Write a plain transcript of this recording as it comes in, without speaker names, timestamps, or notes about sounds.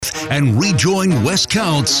and rejoin Wes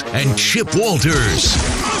Counts and Chip Walters.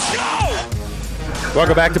 Let's go!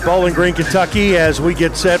 Welcome back to Bowling Green, Kentucky, as we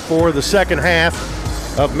get set for the second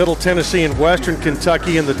half of Middle Tennessee and Western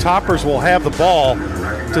Kentucky, and the Toppers will have the ball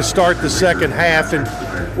to start the second half. And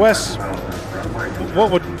Wes,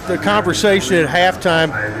 what would the conversation at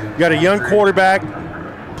halftime? You got a young quarterback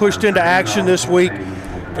pushed into action this week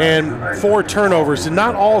and 4 turnovers, and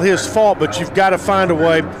not all his fault, but you've got to find a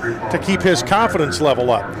way to keep his confidence level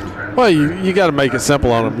up. Well, you got to make it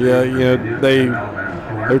simple on him. Yeah, they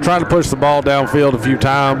were trying to push the ball downfield a few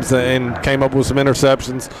times and came up with some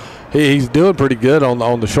interceptions. He's doing pretty good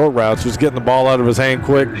on the short routes, just getting the ball out of his hand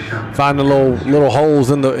quick, finding little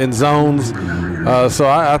holes in zones. So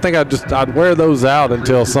I think I'd wear those out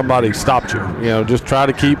until somebody stopped you. Just try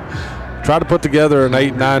to put together an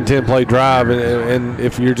 8, 9, 10 play drive, and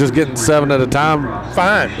if you're just getting 7 at a time,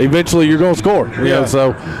 fine. Eventually you're going to score. Yeah.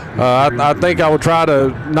 So I think I would try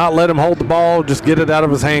to not let him hold the ball, just get it out of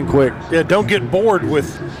his hand quick. Yeah, don't get bored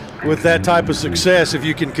with that type of success if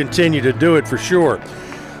you can continue to do it, for sure.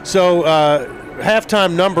 So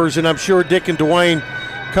halftime numbers, and I'm sure Dick and Dwayne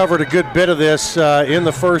covered a good bit of this in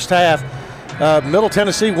the first half. Middle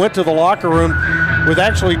Tennessee went to the locker room with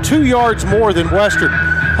actually 2 yards more than Western,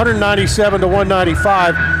 197 to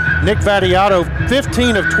 195. Nick Vattiato,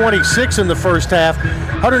 15 of 26 in the first half,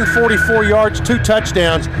 144 yards, 2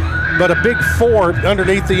 touchdowns, but a big 4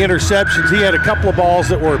 underneath the interceptions. He had a couple of balls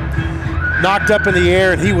that were knocked up in the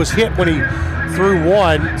air, and he was hit when he threw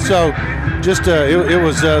one. So just they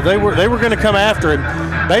were going to come after him.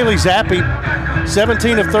 Bailey Zappi,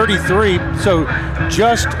 17 of 33, so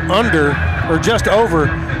just over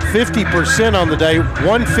 50% on the day,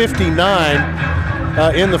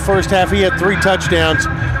 159 in the first half. He had 3 touchdowns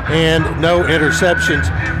and no interceptions.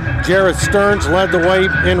 Jareth Stearns led the way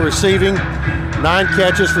in receiving, 9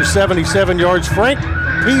 catches for 77 yards. Frank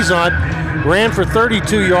Pizant ran for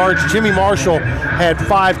 32 yards. Jimmy Marshall had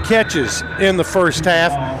 5 catches in the first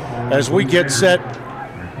half as we get set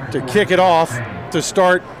to kick it off to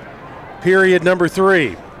start period number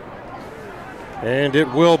 3. And it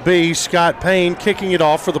will be Scott Payne kicking it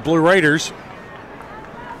off for the Blue Raiders.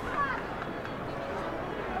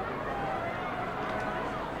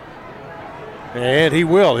 And he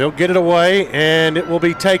will. He'll get it away, and it will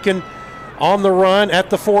be taken on the run at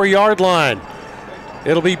the 4-yard line.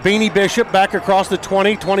 It'll be Beanie Bishop back across the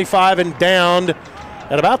 20, 25, and down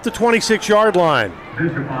at about the 26-yard line.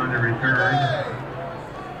 Bishop on the return.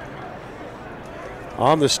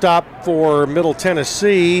 On the stop for Middle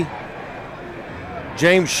Tennessee,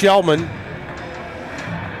 James Shellman.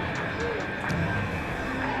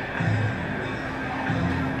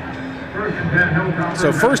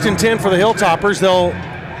 So 1st and 10 for the Hilltoppers. They'll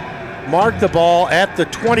mark the ball at the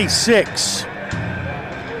 26.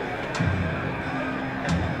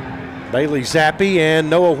 Bailey Zappi and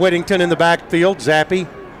Noah Whittington in the backfield. Zappi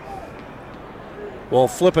will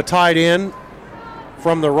flip a tight end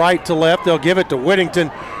from the right to left. They'll give it to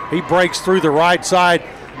Whittington. He breaks through the right side,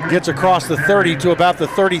 gets across the 30 to about the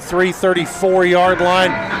 33, 34-yard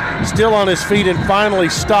line. Still on his feet and finally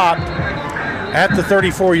stopped at the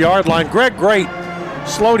 34-yard line. Greg Great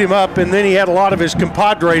slowed him up, and then he had a lot of his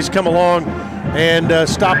compadres come along and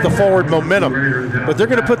stop the forward momentum. But they're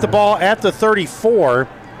going to put the ball at the 34.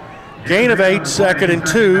 Gain of 8, 2nd and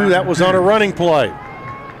 2. That was on a running play.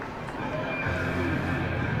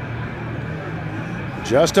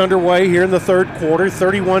 Just underway here in the third quarter,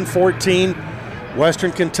 31-14,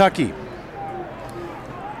 Western Kentucky.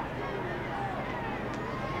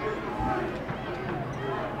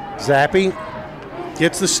 Zappi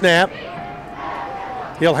gets the snap.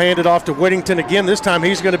 He'll hand it off to Whittington again. This time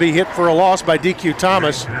he's going to be hit for a loss by DQ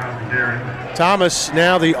Thomas. Thomas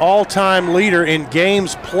now the all-time leader in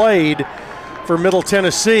games played for Middle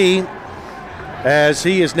Tennessee, as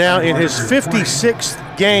he is now in his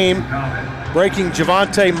 56th game, breaking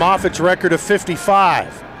Javante Moffat's record of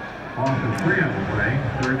 55.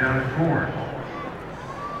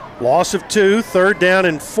 Loss of 2, 3rd down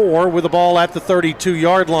and 4 with the ball at the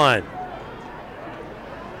 32-yard line.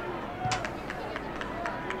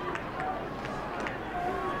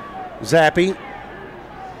 Zappi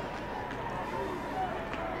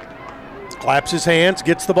claps his hands,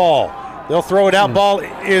 gets the ball. They'll throw it out. Ball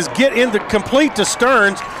is complete to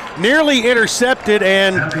Stearns, nearly intercepted,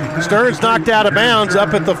 and Stearns knocked out of bounds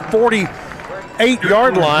up at the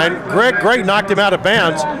 48-yard line. Greg Great knocked him out of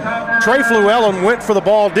bounds. Trey Fluellen went for the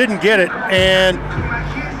ball, didn't get it, and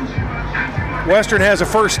Western has a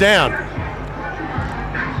first down.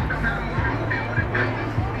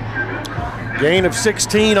 Gain of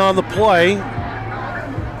 16 on the play.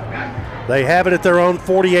 They have it at their own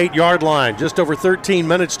 48-yard line. Just over 13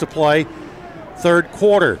 minutes to play, third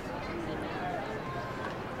quarter.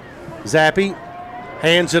 Zappi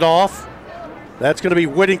hands it off. That's going to be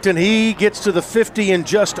Whittington. He gets to the 50 and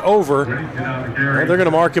just over. Well, they're going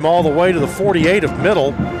to mark him all the way to the 48 of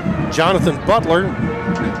Middle. Jonathan Butler,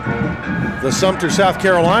 the Sumter, South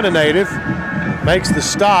Carolina native, makes the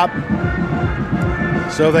stop.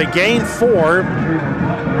 So they gain 4.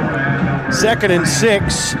 2nd and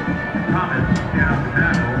 6.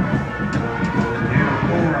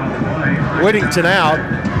 Whittington out.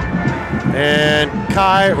 And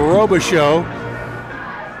Kai Robichaux,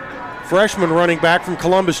 freshman running back from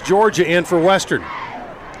Columbus, Georgia, in for Western.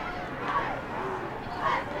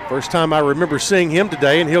 First time I remember seeing him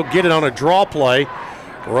today, and he'll get it on a draw play.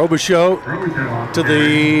 Robichaux to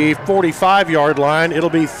the 45-yard line. It'll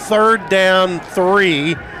be 3rd down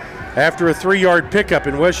 3 after a 3-yard pickup.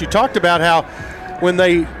 And Wes, you talked about how when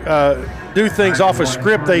they do things off a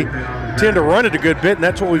script, they tend to run it a good bit, and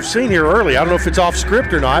that's what we've seen here early. I don't know if it's off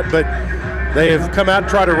script or not, but they have come out and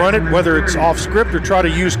tried to run it, whether it's off script or try to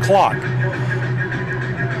use clock.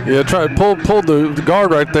 Yeah, pulled the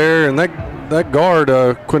guard right there, and that guard,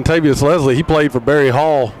 Quintavious Leslie, he played for Barry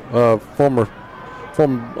Hall, former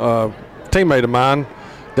teammate of mine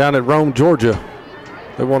down at Rome, Georgia.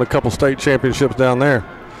 They won a couple state championships down there.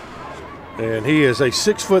 And he is a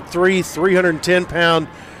 6'3", 310-pound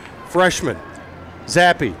freshman.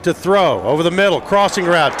 Zappi to throw over the middle, crossing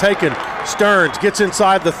route, taken. Stearns gets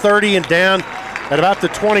inside the 30 and down at about the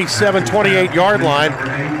 27, 28-yard line.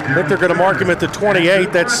 I think they're going to mark him at the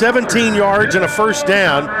 28. That's 17 yards and a first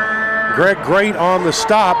down. Greg Great on the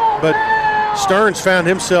stop, but Stearns found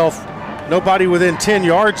himself nobody within 10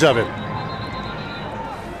 yards of him.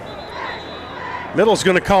 Middle's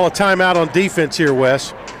going to call a timeout on defense here,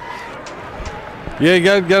 Wes. Yeah,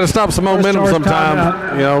 you got to stop some momentum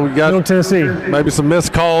sometime. You know, we got Middle Tennessee. Maybe some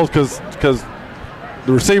missed calls because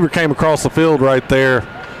the receiver came across the field right there,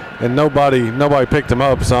 and nobody picked him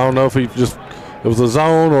up. So I don't know if it was a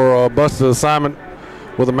zone or a busted assignment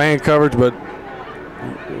with a man coverage, but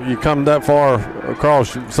you come that far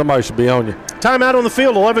across, somebody should be on you. Timeout on the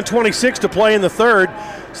field, 11:26 to play in the third.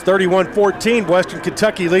 It's 31-14, Western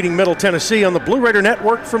Kentucky leading Middle Tennessee on the Blue Raider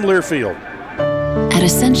Network from Learfield. At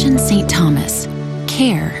Ascension St. Thomas,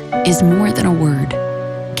 care is more than a word.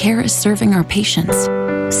 Care is serving our patients,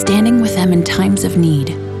 standing with them in times of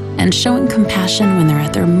need, and showing compassion when they're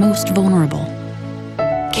at their most vulnerable.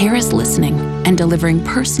 Care is listening and delivering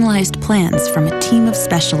personalized plans from a team of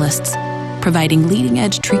specialists, providing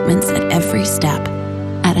leading-edge treatments at every step.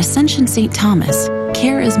 At Ascension St. Thomas,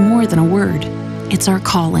 care is more than a word. It's our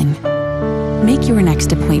calling. Make your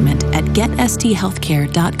next appointment at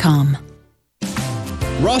getsthealthcare.com.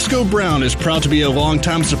 Roscoe Brown is proud to be a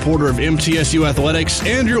longtime supporter of MTSU Athletics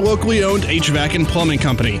and your locally owned HVAC and plumbing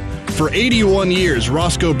company. For 81 years,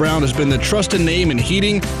 Roscoe Brown has been the trusted name in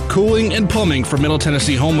heating, cooling, and plumbing for Middle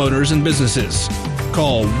Tennessee homeowners and businesses.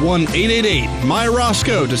 Call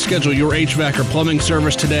 1-888-MY-ROSCOE to schedule your HVAC or plumbing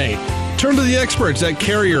service today. Turn to the experts at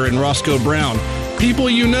Carrier and Roscoe Brown.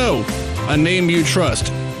 People you know, a name you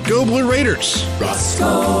trust. Go Blue Raiders!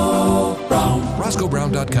 Roscoe Brown.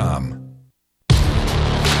 RoscoeBrown.com.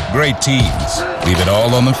 Great teams leave it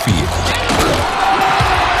all on the field.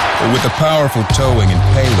 But with the powerful towing and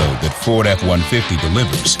payload that Ford F-150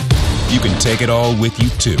 delivers, you can take it all with you,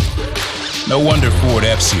 too. No wonder Ford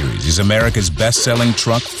F-Series is America's best-selling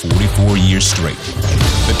truck 44 years straight.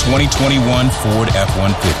 The 2021 Ford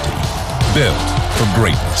F-150. Built for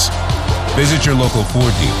greatness. Visit your local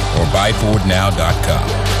Ford dealer or buyfordnow.com.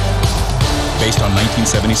 Based on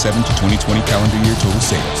 1977 to 2020 calendar year total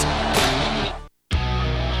sales.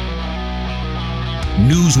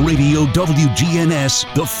 News Radio WGNS,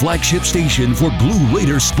 the flagship station for Blue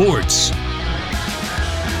Raider sports.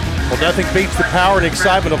 Well, nothing beats the power and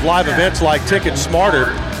excitement of live events like Ticket Smarter.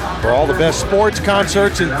 For all the best sports,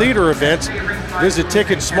 concerts, and theater events, visit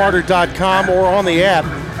TicketSmarter.com or on the app.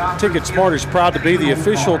 Ticket Smarter is proud to be the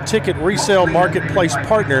official ticket resale marketplace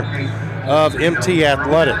partner of MT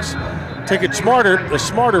Athletics. Ticket Smarter, the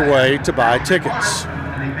smarter way to buy tickets.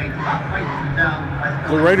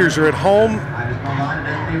 Blue Raiders are at home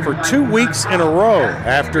for 2 weeks in a row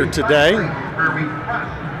after today.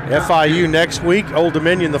 FIU next week, Old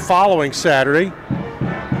Dominion the following Saturday,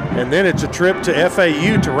 and then it's a trip to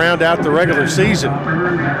FAU to round out the regular season.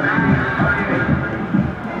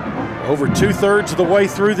 Over 2/3 of the way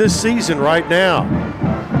through this season right now.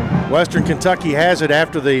 Western Kentucky has it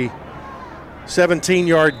after the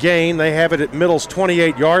 17-yard gain. They have it at Middle's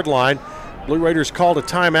 28-yard line. Blue Raiders called a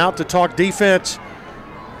timeout to talk defense.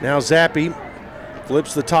 Now Zappi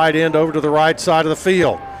flips the tight end over to the right side of the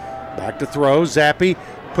field. Back to throw. Zappi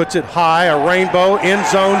puts it high. A rainbow end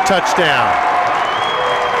zone touchdown.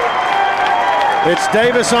 It's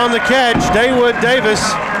Davis on the catch. Daewood Davis,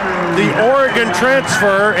 the Oregon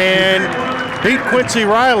transfer, and beat Quincy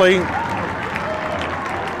Riley.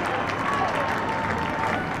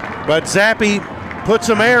 But Zappi put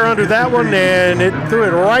some air under that one, and it threw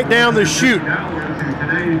it right down the chute.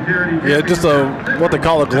 Yeah, just what they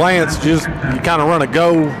call a glance. You kind of run a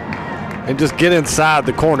go and just get inside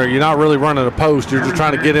the corner. You're not really running a post. You're just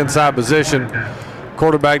trying to get inside position.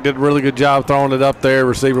 Quarterback did a really good job throwing it up there.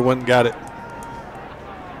 Receiver went and got it.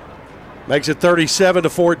 Makes it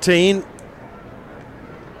 37-14.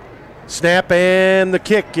 Snap and the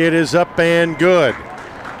kick. It is up and good.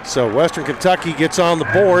 So Western Kentucky gets on the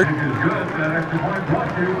board.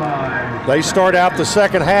 They start out the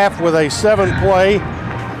second half with a 7-play,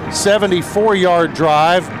 74-yard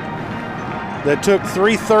drive that took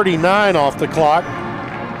 3:39 off the clock.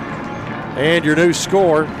 And your new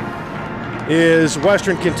score is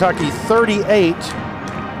Western Kentucky 38,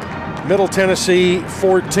 Middle Tennessee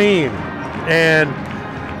 14. And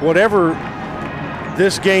whatever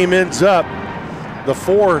this game ends up, the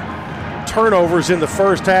 4 turnovers in the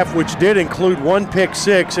first half, which did include 1 pick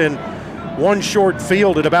six and 1 short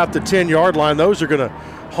field at about the 10-yard line, those are going to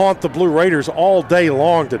haunt the Blue Raiders all day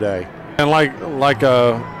long today. And like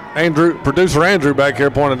producer Andrew back here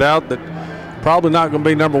pointed out, that probably not going to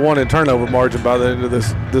be number 1 in turnover margin by the end of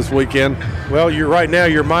this weekend. Well, you're right now.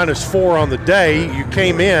 You're -4 on the day. You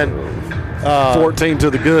came in 14 to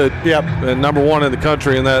the good. Yep. And number 1 in the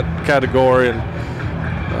country in that category, and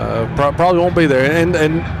probably won't be there.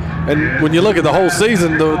 And when you look at the whole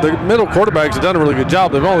season, the middle quarterbacks have done a really good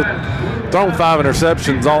job. They've only thrown 5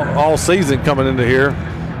 interceptions all season coming into here,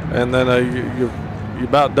 and then you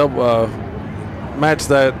about double match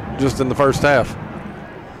that just in the first half.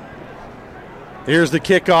 Here's the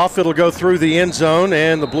kickoff. It'll go through the end zone,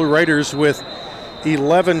 and the Blue Raiders, with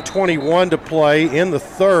 11:21 to play in the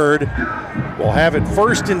third, will have it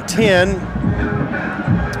 1st and 10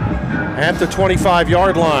 at the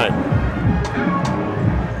 25-yard line.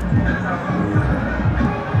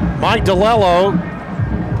 Mike DiLello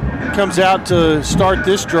comes out to start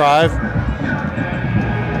this drive.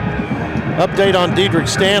 Update on Dedrick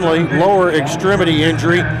Stanley, lower extremity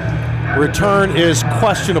injury. Return is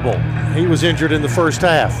questionable. He was injured in the first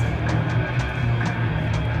half.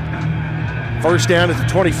 First down at the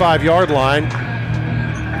 25-yard line.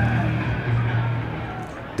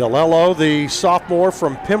 DiLello, the sophomore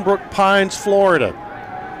from Pembroke Pines, Florida.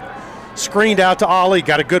 Screened out to Ali,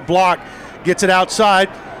 got a good block, gets it outside.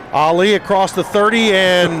 Ali across the 30,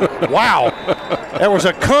 and wow, there was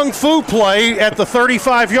a kung fu play at the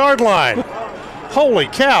 35-yard line. Holy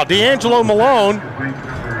cow, D'Angelo Malone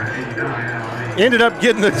ended up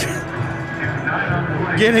getting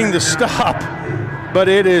the stop, but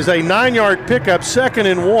it is a 9-yard pickup, 2nd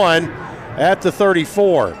and 1 at the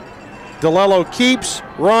 34. DiLello keeps,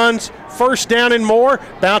 runs, first down and more,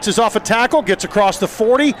 bounces off a tackle, gets across the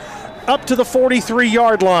 40, up to the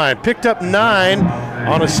 43-yard line. Picked up 9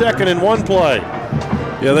 on a 2nd and 1 play.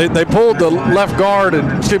 Yeah, they pulled the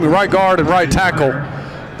right guard and right tackle.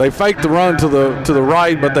 They faked the run to the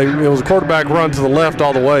right, but it was a quarterback run to the left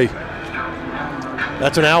all the way.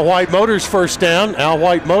 That's an Al White Motors first down. Al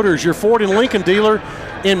White Motors, your Ford and Lincoln dealer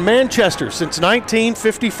in Manchester since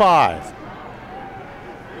 1955.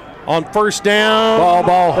 On first down,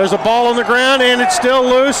 ball. There's a ball on the ground, and it's still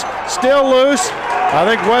loose. I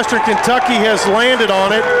think Western Kentucky has landed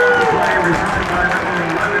on it.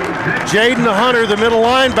 Jaden Hunter, the middle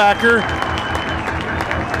linebacker.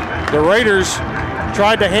 The Raiders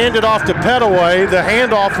tried to hand it off to Pettaway. The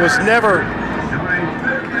handoff was never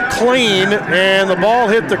clean, and the ball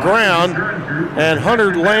hit the ground, and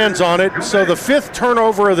Hunter lands on it. So the 5th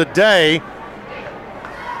turnover of the day,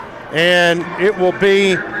 and it will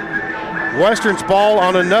be Western's ball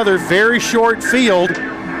on another very short field.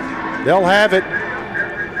 They'll have it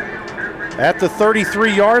at the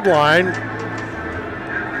 33-yard line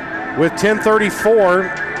with 10:34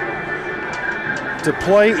 to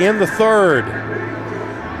play in the third.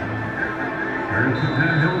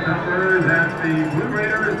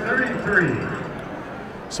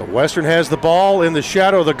 So Western has the ball in the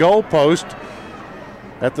shadow of the goalpost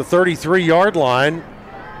at the 33-yard line.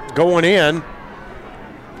 Going in,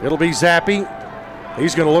 it'll be Zappi.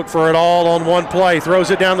 He's going to look for it all on one play.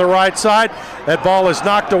 Throws it down the right side. That ball is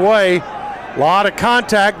knocked away. A lot of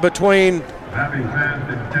contact between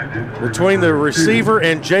the receiver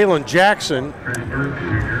and Jalen Jackson.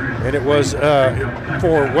 And it was,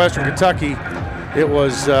 for Western Kentucky, it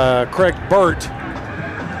was Craig Burt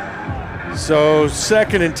So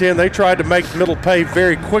 2nd and 10, they tried to make Middle pay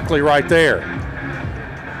very quickly right there.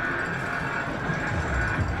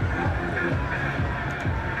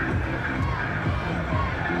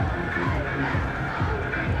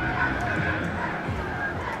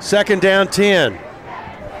 Second down 10.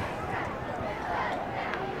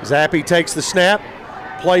 Zappe takes the snap,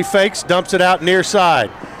 play fakes, dumps it out near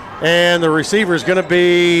side. And the receiver is going to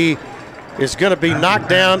be knocked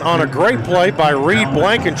down on a great play by Reed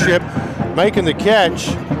Blankenship. Making the catch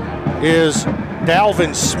is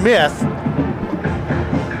Dalvin Smith.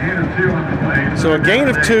 So a gain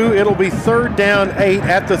of 2, it'll be 3rd down 8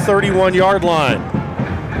 at the 31-yard line.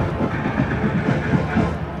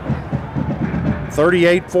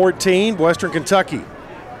 38-14, Western Kentucky.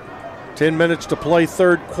 10 minutes to play,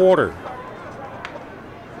 3rd quarter.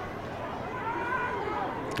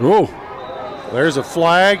 Ooh. There's a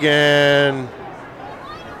flag, and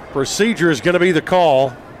procedure is going to be the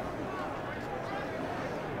call.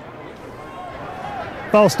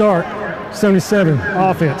 False start, 77,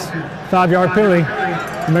 offense. 5-yard penalty,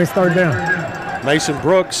 makes 3rd down. Mason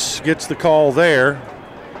Brooks gets the call there.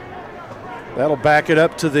 That'll back it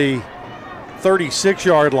up to the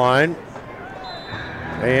 36-yard line.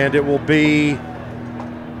 And it will be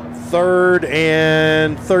 3rd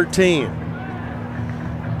and 13.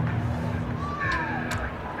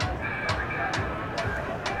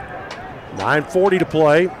 .9:40 to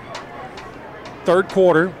play. 3rd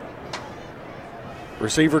quarter.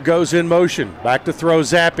 Receiver goes in motion. Back to throw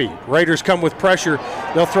Zappe. Raiders come with pressure.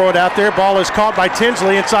 They'll throw it out there. Ball is caught by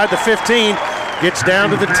Tinsley inside the 15. Gets down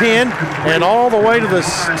to the 10 and all the way to the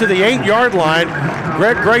 8-yard line.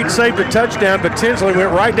 Greg Great saved a touchdown, but Tinsley went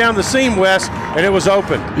right down the seam, Wes, and it was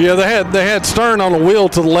open. Yeah, they had Stern on the wheel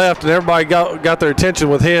to the left, and everybody got their attention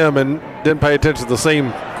with him and didn't pay attention to the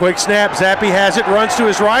seam. Quick snap. Zappe has it, runs to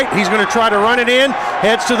his right. He's going to try to run it in,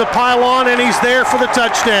 heads to the pylon, and he's there for the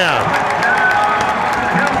touchdown.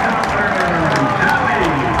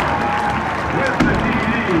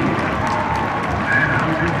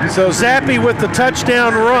 So Zappe with the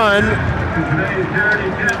touchdown run.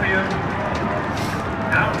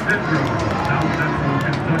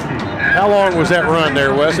 How long was that run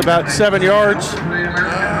there, Wes? About 7 yards?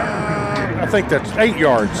 I think that's 8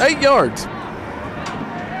 yards. 8 yards.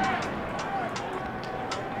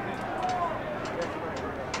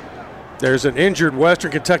 There's an injured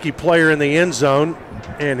Western Kentucky player in the end zone,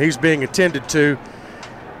 and he's being attended to.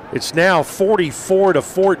 It's now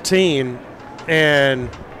 44-14, and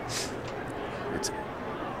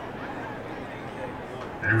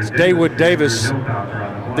it's Dawood Davis,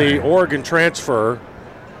 the Oregon transfer,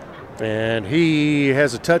 and he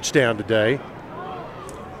has a touchdown today.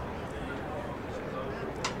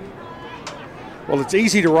 Well, it's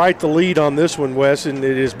easy to write the lead on this one, Wes, and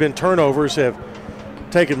it has been turnovers have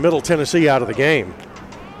taken Middle Tennessee out of the game.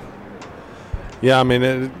 Yeah, I mean,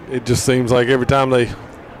 it just seems like every time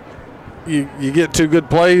you get 2 good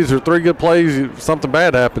plays or 3 good plays, something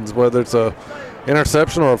bad happens, whether it's a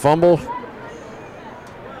interception or a fumble.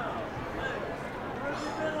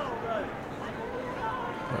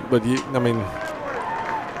 But I mean,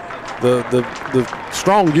 the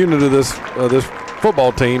strong unit of this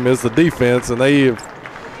football team is the defense, and they have,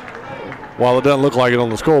 while it doesn't look like it on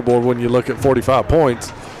the scoreboard when you look at 45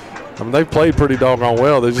 points, I mean, they've played pretty doggone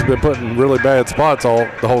well. They've just been put in really bad spots the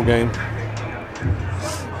whole game.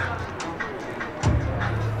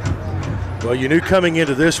 Well, you knew coming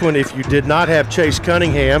into this one, if you did not have Chase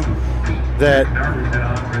Cunningham, that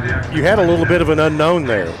you had a little bit of an unknown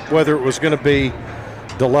there, whether it was going to be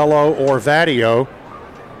DeLello or Vadio.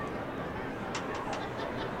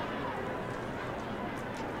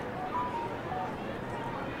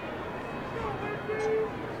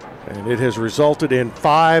 And it has resulted in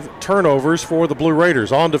 5 turnovers for the Blue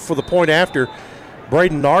Raiders. On to for the point after,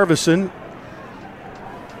 Braden Narveson.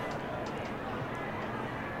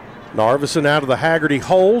 Narveson out of the Haggerty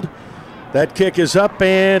hold. That kick is up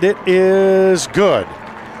and it is good.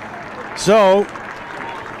 So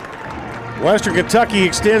Western Kentucky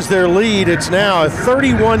extends their lead. It's now a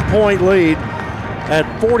 31-point lead at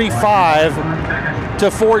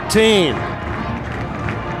 45-14.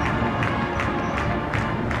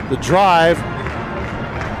 The drive,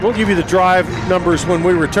 we'll give you the drive numbers when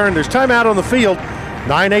we return. There's timeout on the field.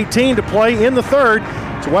 9:18 to play in the third.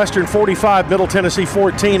 It's Western 45, Middle Tennessee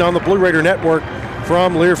 14 on the Blue Raider Network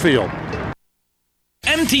from Learfield.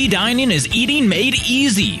 MT Dining is eating made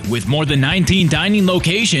easy. With more than 19 dining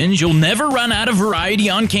locations, you'll never run out of variety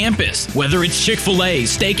on campus. Whether it's Chick-fil-A,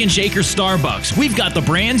 Steak and Shake, or Starbucks, we've got the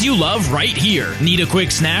brands you love right here. Need a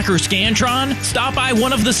quick snack or Scantron? Stop by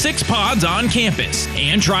one of the 6 pods on campus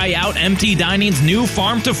and try out MT Dining's new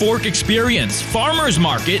Farm to Fork experience. Farmers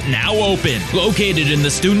Market now open. Located in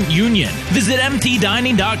the Student Union. Visit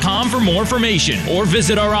mtdining.com for more information or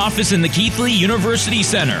visit our office in the Keithley University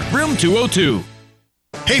Center, room 202.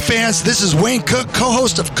 Hey fans, this is Wayne Cook,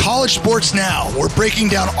 co-host of College Sports Now. We're breaking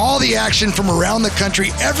down all the action from around the country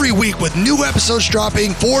every week with new episodes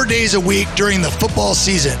dropping 4 days a week during the football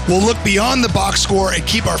season. We'll look beyond the box score and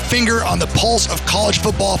keep our finger on the pulse of college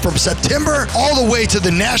football from September all the way to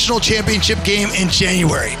the national championship game in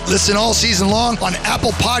January. Listen all season long on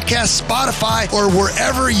Apple Podcasts, Spotify, or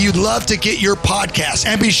wherever you'd love to get your podcasts.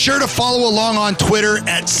 And be sure to follow along on Twitter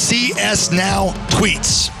at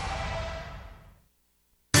CSNowTweets.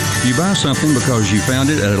 You buy something because you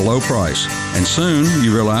found it at a low price, and soon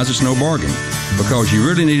you realize it's no bargain because you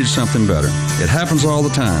really needed something better. It happens all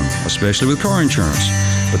the time, especially with car insurance.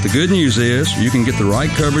 But the good news is you can get the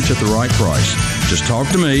right coverage at the right price. Just talk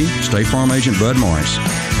to me, State Farm Agent Bud Morris.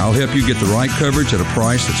 I'll help you get the right coverage at a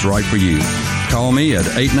price that's right for you. Call me at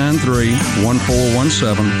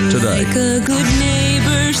 893-1417 today. Like a good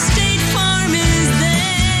neighbor, State Farm is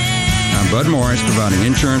there. I'm Bud Morris, providing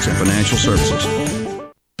insurance and financial services.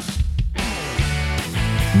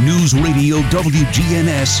 News Radio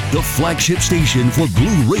WGNS, the flagship station for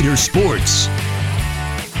Blue Raider sports.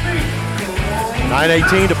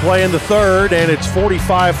 9:18 to play in the third, and it's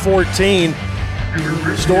 45-14.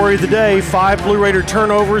 Story of the day, 5 Blue Raider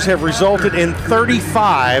turnovers have resulted in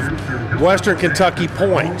 35 Western Kentucky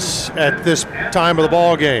points at this time of the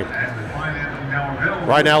ball game.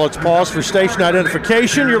 Right now, let's pause for station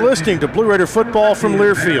identification. You're listening to Blue Raider football from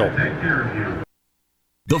Learfield.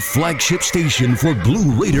 The flagship station for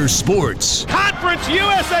Blue Raider sports. Conference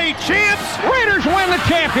USA champs. Raiders win the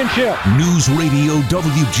championship. News Radio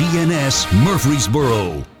WGNS,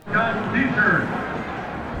 Murfreesboro.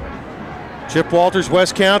 Chip Walters,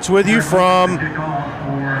 Wes Counts with you from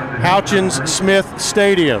Houchins Smith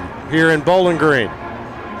Stadium here in Bowling Green.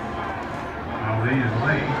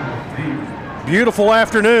 Beautiful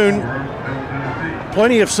afternoon.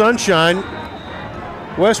 Plenty of sunshine.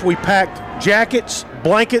 Wes, we packed jackets,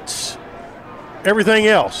 blankets, everything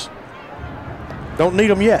else. Don't need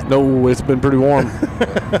them yet. No, it's been pretty warm.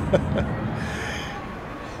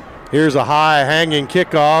 Here's a high hanging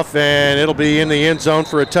kickoff, and it'll be in the end zone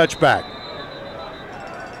for a touchback.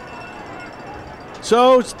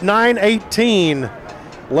 So it's 9:18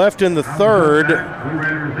 left in the third.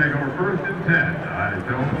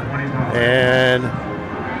 And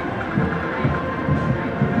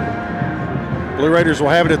Blue Raiders will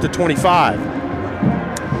have it at the 25.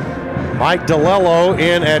 Mike DeLello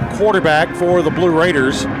in at quarterback for the Blue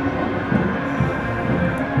Raiders.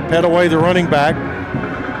 Petaway, the running back.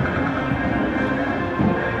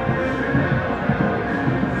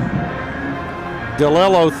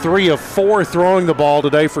 DeLello 3 of 4 throwing the ball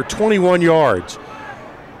today for 21 yards.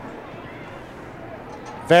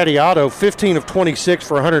 Vattiato 15 of 26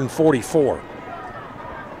 for 144.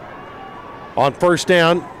 On first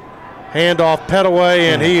down, handoff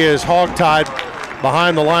Petaway, and he is hogtied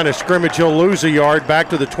behind the line of scrimmage. He'll lose a yard back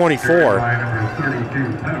to the 24.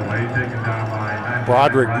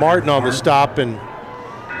 Broderick Martin on the stop, and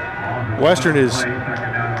Western is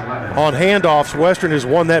on handoffs. Western has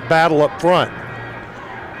won that battle up front.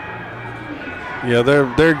 Yeah,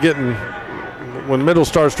 they're getting, when middle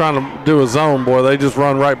starts trying to do a zone, boy, they just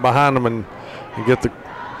run right behind them and get the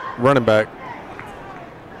running back.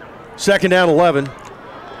 Second down 11.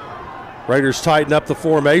 Raiders tighten up the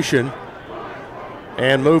formation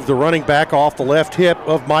and move the running back off the left hip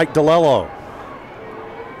of Mike DeLello.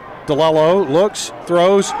 DeLello looks,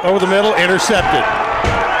 throws over the middle, intercepted.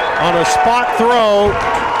 On a spot throw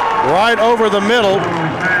right over the middle,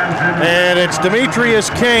 and it's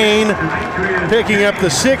Demetrius Kane picking up the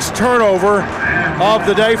 6th turnover of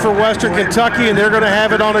the day for Western Kentucky, and they're going to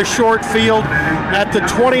have it on a short field at the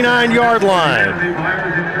 29-yard line.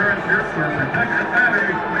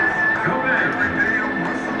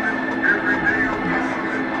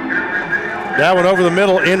 That one over the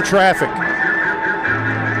middle in traffic.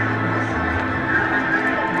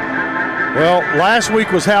 Well, last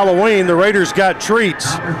week was Halloween. The Raiders got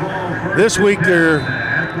treats. This week they're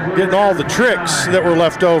getting all the tricks that were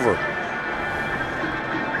left over.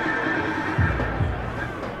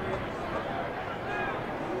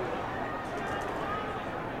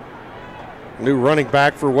 New running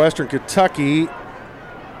back for Western Kentucky,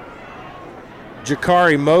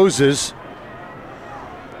 Jakari Moses.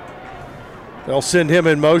 They'll send him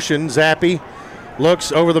in motion. Zappi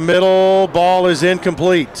looks over the middle. Ball is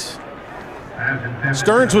incomplete.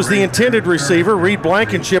 Stearns was the intended receiver. Reed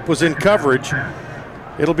Blankenship was in coverage.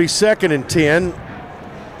 It'll be 2nd and 10.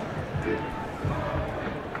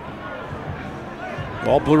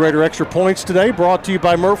 All Blue Raider extra points today brought to you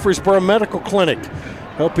by Murfreesboro Medical Clinic,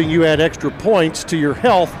 helping you add extra points to your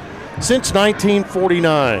health since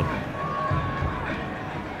 1949.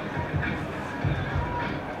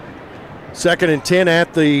 2nd and 10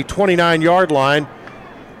 at the 29-yard line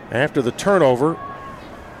after the turnover.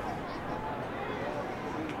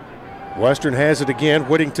 Western has it again.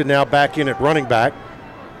 Whittington now back in at running back.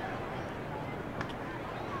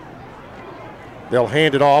 They'll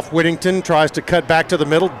hand it off. Whittington tries to cut back to the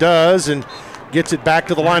middle, does, and gets it back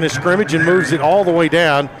to the line of scrimmage and moves it all the way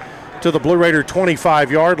down to the Blue Raider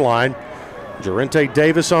 25-yard line. Jarente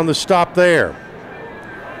Davis on the stop there.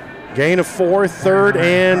 Gain of 4, 3rd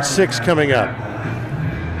and 6 coming up.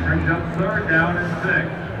 Brings up 3rd down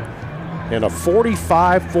and 6. In a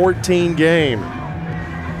 45-14 game.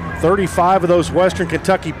 35 of those Western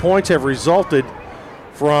Kentucky points have resulted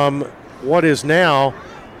from what is now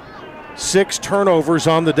 6 turnovers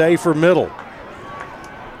on the day for Middle.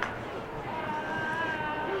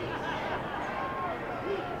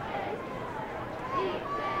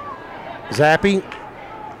 Zappi.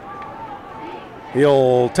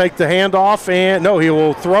 He'll take the handoff and he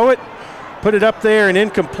will throw it, put it up there and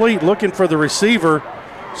incomplete, looking for the receiver.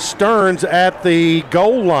 Stearns at the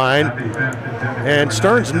goal line, and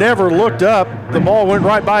Stearns never looked up. The ball went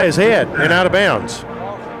right by his head and out of bounds.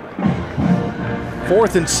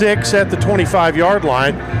 4th and 6 at the 25-yard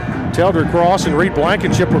line. Teldrick Ross and Reed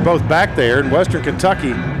Blankenship were both back there in Western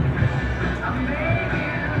Kentucky.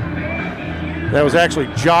 That was actually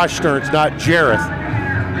Josh Stearns, not Jareth.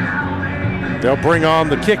 They'll bring on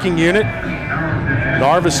the kicking unit.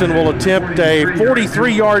 Narveson will attempt a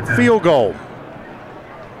 43-yard field goal.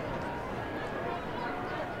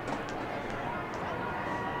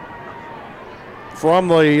 From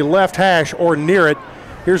the left hash or near it,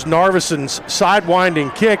 here's Narveson's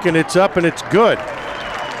sidewinding kick, and it's up and it's good.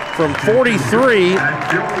 From 43,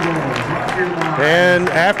 and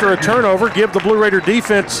after a turnover, give the Blue Raider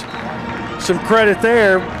defense some credit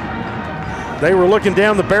there. They were looking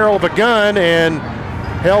down the barrel of a gun and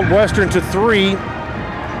held Western to 3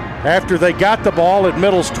 after they got the ball at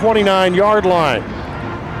Middle's 29-yard line.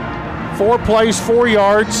 4 plays, 4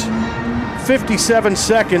 yards, 57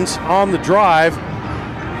 seconds on the drive.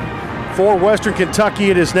 For Western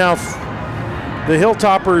Kentucky, it is now the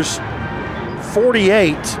Hilltoppers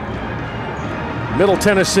 48, Middle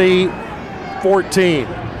Tennessee 14.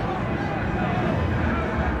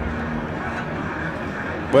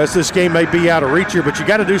 Wes, this game may be out of reach here, but you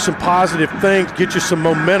got to do some positive things, get you some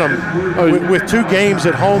momentum with 2 games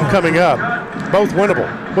at home coming up, both winnable.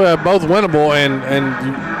 Well, both winnable, and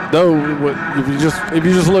if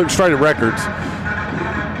you just look straight at records,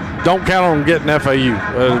 don't count on getting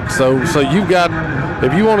FAU. So you've got,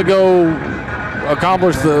 if you want to go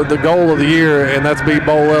accomplish the goal of the year, and that's be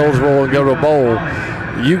bowl eligible and go to a bowl,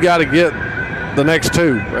 you got to get the next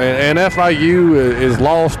 2. And FIU is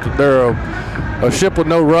lost. They're a ship with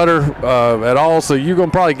no rudder at all, so you're going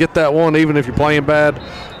to probably get that one even if you're playing bad.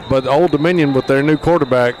 But Old Dominion with their new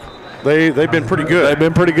quarterback, they've been pretty good. They've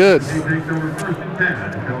been pretty good.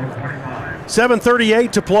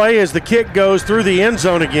 7:38 to play as the kick goes through the end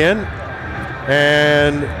zone again.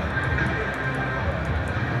 And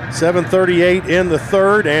 7:38 in the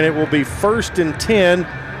 3rd, and it will be 1st and 10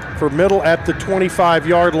 for Middle at the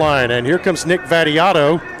 25-yard line. And here comes Nick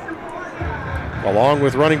Vattiato, along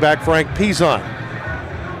with running back Frank Pizon.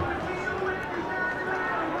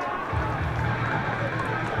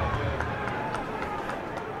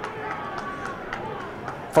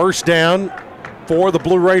 First down for the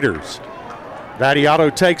Blue Raiders.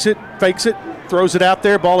 Vattiato takes it, fakes it, throws it out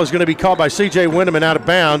there. Ball is going to be caught by C.J. Windeman out of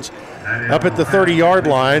bounds up at the 30-yard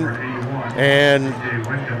line. And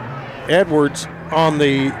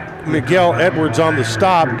Miguel Edwards on the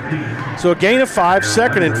stop. So a gain of 5,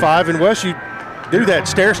 2nd and 5. And Wes, you do that,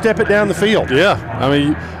 stair step it down the field. Yeah, I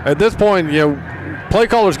mean, at this point, play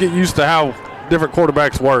callers get used to how different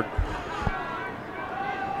quarterbacks work.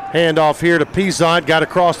 Handoff here to Pizon, got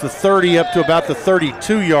across the 30 up to about the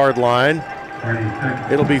 32-yard line.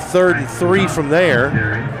 It'll be 3rd and 3 from there.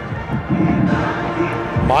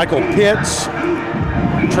 Michael Pitts,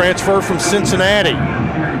 transfer from Cincinnati.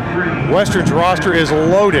 Western's roster is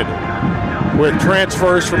loaded with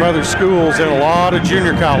transfers from other schools and a lot of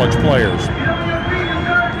junior college players.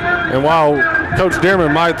 And while Coach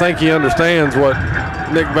Dearman might think he understands what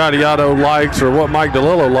Nick Vattiato likes or what Mike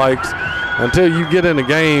DeLillo likes, until you get in the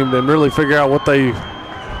game and really figure out what they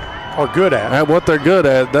are good at. What they're good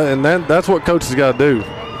at, and that's what coaches got to do.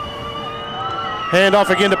 Hand off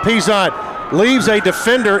again to Peasant. Leaves a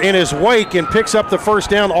defender in his wake and picks up the first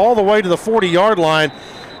down all the way to the 40-yard line,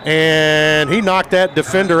 and he knocked that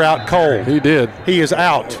defender out cold. He did. He is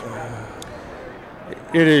out.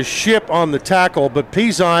 It is Ship on the tackle, but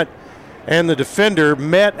Peasant and the defender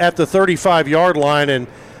met at the 35-yard line, and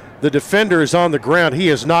the defender is on the ground. He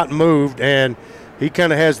has not moved, and he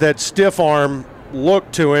kind of has that stiff arm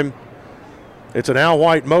look to him. It's an Al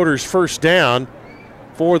White Motors first down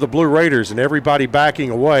for the Blue Raiders, and everybody backing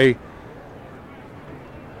away.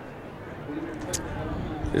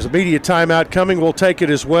 There's a media timeout coming. We'll take it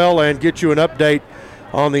as well and get you an update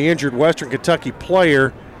on the injured Western Kentucky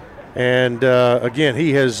player. And again,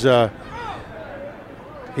 he has. I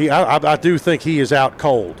do think he is out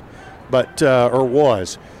cold, but or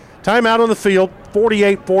was. Timeout on the field.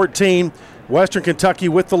 48-14. Western Kentucky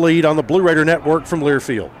with the lead on the Blue Raider Network from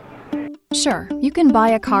Learfield. Sure, you can buy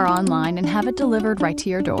a car online and have it delivered right to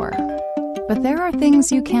your door. But there are things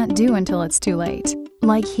you can't do until it's too late,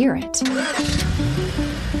 like hear it,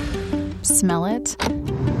 smell it,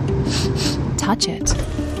 touch it,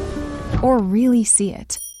 or really see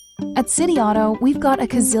it. At City Auto, we've got a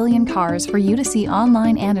gazillion cars for you to see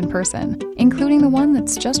online and in person, including the one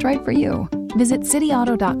that's just right for you. Visit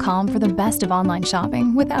cityauto.com for the best of online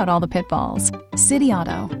shopping without all the pitfalls. City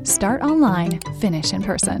Auto. Start online, finish in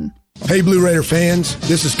person. Hey Blue Raider fans,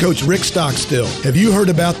 this is Coach Rick Stockstill. Have you heard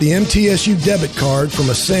about the MTSU debit card from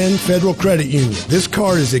Ascend Federal Credit Union? This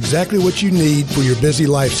card is exactly what you need for your busy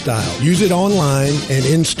lifestyle. Use it online and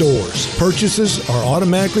in stores. Purchases are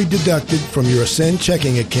automatically deducted from your Ascend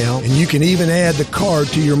checking account, and you can even add the card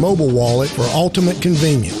to your mobile wallet for ultimate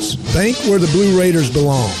convenience. Bank where the Blue Raiders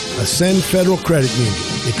belong. Ascend Federal Credit Union,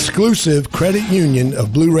 exclusive credit union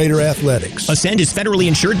of Blue Raider Athletics. Ascend is federally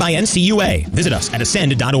insured by NCUA. Visit us at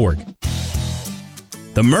ascend.org.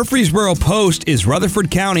 The Murfreesboro Post is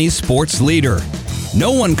Rutherford County's sports leader.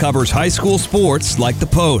 No one covers high school sports like the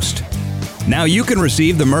Post. Now you can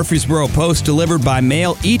receive the Murfreesboro Post delivered by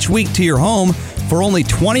mail each week to your home for only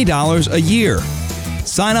 $20 a year.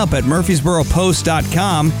 Sign up at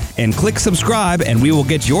murfreesboropost.com and click subscribe, and we will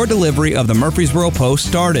get your delivery of the Murfreesboro Post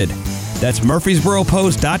started. That's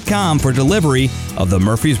murfreesboropost.com for delivery of the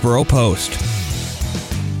Murfreesboro Post.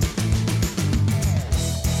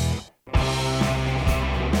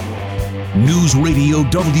 News Radio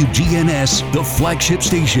WGNS, the flagship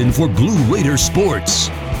station for Blue Raider sports.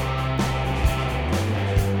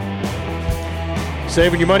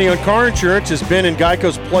 Saving you money on car insurance has been in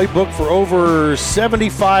Geico's playbook for over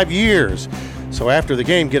 75 years. So after the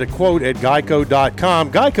game, get a quote at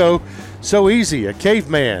geico.com. Geico, so easy. A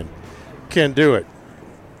caveman can do it.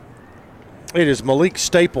 It is Malik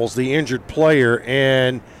Staples, the injured player,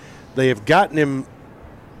 and they have gotten him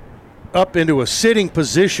up into a sitting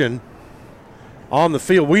position on the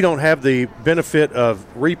field. We don't have the benefit of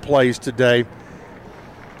replays today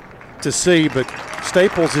to see, but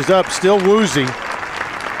Staples is up, still woozy.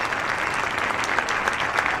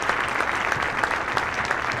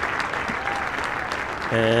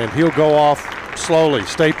 And he'll go off slowly.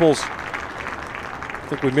 Staples, I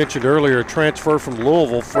think we mentioned earlier, a transfer from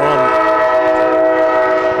Louisville from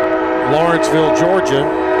Lawrenceville, Georgia.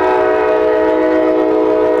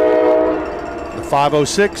 The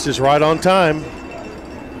 5:06 is right on time.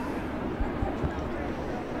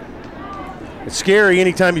 It's scary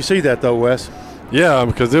anytime you see that, though, Wes. Yeah,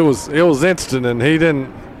 because it was instant, and he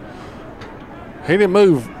didn't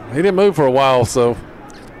move. He didn't move for a while, so.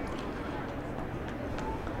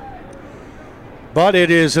 But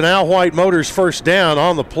it is an Al White Motors first down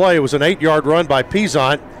on the play. It was an 8-yard run by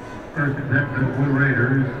Peasant. First attempt for the Blue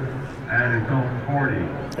Raiders at its own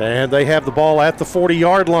 40. And they have the ball at the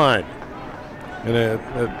 40-yard line.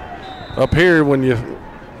 And up here, when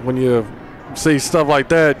you see stuff like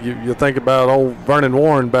that, you think about old Vernon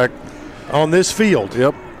Warren back on this field.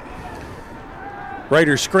 Yep.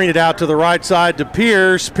 Raiders screen it out to the right side to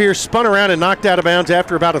Pierce. Pierce spun around and knocked out of bounds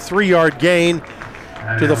after about a 3-yard gain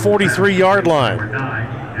to the 43-yard line.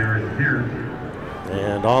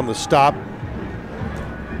 And on the stop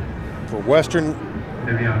for Western,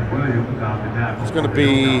 it's going to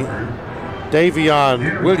be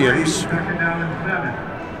Davion Williams.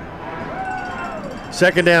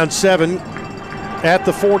 Second down 7 at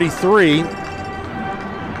the 43.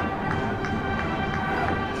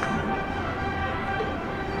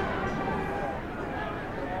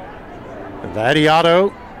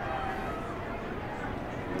 Vadiato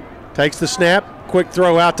takes the snap. Quick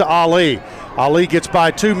throw out to Ali. Ali gets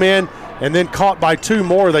by 2 men and then caught by 2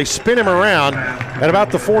 more. They spin him around at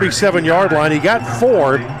about the 47-yard line. He got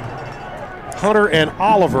 4. Hunter and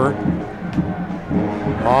Oliver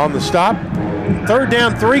on the stop. 3rd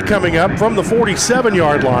down 3 coming up from the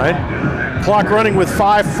 47-yard line. Clock running with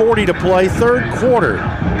 5:40 to play, 3rd quarter.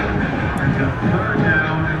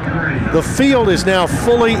 The field is now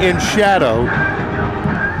fully in shadow.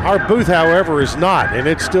 Our booth, however, is not, and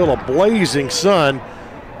it's still a blazing sun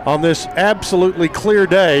on this absolutely clear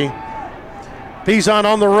day. Pizon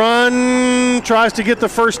on the run, tries to get the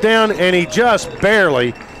first down, and he just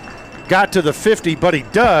barely got to the 50, but he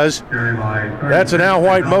does. That's an Al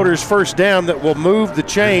White Motors first down that will move the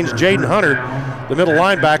chains. Jaden Hunter, the middle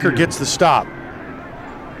linebacker, gets the stop.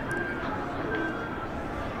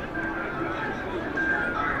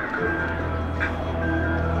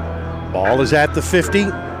 Ball is at the 50.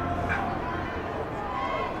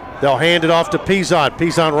 They'll hand it off to Pizon.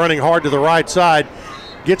 Pizon running hard to the right side.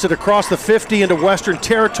 Gets it across the 50 into Western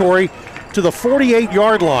territory to the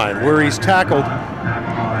 48-yard line where he's tackled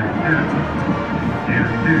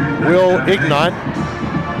Will Ignont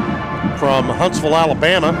from Huntsville,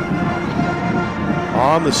 Alabama.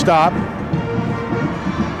 On the stop.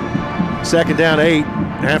 2nd down 8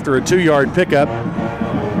 after a 2-yard pickup.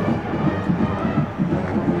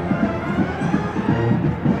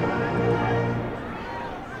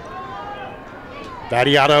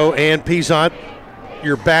 Vattiato and Pizon,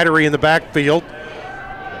 your battery in the backfield.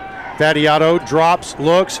 Vattiato drops,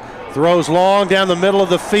 looks, throws long down the middle of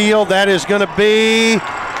the field. That is going to be,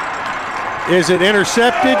 is it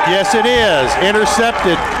intercepted? Yes, it is.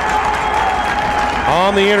 Intercepted.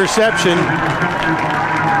 On the interception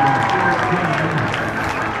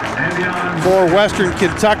for Western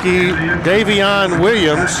Kentucky, Davion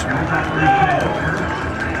Williams.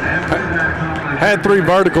 Had 3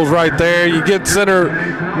 verticals right there. You get center,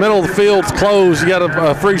 middle of the field's closed. You got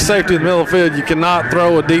a free safety in the middle of the field. You cannot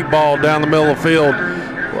throw a deep ball down the middle of the field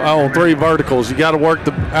on 3 verticals. You got to work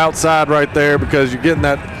the outside right there because you're getting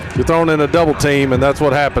that, you're throwing in a double team, and that's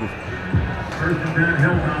what happened.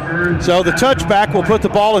 So the touchback will put the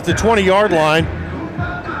ball at the 20-yard line.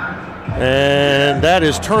 And that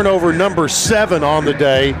is turnover number 7 on the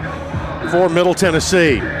day for Middle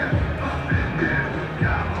Tennessee.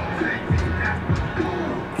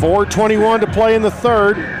 4:21 to play in the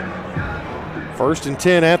 3rd. 1st and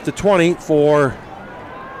 10 at the 20 for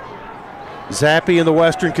Zappe and the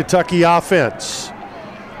Western Kentucky offense.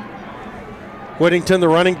 Whittington, the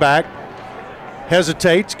running back,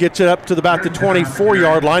 hesitates, gets it up to about the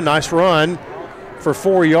 24-yard line. Nice run for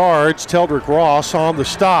 4 yards. Teldrick Ross on the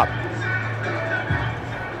stop.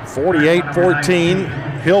 48-14,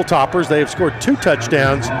 Hilltoppers. They have scored 2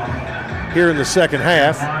 touchdowns here in the second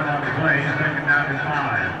half.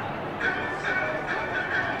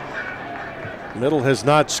 Middle has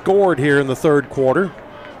not scored here in the 3rd quarter.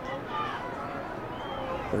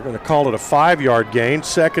 They're going to call it a 5-yard gain.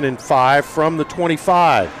 2nd and 5 from the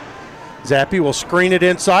 25. Zappe will screen it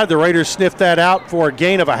inside. The Raiders sniff that out for a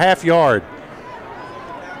gain of a half yard.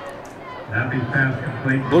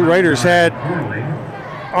 Blue Raiders had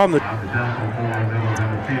on the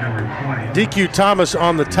DQ Thomas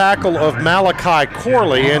on the tackle of Malachi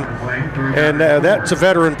Corley, and that's a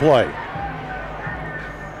veteran play.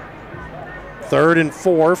 3rd and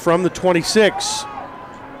 4 from the 26.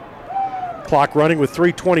 Clock running with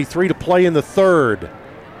 3:23 to play in the 3rd.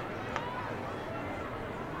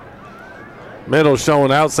 Middle showing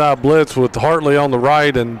outside blitz with Hartley on the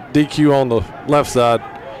right and DQ on the left side.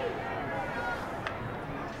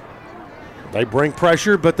 They bring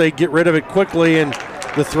pressure, but they get rid of it quickly, and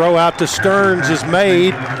the throw out to Stearns is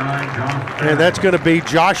made. And that's going to be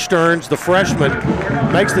Josh Stearns, the freshman.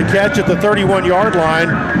 Makes the catch at the 31-yard line.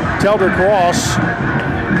 Teldrick Ross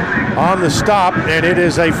on the stop, and it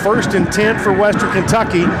is a 1st and 10 for Western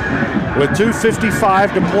Kentucky with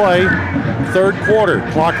 2:55 to play, 3rd quarter.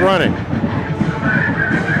 Clock running.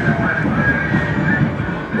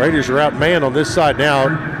 Raiders are outmanned on this side now.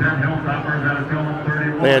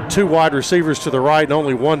 They had 2 wide receivers to the right and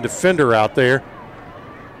only 1 defender out there.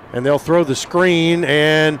 And they'll throw the screen,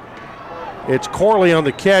 and it's Corley on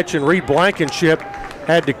the catch, and Reed Blankenship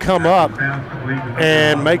had to come up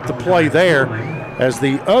and make the play there as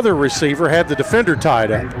the other receiver had the defender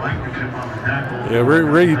tied up. Yeah,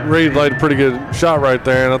 Reed laid a pretty good shot right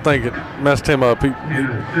there, and I think it messed him up.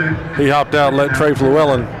 He hopped out and let Trey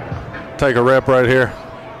Llewellyn take a rep right here.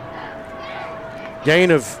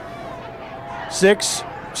 Gain of 6,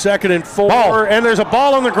 2nd and 4, and there's a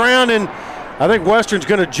ball on the ground, and I think Western's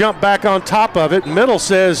going to jump back on top of it. Middle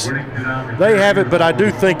says they have it, but I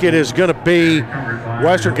do think it is going to be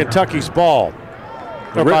Western Kentucky's ball.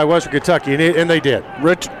 by Western Kentucky, and they did.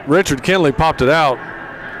 Richard Kinley popped it out.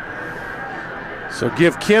 So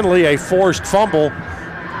give Kinley a forced fumble.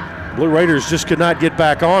 Blue Raiders just could not get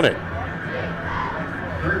back on it.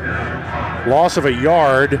 Loss of a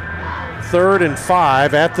yard, 3rd and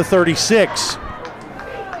 5 at the 36.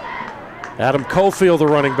 Adam Cofield, the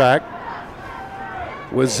running back,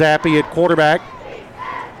 with Zappi at quarterback.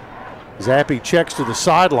 Zappi checks to the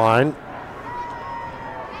sideline.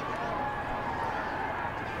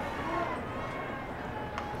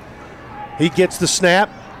 He gets the snap,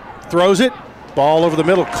 throws it, ball over the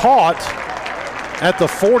middle, caught at the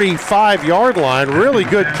 45-yard line. Really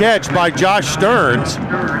good catch by Josh Stearns.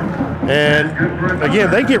 And again,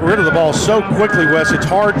 they get rid of the ball so quickly, Wes, it's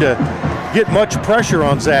hard to get much pressure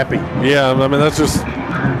on Zappi. Yeah, I mean, that's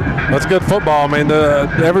good football. I mean,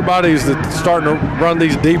 everybody's starting to run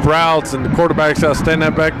these deep routes, and the quarterback's out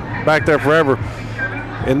standing back there forever.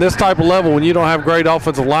 In this type of level, when you don't have great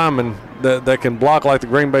offensive linemen that can block like the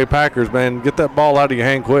Green Bay Packers, man, get that ball out of your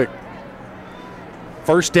hand quick.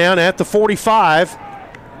 First down at the 45.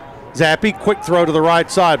 Zappi, quick throw to the right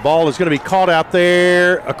side. Ball is going to be caught out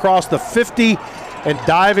there across the 50 and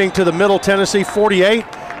diving to the Middle Tennessee 48.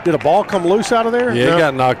 Did a ball come loose out of there? Yeah, no. He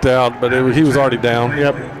got knocked out, but he was already down.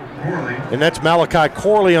 Yep. And that's Malachi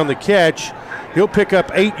Corley on the catch. He'll pick up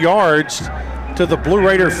 8 yards to the Blue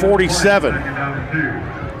Raider 47.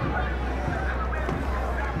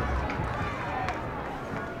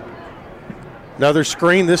 Another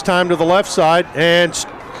screen, this time to the left side. And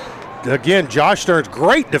again, Josh Stearns,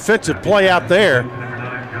 great defensive play out there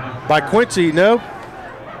by Quincy. No.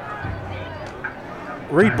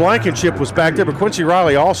 Reed Blankenship was back there, but Quincy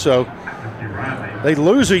Riley also. They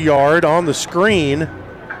lose a yard on the screen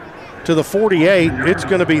to the 48. It's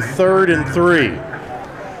going to be 3rd and 3.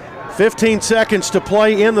 15 seconds to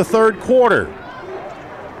play in the third quarter.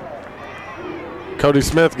 Cody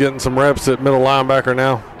Smith getting some reps at middle linebacker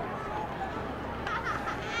now.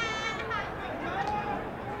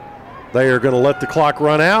 They are going to let the clock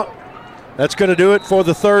run out. That's going to do it for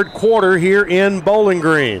the third quarter here in Bowling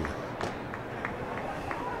Green.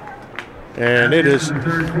 And it has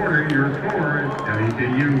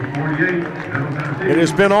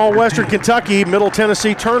been all Western Kentucky. Middle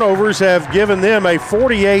Tennessee turnovers have given them a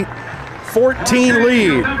 48-14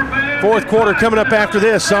 lead. Fourth quarter coming up after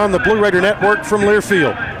this on the Blue Raider Network from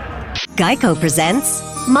Learfield. Geico presents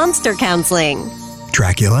Monster Counseling.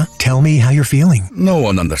 Dracula, tell me how you're feeling. No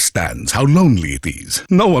one understands how lonely it is.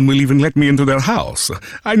 No one will even let me into their house.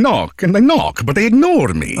 I knock and I knock, but they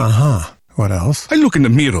ignore me. Uh-huh. What else? I look in the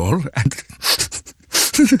mirror and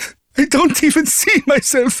I don't even see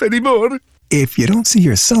myself anymore. If you don't see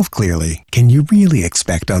yourself clearly, can you really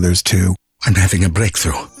expect others to? I'm having a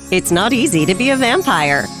breakthrough. It's not easy to be a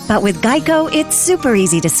vampire, but with Geico, it's super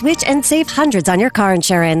easy to switch and save hundreds on your car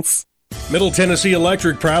insurance. Middle Tennessee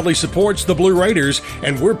Electric proudly supports the Blue Raiders,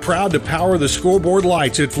 and we're proud to power the scoreboard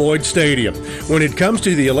lights at Floyd Stadium. When it comes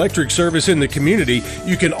to the electric service in the community,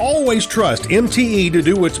 you can always trust MTE to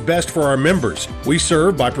do what's best for our members. We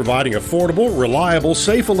serve by providing affordable, reliable,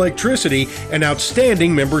 safe electricity and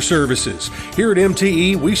outstanding member services. Here at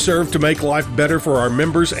MTE, we serve to make life better for our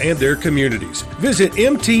members and their communities. Visit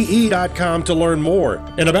MTE.com to learn more.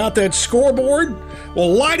 And about that scoreboard,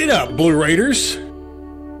 well, light it up, Blue Raiders.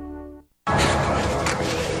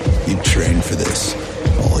 You trained for this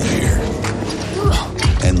all year.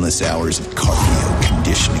 Endless hours of cardio,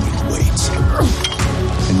 conditioning, and weights.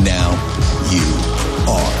 And now you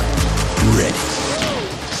are ready.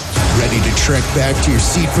 Ready to trek back to your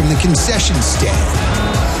seat from the concession stand.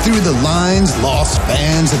 Through the lines, lost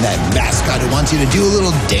fans, and that mascot who wants you to do a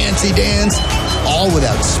little dancey dance, all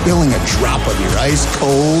without spilling a drop of your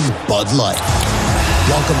ice-cold Bud Light.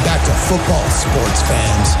 Welcome back to football, sports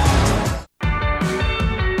fans.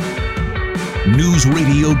 News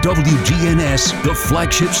Radio WGNS, the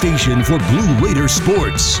flagship station for Blue Raider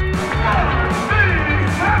sports.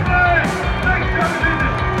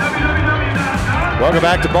 Welcome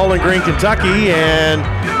back to Bowling Green, Kentucky, and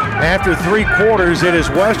after 3 quarters, it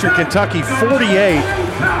is Western Kentucky 48,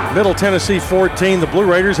 Middle Tennessee 14. The Blue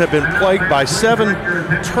Raiders have been plagued by 7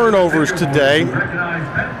 turnovers today.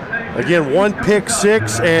 Again, 1 pick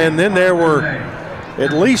six, and then there were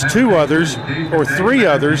at least 2 others, or 3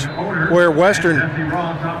 others, where Western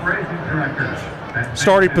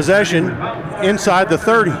started possession inside the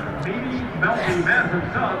 30.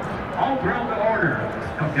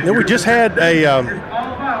 Then we just had a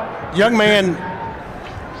young man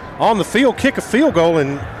on the field kick a field goal,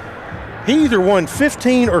 and he either won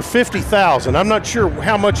 $15,000 or $50,000. I'm not sure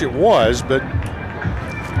how much it was, but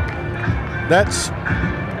that's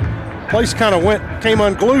place kind of came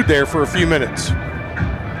unglued there for a few minutes.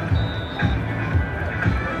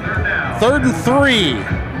 3rd and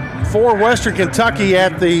 3 for Western Kentucky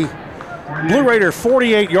at the Blue Raider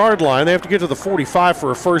 48-yard line. They have to get to the 45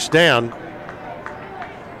 for a first down.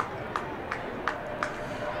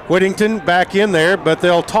 Whittington back in there, but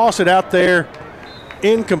they'll toss it out there.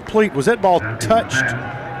 Incomplete. Was that ball touched?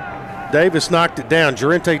 Davis knocked it down.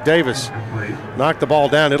 Jarente Davis knocked the ball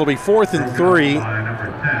down. It'll be 4th and 3.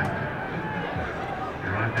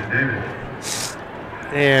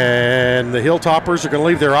 And the Hilltoppers are going to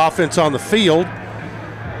leave their offense on the field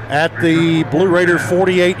at the Blue Raider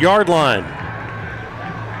 48-yard line.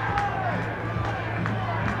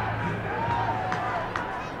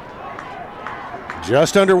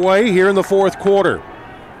 Just underway here in the 4th quarter.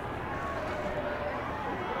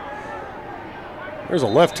 There's a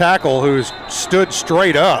left tackle who's stood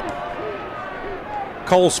straight up.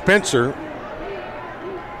 Cole Spencer.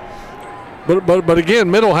 But again,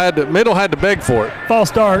 Middle had to beg for it. False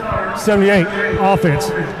start, 78, offense.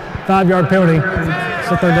 5-yard penalty,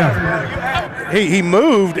 so 3rd down. He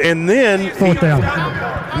moved and then 4th down.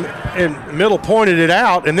 And Middle pointed it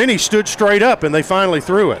out, and then he stood straight up, and they finally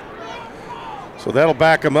threw it. So that'll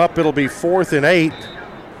back him up. It'll be 4th and 8,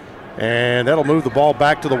 and that'll move the ball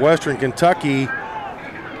back to the Western Kentucky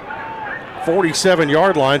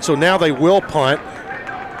 47-yard line. So now they will punt.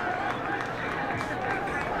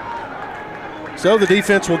 So the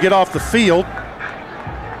defense will get off the field.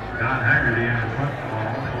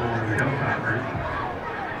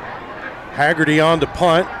 Haggerty on to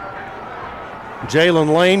punt.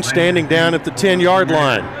 Jalen Lane standing down at the 10-yard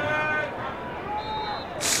line.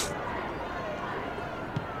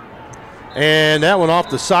 And that went off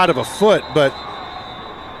the side of a foot, but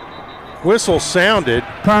whistle sounded.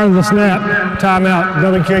 Prior to the snap, timeout,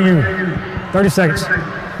 WKU, 30 seconds.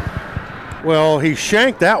 Well, he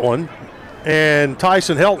shanked that one, and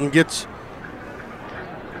Tyson Helton gets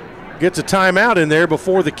a timeout in there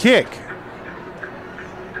before the kick.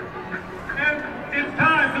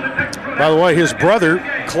 By the way, his brother,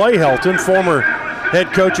 Clay Helton, former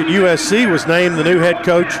head coach at USC, was named the new head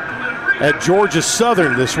coach at Georgia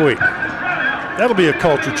Southern this week. That'll be a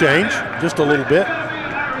culture change, just a little bit.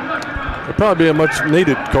 It'll probably be a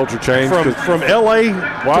much-needed culture change. From L.A.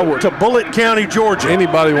 to Bullitt County, Georgia.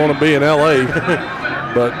 Anybody want to be in L.A.,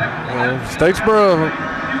 but Statesboro,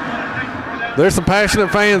 there's some passionate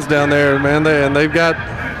fans down there, man. They've got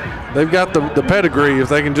the pedigree if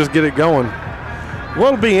they can just get it going.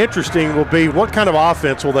 What'll be interesting will be what kind of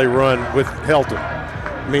offense will they run with Helton.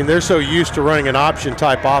 I mean, they're so used to running an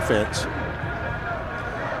option-type offense.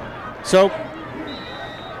 So,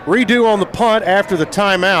 redo on the punt after the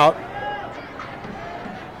timeout.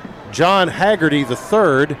 John Haggerty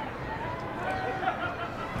III.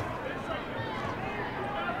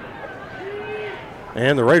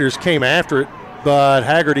 And the Raiders came after it, but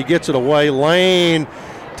Haggerty gets it away. Lane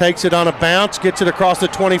takes it on a bounce, gets it across the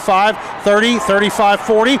 25, 30, 35,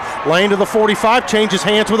 40. Lane to the 45, changes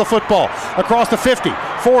hands with a football. Across the 50,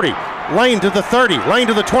 40. Lane to the 30, Lane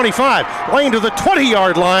to the 25, Lane to the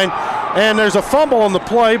 20-yard line. And there's a fumble on the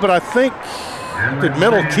play, but I think, did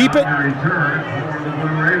Middle keep it?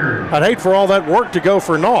 I'd hate for all that work to go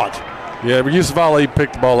for naught. Yeah, but Yusuf Ali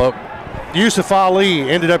picked the ball up. Yusuf Ali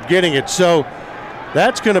ended up getting it. So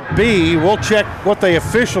that's going to be, we'll check what they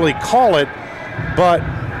officially call it, but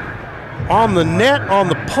on the net on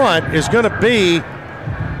the punt is going to be,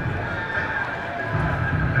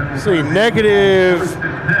 let's see, negative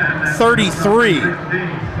 33.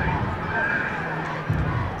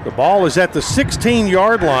 The ball is at the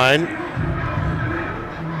 16-yard line.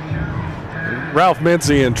 Ralph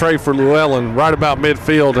Mincy and Trayford Llewellyn right about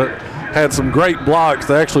midfield had some great blocks.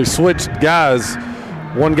 They actually switched guys.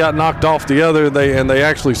 One got knocked off the other, and they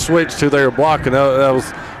actually switched to their block, and that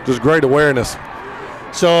was just great awareness.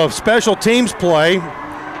 So a special teams play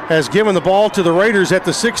has given the ball to the Raiders at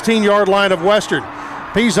the 16-yard line of Western.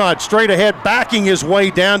 Pizant straight ahead, backing his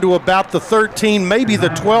way down to about the 13, maybe the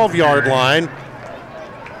 12-yard line.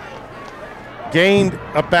 Gained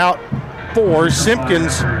about 4.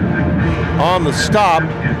 Simpkins on the stop.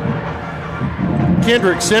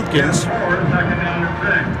 Kendrick Simpkins.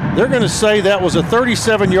 They're going to say that was a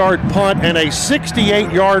 37-yard punt and a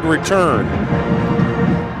 68-yard return.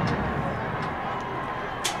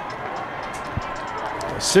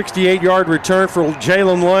 A 68-yard return for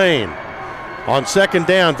Jalen Lane. On second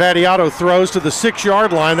down, Vattiato throws to the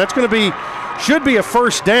 6-yard line. That's going to be, should be a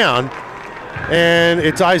first down. And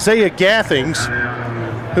it's Isaiah Gathings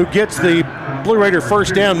who gets the Blue Raider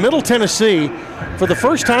first down. Middle Tennessee, for the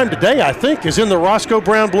first time today, I think, is in the Roscoe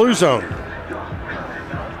Brown Blue Zone.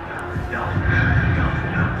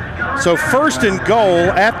 So first and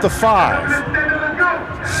goal at the 5.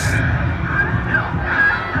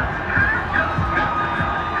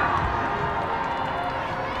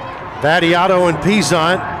 Vadiato and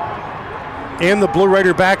Pizant in the Blue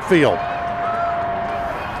Raider backfield.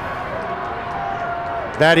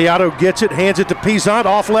 Vadiato gets it, hands it to Pizant,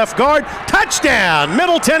 off left guard, touchdown,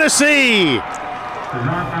 Middle Tennessee.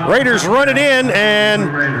 Raiders run it in,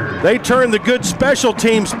 and they turn the good special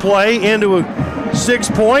teams play into 6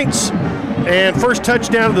 points, and first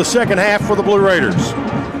touchdown of the second half for the Blue Raiders.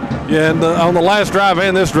 Yeah, and on the last drive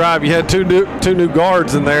and this drive, you had two new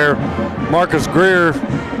guards in there, Marcus Greer,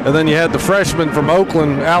 and then you had the freshman from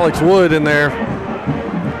Oakland, Alex Wood, in there,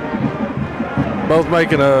 both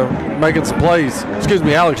making some plays. Excuse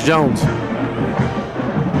me, Alex Jones.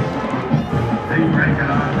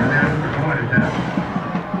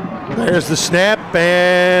 There's the snap,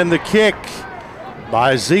 and the kick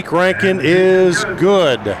by Zeke Rankin is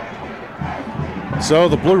good. So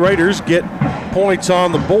the Blue Raiders get points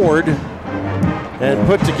on the board and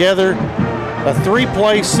put together a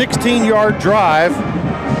 3-play, 16-yard drive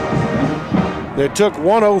that took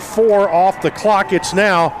 1:04 off the clock. It's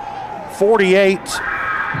now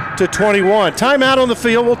 48-21. Timeout on the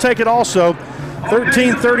field. We'll take it also.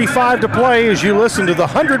 13:35 to play as you listen to the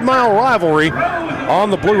 100-mile rivalry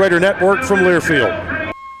on the Blue Raider Network from Learfield.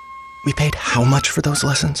 We paid how much for those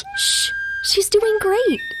lessons? Shh. She's doing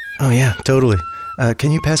great. Oh, yeah, totally.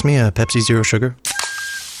 Can you pass me a Pepsi Zero Sugar?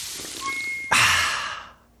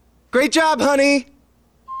 Great job, honey!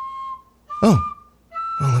 Oh,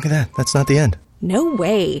 look at that. That's not the end. No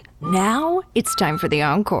way. Now it's time for the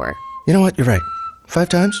encore. You know what? You're right. 5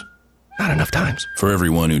 times? Not enough times. For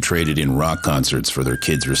everyone who traded in rock concerts for their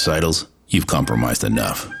kids' recitals, you've compromised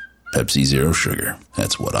enough. Pepsi Zero Sugar.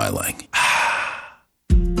 That's what I like.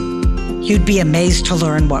 You'd be amazed to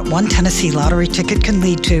learn what one Tennessee lottery ticket can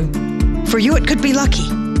lead to. For you, it could be lucky,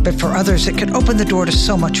 but for others, it could open the door to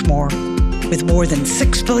so much more. With more than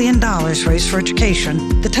 $6 billion raised for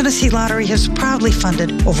education, the Tennessee Lottery has proudly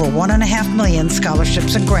funded over 1.5 million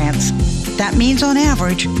scholarships and grants. That means, on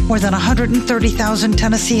average, more than 130,000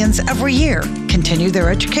 Tennesseans every year continue their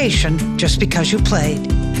education just because you played.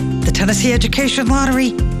 The Tennessee Education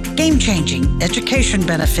Lottery, game-changing,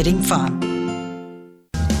 education-benefiting fun.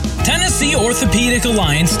 Tennessee Orthopedic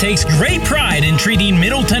Alliance takes great pride in treating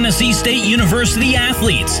Middle Tennessee State University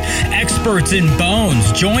athletes. Experts in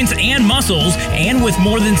bones, joints, and muscles, and with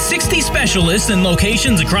more than 60 specialists in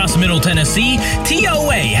locations across Middle Tennessee,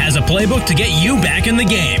 TOA has a playbook to get you back in the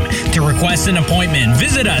game. To request an appointment,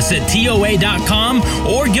 visit us at TOA.com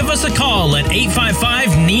or give us a call at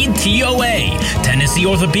 855-NEED-TOA. Tennessee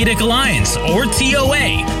Orthopedic Alliance, or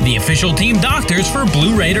TOA, the official team doctors for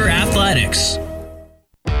Blue Raider Athletics.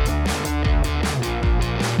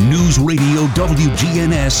 News Radio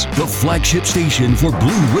WGNS, the flagship station for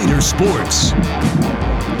Blue Raider sports.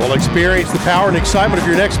 Well, experience the power and excitement of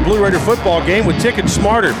your next Blue Raider football game with Ticket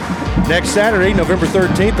Smarter. Next Saturday, November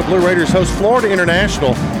 13th, the Blue Raiders host Florida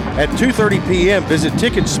International at 2:30 p.m. Visit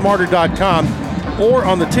Ticketsmarter.com or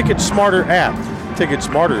on the Ticket Smarter app. Ticket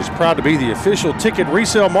Smarter is proud to be the official ticket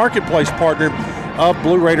resale marketplace partner of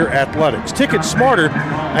Blue Raider Athletics. Ticket Smarter,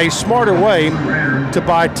 a smarter way to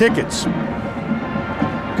buy tickets.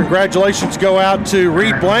 Congratulations go out to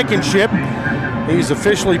Reed Blankenship. He's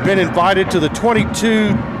officially been invited to the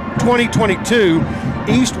 2022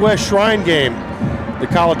 East-West Shrine Game. The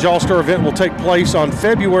College All-Star event will take place on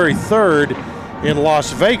February 3rd in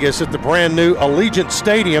Las Vegas at the brand new Allegiant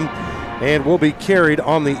Stadium and will be carried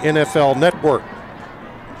on the NFL Network.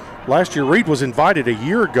 Last year, Reed was invited a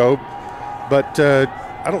year ago, but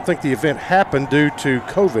I don't think the event happened due to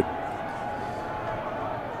COVID.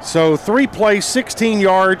 So 3 plays, 16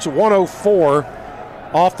 yards, 1:04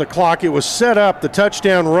 off the clock. It was set up, the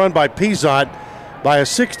touchdown run by Pizant, by a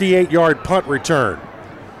 68-yard punt return.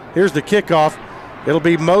 Here's the kickoff. It'll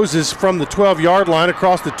be Moses from the 12-yard line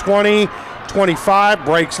across the 20, 25,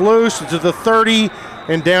 breaks loose to the 30,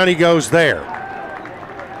 and down he goes there.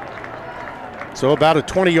 So about a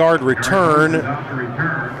 20-yard return.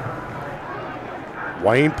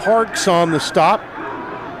 Wayne Parks on the stop.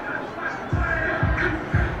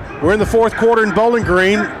 We're in the fourth quarter in Bowling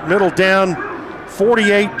Green. Middle down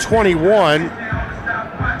 48-21.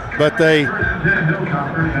 But they,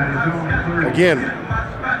 again,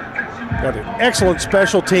 got an excellent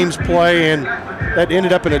special teams play, and that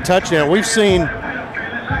ended up in a touchdown. We've seen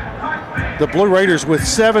the Blue Raiders with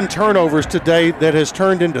 7 turnovers today that has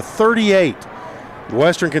turned into 38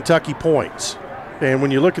 Western Kentucky points. And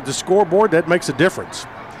when you look at the scoreboard, that makes a difference.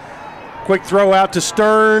 Quick throw out to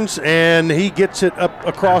Stearns, and he gets it up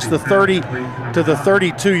across the 30 to the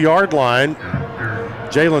 32-yard line.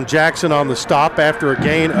 Jalen Jackson on the stop after a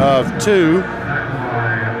gain of 2.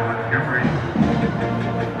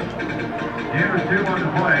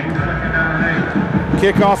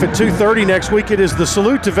 Kickoff at 2:30 next week. It is the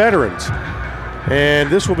Salute to Veterans. And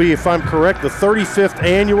this will be, if I'm correct, the 35th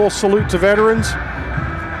annual Salute to Veterans.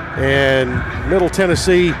 And Middle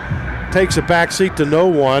Tennessee takes a backseat to no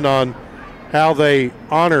one on how they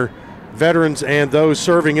honor veterans and those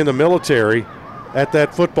serving in the military at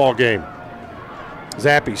that football game.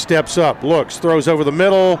 Zappi steps up, looks, throws over the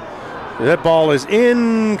middle. That ball is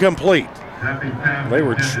incomplete. They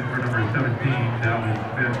were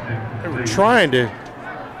trying to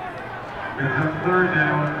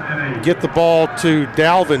get the ball to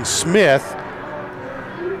Dalvin Smith,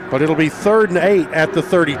 but it'll be 3rd and 8 at the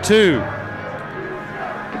 32.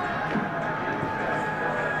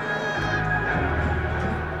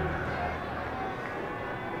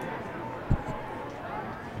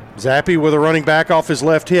 Zappi with a running back off his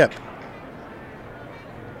left hip.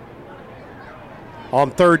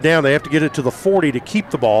 On 3rd down, they have to get it to the 40 to keep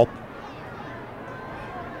the ball.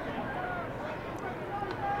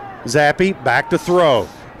 Zappi back to throw.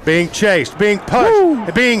 Being chased, being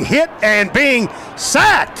pushed, being hit, and being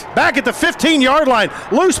sacked. Back at the 15-yard line.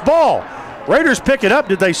 Loose ball. Raiders pick it up.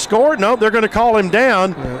 Did they score? No, they're going to call him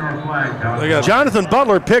down. Jonathan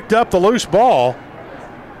Butler picked up the loose ball,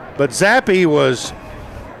 but Zappi was,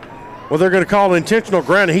 well, they're going to call it intentional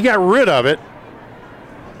grounding. He got rid of it,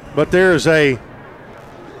 but there's with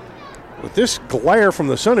this glare from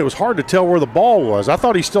the sun, it was hard to tell where the ball was. I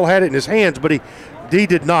thought he still had it in his hands, but he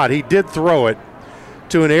did not. He did throw it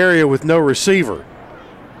to an area with no receiver.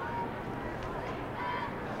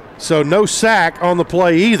 So no sack on the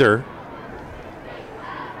play either.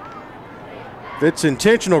 If it's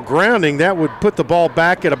intentional grounding, that would put the ball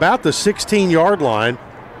back at about the 16-yard line.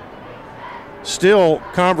 Still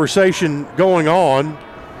conversation going on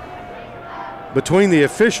between the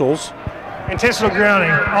officials. Intentional grounding,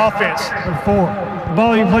 offense, number 4. The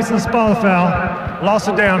ball you placed in the spot of the foul, lost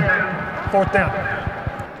it down, 4th down.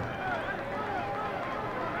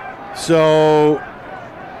 So,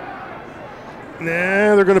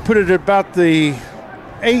 they're going to put it at about the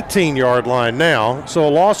 18-yard line now. So a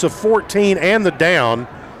loss of 14 and the down.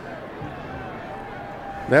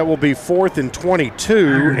 That will be 4th and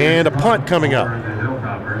 22 and a punt coming up.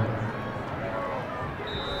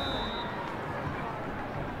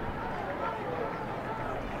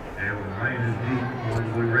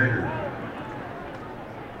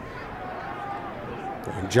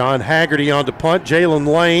 John Haggerty on to punt. Jalen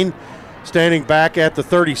Lane standing back at the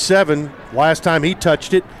 37. Last time he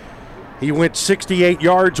touched it, he went 68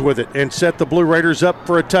 yards with it and set the Blue Raiders up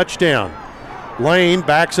for a touchdown. Lane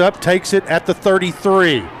backs up, takes it at the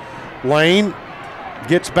 33. Lane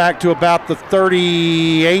gets back to about the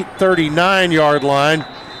 38, 39-yard line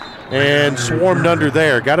and swarmed under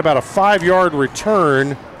there. Got about a 5-yard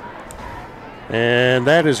return, and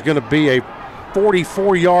that is going to be a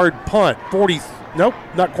 44-yard punt. Nope,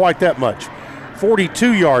 not quite that much.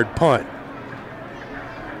 42-yard punt.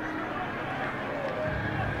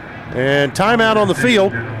 And timeout on the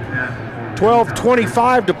field.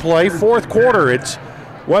 12:25 to play, 4th quarter. It's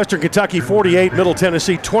Western Kentucky 48, Middle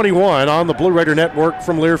Tennessee 21 on the Blue Raider Network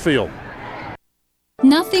from Learfield.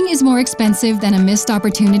 Nothing is more expensive than a missed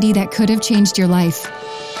opportunity that could have changed your life.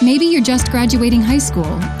 Maybe you're just graduating high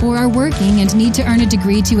school, or are working and need to earn a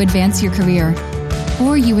degree to advance your career.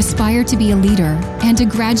 Or you aspire to be a leader, and a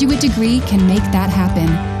graduate degree can make that happen.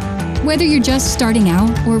 Whether you're just starting out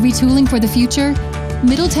or retooling for the future,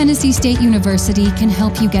 Middle Tennessee State University can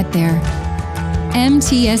help you get there.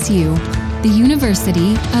 MTSU, the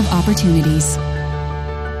University of Opportunities.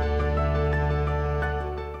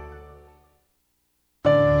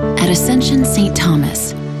 At Ascension St.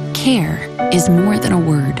 Thomas, care is more than a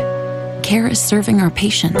word. Care is serving our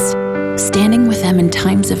patients, standing with them in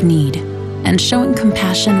times of need, and showing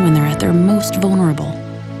compassion when they're at their most vulnerable.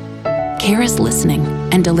 Care is listening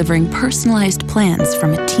and delivering personalized plans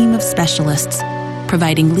from a team of specialists,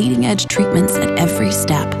 providing leading-edge treatments at every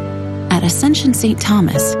step. At Ascension St.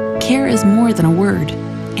 Thomas, care is more than a word.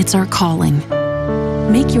 It's our calling.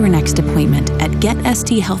 Make your next appointment at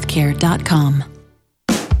getsthealthcare.com.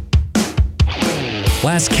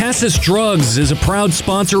 Las Casas Drugs is a proud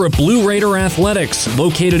sponsor of Blue Raider Athletics,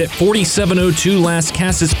 located at 4702 Las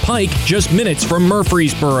Casas Pike, just minutes from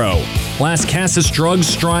Murfreesboro. Las Casas Drugs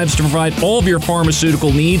strives to provide all of your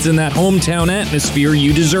pharmaceutical needs in that hometown atmosphere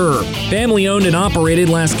you deserve. Family-owned and operated,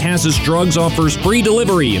 Las Casas Drugs offers free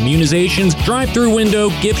delivery, immunizations, drive-through window,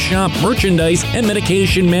 gift shop, merchandise, and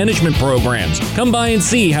medication management programs. Come by and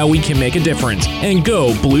see how we can make a difference. And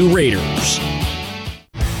go Blue Raiders.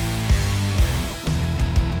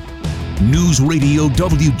 News Radio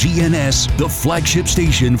WGNS, the flagship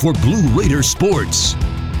station for Blue Raider sports.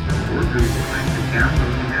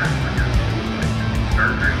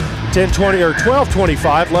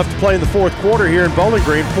 12:25 left to play in the fourth quarter here in Bowling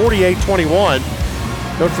Green, 48-21.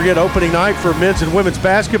 Don't forget opening night for men's and women's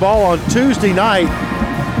basketball on Tuesday night,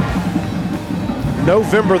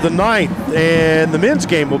 November the 9th, and the men's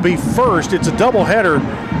game will be first. It's a doubleheader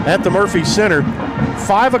at the Murphy Center.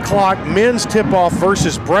 5 o'clock men's tip-off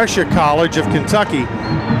versus Brescia College of Kentucky.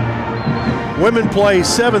 Women play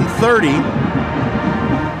 7:30.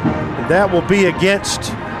 That will be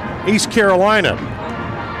against East Carolina.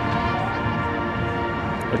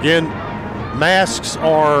 Again, masks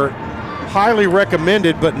are highly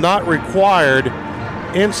recommended but not required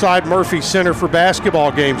inside Murphy Center for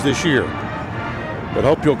basketball games this year. But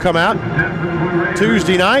hope you'll come out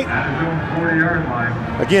Tuesday night.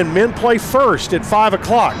 Again, men play first at 5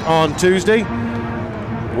 o'clock on Tuesday.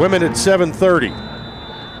 Women at 7:30.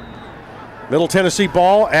 Middle Tennessee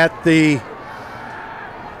ball at the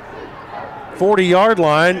 40-yard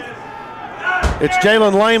line. It's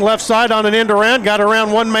Jalen Lane left side on an end around. Got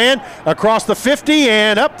around one man across the 50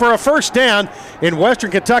 and up for a first down in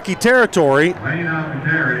Western Kentucky territory.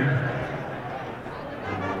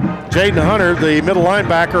 Jaden Hunter, the middle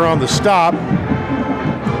linebacker, on the stop.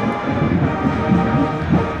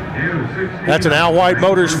 That's an Al White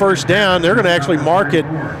Motors first down. They're going to actually mark it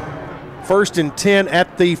 1st and 10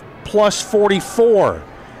 at the plus 44.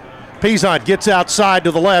 Pizant gets outside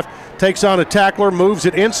to the left, takes on a tackler, moves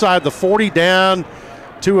it inside the 40 down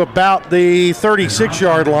to about the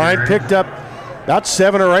 36-yard line. Picked up about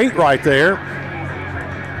 7 or 8 right there.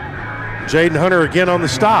 Jaden Hunter again on the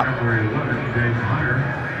stop.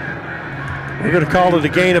 We're going to call it a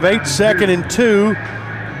gain of 8, 2nd and 2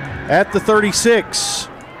 at the 36.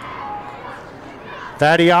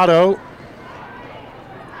 Thaddeato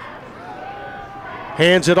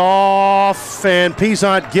hands it off, and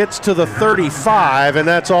Pizant gets to the 35, and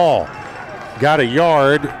that's all. Got a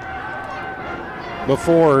yard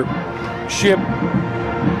before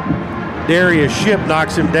Darius Shipp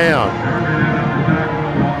knocks him down.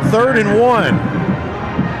 3rd and 1.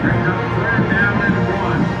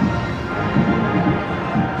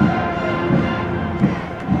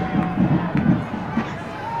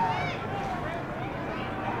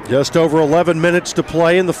 Just over 11 minutes to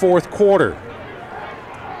play in the fourth quarter.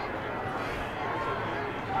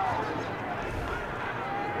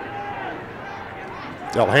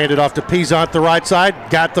 They'll hand it off to Pizant, the right side.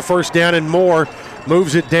 Got the first down and more.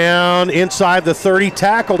 Moves it down inside the 30.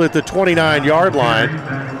 Tackled at the 29-yard line.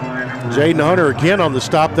 Jaden Hunter again on the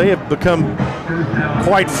stop. They have become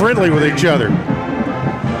quite friendly with each other.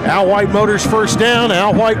 Al White Motors first down.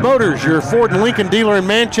 Al White Motors, your Ford and Lincoln dealer in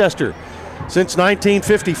Manchester since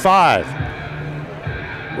 1955.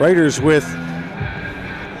 Raiders with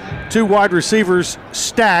 2 wide receivers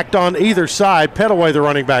stacked on either side. Pettaway, the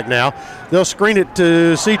running back now. They'll screen it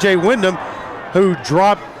to C.J. Wyndham, who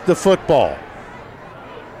dropped the football.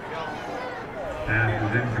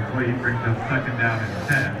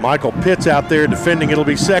 Michael Pitts out there defending. It'll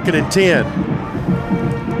be 2nd and 10.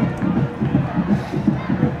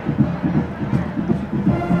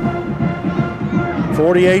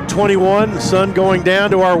 (48-21). The sun going down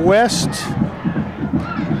to our west.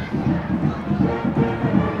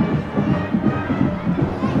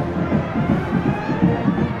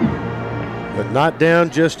 But not down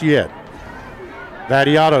just yet.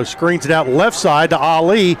 Thaddeato screens it out left side to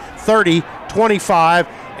Ali, 30, 25,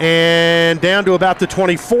 and down to about the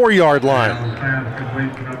 24-yard line.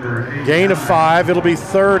 Gain of 5. It'll be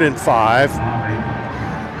 3rd and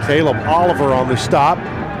 5. Caleb Oliver on the stop.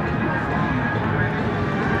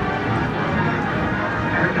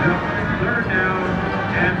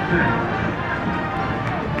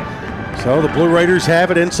 So the Blue Raiders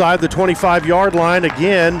have it inside the 25-yard line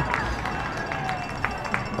again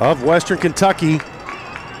of Western Kentucky.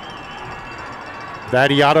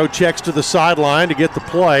 Thaddeato checks to the sideline to get the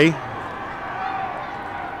play.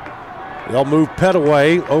 They'll move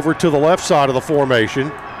Pettaway over to the left side of the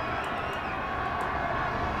formation.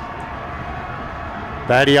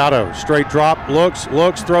 Thaddeato, straight drop, looks,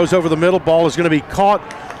 throws over the middle. Ball is going to be caught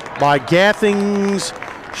by Gathings,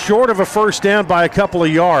 short of a first down by a couple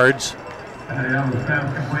of yards.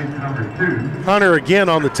 Hunter again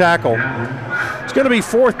on the tackle. It's going to be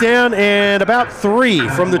 4th down and about 3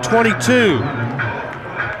 from the 22.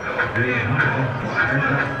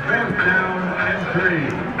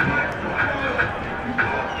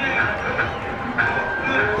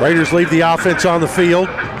 Raiders leave the offense on the field.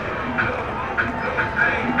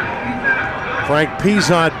 Frank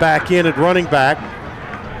Pizant back in at running back.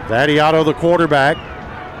 Thaddeato the quarterback.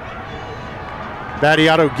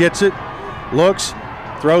 Thaddeato gets it. Looks,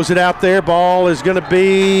 throws it out there. Ball is going to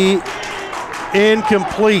be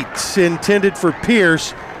incomplete. Intended for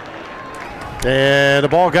Pierce. And the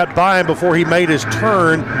ball got by him before he made his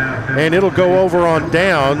turn, and it'll go over on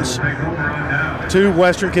downs to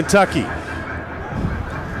Western Kentucky.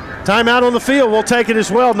 Timeout on the field. We'll take it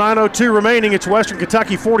as well. 9:02 remaining. It's Western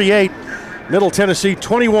Kentucky 48, Middle Tennessee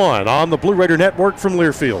 21 on the Blue Raider Network from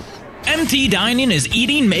Learfield. MT Dining is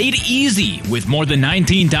eating made easy. With more than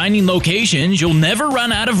 19 dining locations, you'll never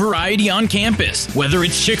run out of variety on campus. Whether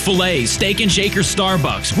it's Chick-fil-A, Steak and Shake, or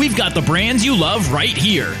Starbucks, we've got the brands you love right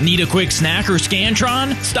here. Need a quick snack or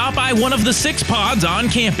Scantron? Stop by one of the 6 pods on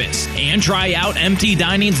campus and try out MT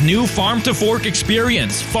Dining's new Farm to Fork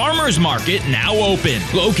experience. Farmers Market now open.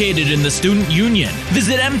 Located in the Student Union.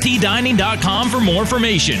 Visit mtdining.com for more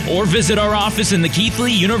information or visit our office in the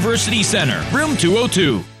Keithley University Center, room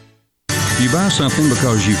 202. You buy something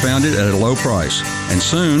because you found it at a low price, and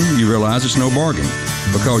soon you realize it's no bargain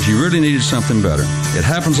because you really needed something better. It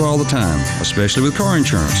happens all the time, especially with car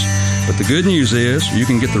insurance. But the good news is you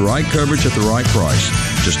can get the right coverage at the right price.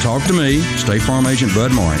 Just talk to me, State Farm Agent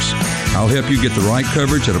Bud Morris. I'll help you get the right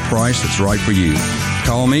coverage at a price that's right for you.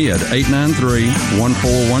 Call me at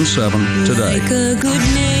 893-1417 today. Like a good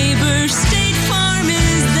neighbor, State Farm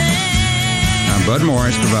is there. I'm Bud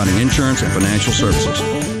Morris, providing insurance and financial services.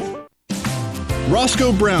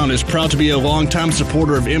 Roscoe Brown is proud to be a longtime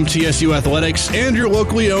supporter of MTSU athletics and your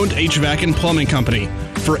locally owned HVAC and plumbing company.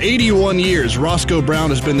 For 81 years, Roscoe Brown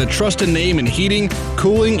has been the trusted name in heating,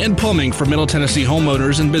 cooling, and plumbing for Middle Tennessee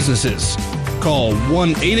homeowners and businesses. Call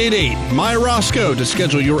 1-888-MY-ROSCOE to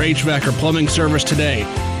schedule your HVAC or plumbing service today.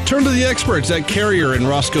 Turn to the experts at Carrier and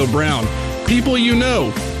Roscoe Brown. People you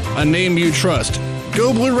know, a name you trust.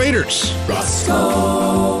 Go Blue Raiders!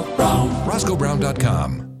 Roscoe Brown.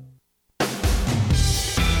 RoscoeBrown.com.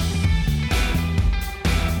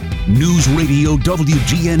 News Radio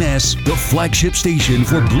WGNS, the flagship station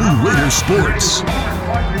for Blue Raider sports.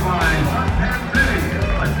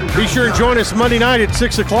 Be sure and join us Monday night at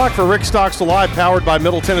 6 o'clock for Rick Stockstill Live, powered by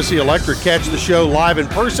Middle Tennessee Electric. Catch the show live in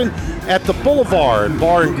person at the Boulevard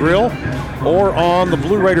Bar and Grill or on the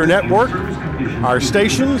Blue Raider Network, our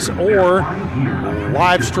stations, or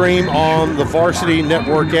live stream on the Varsity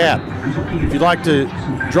Network app. If you'd like to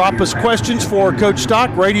drop us questions for Coach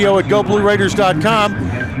Stock, radio at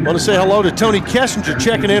goblueraiders.com. I want to say hello to Tony Kessinger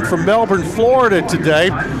checking in from Melbourne, Florida today,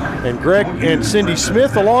 and Greg and Cindy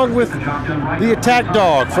Smith along with the Attack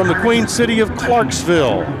Dog from the Queen City of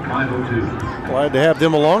Clarksville. Glad to have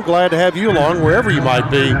them along. Glad to have you along wherever you might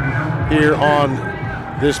be here on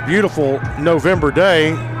this beautiful November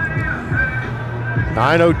day.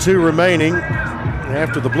 9:02 remaining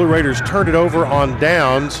after the Blue Raiders turned it over on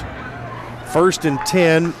downs. 1st and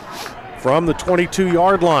 10 from the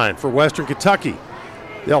 22-yard line for Western Kentucky.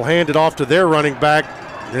 They'll hand it off to their running back,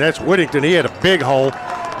 and that's Whittington. He had a big hole.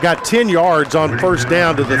 Got 10 yards on 1st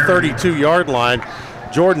down to the 32-yard line.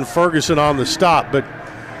 Jordan Ferguson on the stop. But,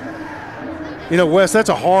 you know, Wes, that's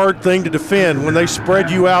a hard thing to defend when they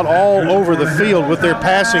spread you out all over the field with their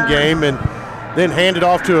passing game and then hand it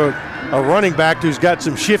off to a running back who's got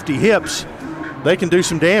some shifty hips. They can do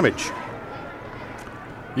some damage.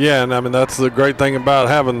 Yeah, and I mean, that's the great thing about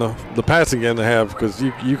having the passing game they have, because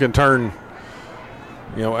you can turn,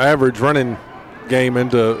 you know, average running game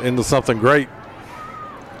into something great.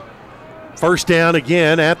 1st down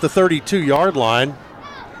again at the 32-yard line.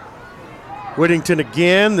 Whittington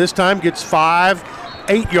again, this time gets 8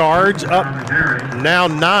 yards, up now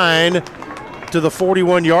 9 to the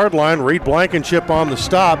 41-yard line. Reed Blankenship on the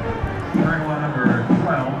stop.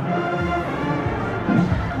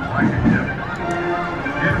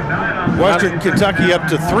 Western Kentucky up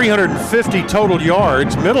to 350 total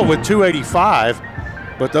yards, Middle with 285,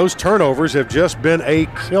 but those turnovers have just been a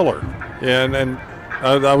killer. Yeah, and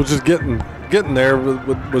I was just getting there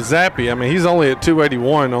with Zappy. I mean, he's only at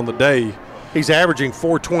 281 on the day. He's averaging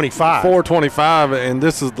 425. 425, and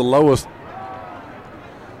this is the lowest.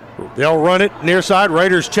 They'll run it near side.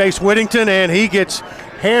 Raiders chase Whittington, and he gets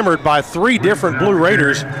hammered by 3 different Blue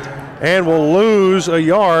Raiders and will lose a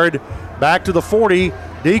yard back to the 40.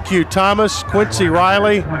 DQ Thomas, Quincy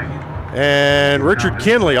Riley, and Richard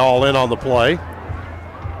Kinley all in on the play.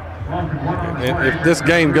 And if this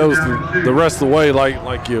game goes the rest of the way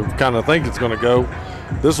like you kind of think it's going to go,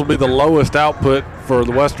 this will be the lowest output for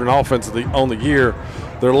the Western offense on the year.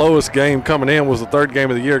 Their lowest game coming in was the 3rd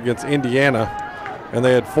game of the year against Indiana, and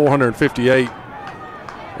they had 458.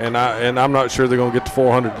 And I'm not sure they're going to get to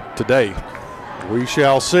 400 today. We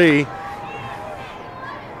shall see.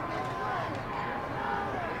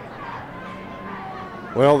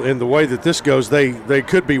 Well, in the way that this goes, they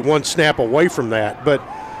could be one snap away from that, but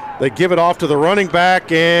they give it off to the running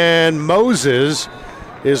back, and Moses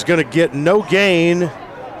is going to get no gain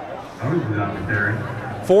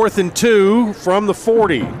 4th and 2 from the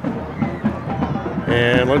 40.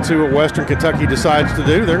 And let's see what Western Kentucky decides to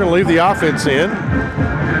do. They're going to leave the offense in.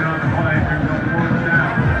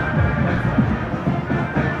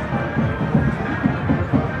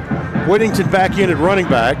 Whittington back in at running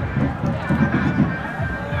back.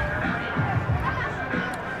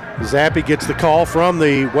 Zappi gets the call from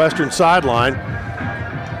the Western sideline.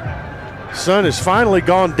 Sun has finally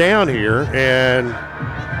gone down here, and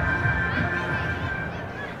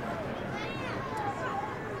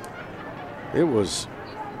it was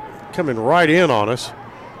coming right in on us.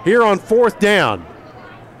 Here on 4th down,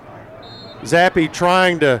 Zappi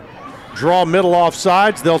trying to draw middle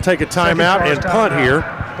offsides. They'll take a timeout and punt here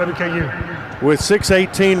WKU. with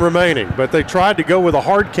 6:18 remaining. But they tried to go with a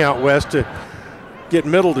hard count, West, to get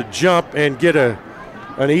middle to jump and get an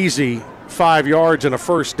easy 5 yards and a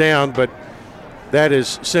first down, but that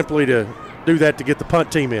is simply to do that to get the punt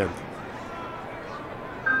team in.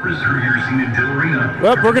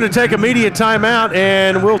 Well, we're going to take immediate timeout,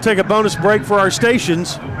 and we'll take a bonus break for our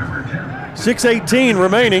stations. 6:18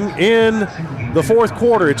 remaining in the 4th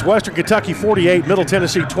quarter. It's Western Kentucky 48, Middle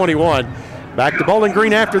Tennessee 21. Back to Bowling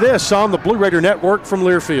Green after this on the Blue Raider Network from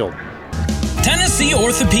Learfield. Tennessee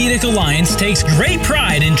Orthopedic Alliance takes great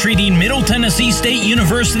pride in treating Middle Tennessee State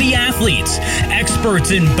University athletes.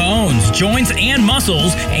 Experts in bones, joints, and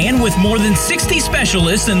muscles, and with more than 60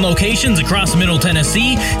 specialists in locations across Middle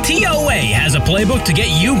Tennessee, TOA has a playbook to get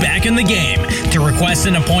you back in the game. To request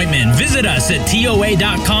an appointment, visit us at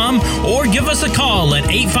TOA.com or give us a call at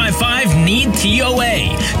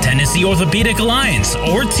 855-NEED-TOA. Tennessee Orthopedic Alliance,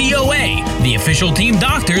 or TOA, the official team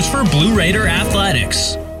doctors for Blue Raider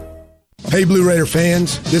Athletics. Hey Blue Raider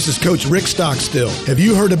fans, this is Coach Rick Stockstill. Have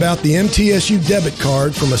you heard about the MTSU debit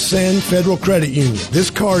card from Ascend Federal Credit Union?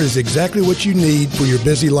 This card is exactly what you need for your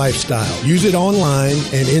busy lifestyle. Use it online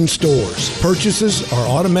and in stores. Purchases are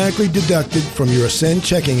automatically deducted from your Ascend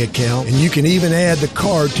checking account, and you can even add the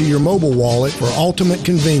card to your mobile wallet for ultimate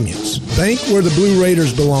convenience. Bank where the Blue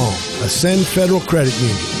Raiders belong. Ascend Federal Credit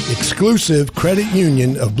Union, exclusive credit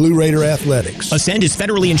union of Blue Raider Athletics. Ascend is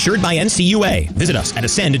federally insured by NCUA. Visit us at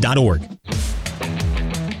ascend.org.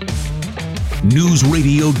 News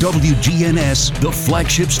Radio WGNS, the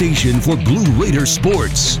flagship station for Blue Raider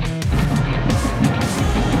sports.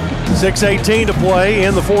 6:18 to play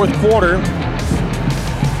in the 4th quarter.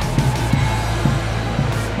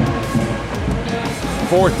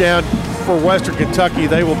 Fourth down for Western Kentucky.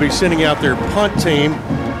 They will be sending out their punt team.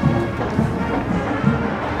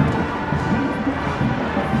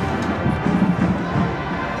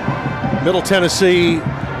 Middle Tennessee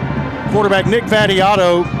quarterback Nick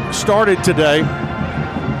Vattiato started today.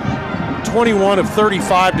 21 of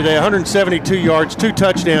 35 today, 172 yards, 2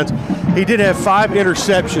 touchdowns. He did have 5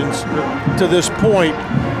 interceptions to this point,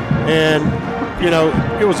 and, you know,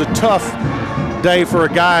 it was a tough day for a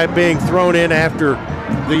guy being thrown in after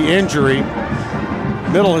the injury.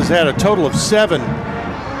 Middle has had a total of 7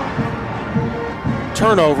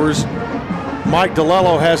 turnovers. Mike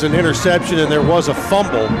DeLello has an interception, and there was a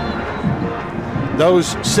fumble.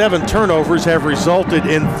 Those 7 turnovers have resulted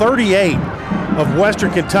in 38 of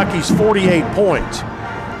Western Kentucky's 48 points.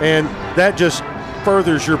 And that just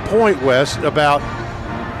furthers your point, Wes, about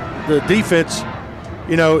the defense.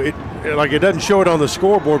 You know, it doesn't show it on the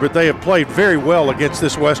scoreboard, but they have played very well against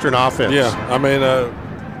this Western offense. Yeah, I mean,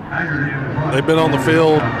 they've been on the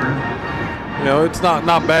field. You know, it's not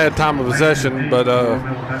bad time of possession, but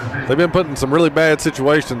they've been put in some really bad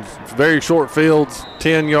situations. Very short fields,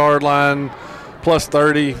 10-yard line, plus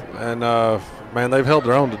 30, and man, they've held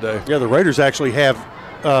their own today. Yeah, the Raiders actually have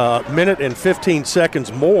a minute and 15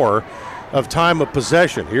 seconds more of time of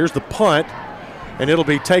possession. Here's the punt, and it'll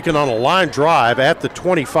be taken on a line drive at the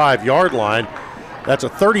 25-yard line. That's a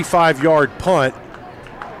 35-yard punt,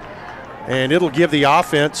 and it'll give the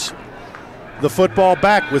offense the football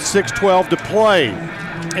back with 6:12 to play.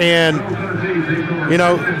 And, you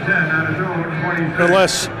know,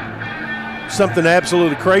 unless something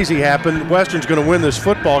absolutely crazy happened, Western's going to win this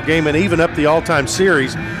football game and even up the all-time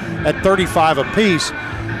series at 35 apiece.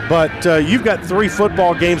 But you've got 3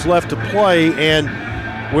 football games left to play, and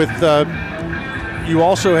with you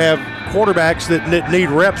also have quarterbacks that need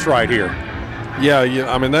reps right here. Yeah,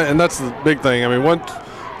 I mean, and that's the big thing. I mean,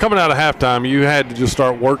 coming out of halftime, you had to just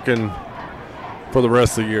start working for the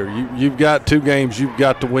rest of the year. You've got 2 games you've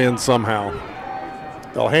got to win somehow.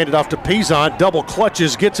 They'll hand it off to Pizant. Double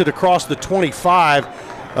clutches, gets it across the 25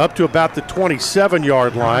 up to about the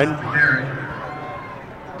 27-yard line.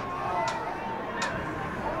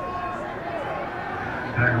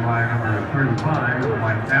 Tackle by number 35,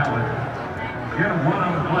 Mike Allen. Get him 1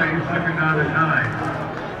 on the play, second down and 9.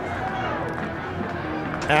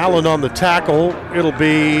 Allen on the tackle. It'll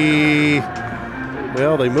be,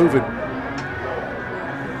 well, they move it.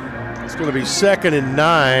 It's going to be 2nd and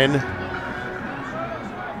 9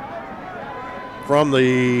 from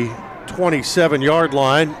the 27-yard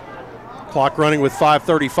line. Clock running with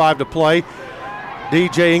 5:35 to play.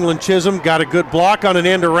 DJ England Chisholm got a good block on an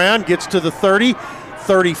end around, gets to the 30,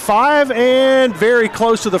 35, and very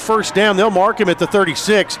close to the first down. They'll mark him at the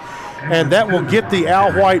 36, and that will get the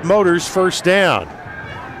Al White Motors first down.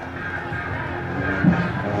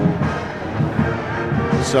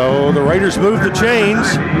 So the Raiders move the chains.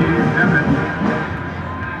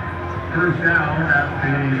 First down at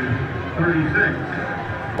the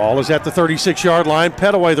 36. Ball is at the 36-yard line.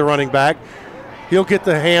 Pettaway, the running back. He'll get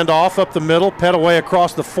the handoff up the middle. Pettaway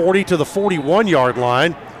across the 40 to the 41-yard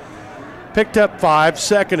line. Picked up 5,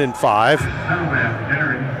 2nd and 5.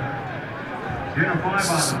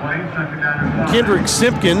 Kendrick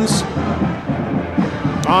Simpkins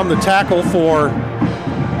on the tackle for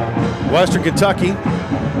Western Kentucky.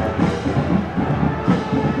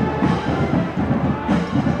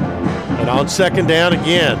 And on 2nd down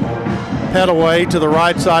again, Pettaway to the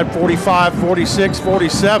right side, 45, 46,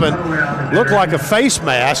 47. Looked like a face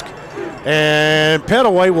mask. And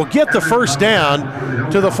Pettaway will get the first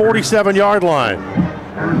down to the 47-yard line.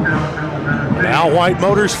 Now White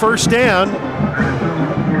Motors first down.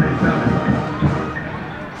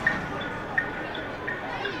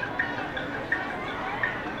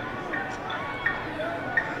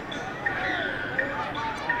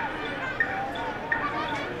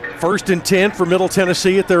 First and 10 for Middle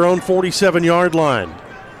Tennessee at their own 47-yard line.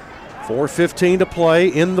 4:15 to play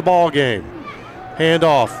in the ball game.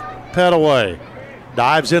 Handoff, Pettaway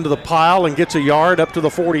dives into the pile and gets a yard up to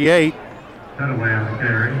the 48. Pettaway on the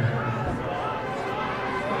carry.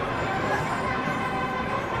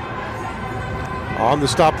 On the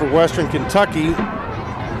stop for Western Kentucky,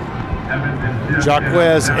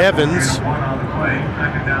 Jaquez Evans.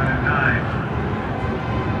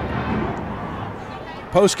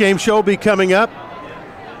 Post-game show will be coming up.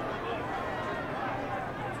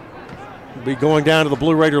 We'll be going down to the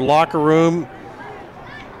Blue Raider locker room.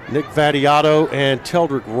 Nick Vattiato and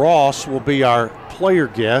Teldrick Ross will be our player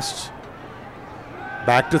guests.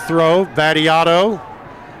 Back to throw, Vattiato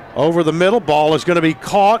over the middle. Ball is going to be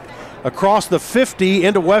caught across the 50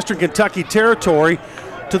 into Western Kentucky territory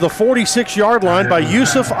to the 46-yard line by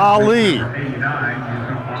Yusuf Ali.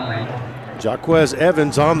 Jaquez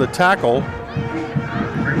Evans on the tackle.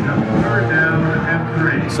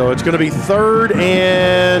 So it's going to be 3rd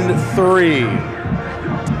and 3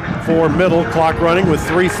 for Middle. Clock running with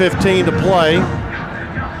 3:15 to play.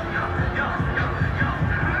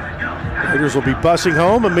 Raiders will be busing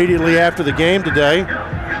home immediately after the game today.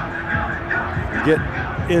 Get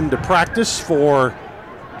into practice for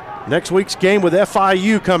next week's game with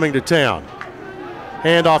FIU coming to town.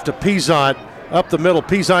 Handoff to Peasant up the middle.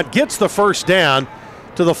 Peasant gets the first down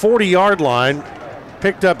to the 40-yard line.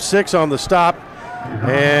 Picked up 6 on the stop.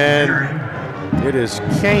 And it is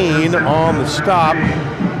Kane on the stop.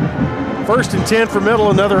 1st and 10 for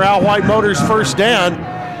Middle. Another Al White Motors first down.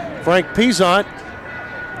 Frank Peasant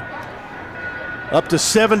up to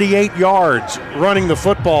 78 yards running the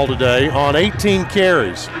football today on 18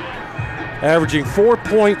 carries, averaging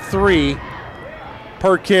 4.3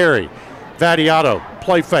 per carry. Vattiato,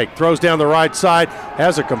 play fake, throws down the right side,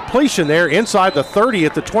 has a completion there inside the 30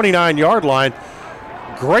 at the 29-yard line.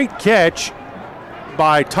 Great catch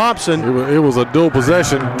by Thompson. It was a dual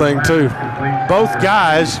possession thing too. Both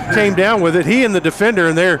guys came down with it, he and the defender,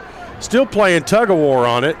 and they're still playing tug-of-war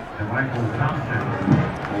on it.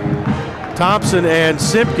 Thompson and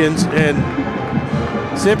Simpkins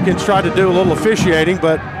tried to do a little officiating,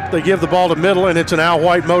 but they give the ball to Middle, and it's an Al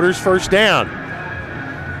White Motors first down.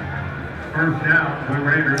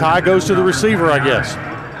 Tie goes to the receiver, I guess.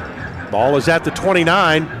 Ball is at the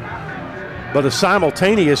 29, but a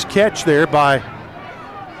simultaneous catch there by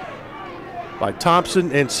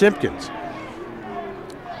Thompson and Simpkins.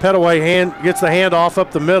 Pettaway gets the handoff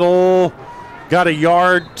up the middle, got a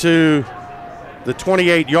yard to the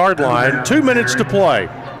 28-yard line. 2 minutes to play.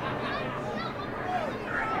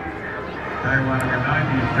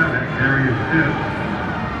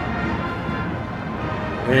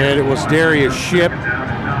 And it was Darius Shipp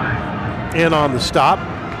in on the stop.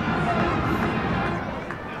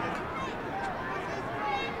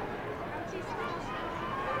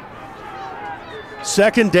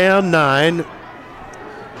 Second down, 9.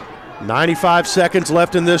 95 seconds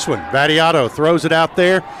left in this one. Vattiato throws it out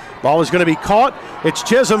there. Ball is going to be caught. It's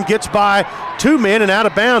Chisholm, gets by 2 men and out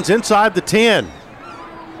of bounds inside the 10.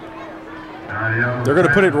 They're going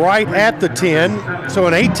to put it right at the 10. So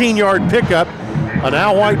an 18-yard pickup An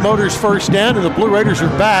Al White Motors first down, and the Blue Raiders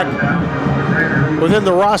are back within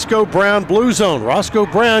the Roscoe Brown Blue Zone. Roscoe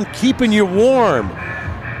Brown keeping you warm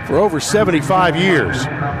for over 75 years.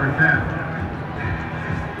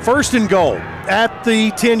 First and goal at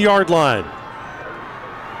the 10-yard line.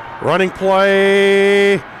 Running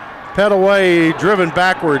play, Petaway driven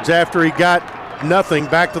backwards after he got nothing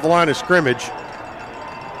back to the line of scrimmage.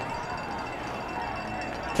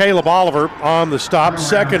 Caleb Oliver on the stop,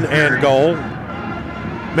 second and goal.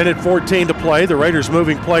 Minute 14 to play. The Raiders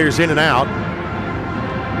moving players in and out.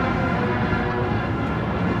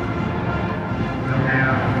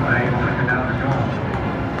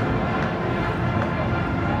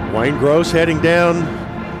 Wayne Gross heading down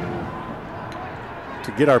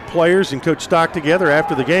to get our players and Coach Stock together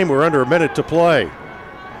after the game. We're under a minute to play.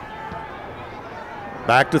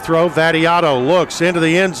 Back to throw. Vattiato looks into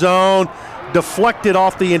the end zone. Deflected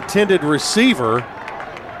off the intended receiver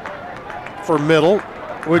for middle,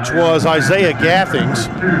 which was Isaiah Gathings.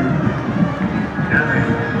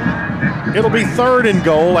 It'll be third and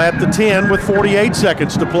goal at the 10 with 48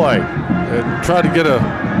 seconds to play. And try to get a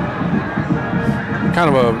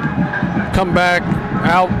kind of a comeback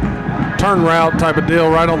out turn route type of deal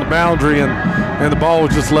right on the boundary, and the ball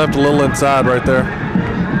was just left a little inside right there.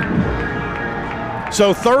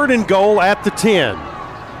 So third and goal at the 10.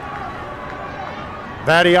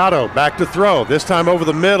 Vattiato back to throw, this time over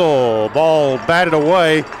the middle. Ball batted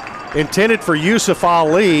away, intended for Yusuf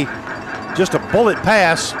Ali. Just a bullet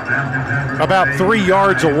pass about 3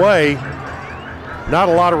 yards away. Not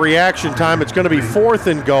a lot of reaction time. It's going to be fourth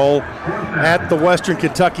and goal at the Western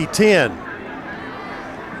Kentucky 10.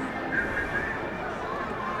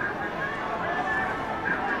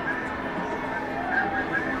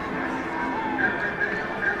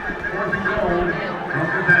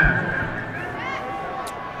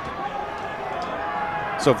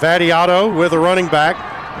 So Vattiato with a running back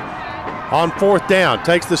on fourth down.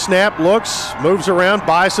 Takes the snap, looks, moves around,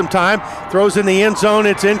 buys some time, throws in the end zone.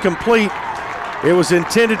 It's incomplete. It was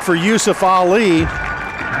intended for Yusuf Ali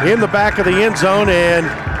in the back of the end zone, and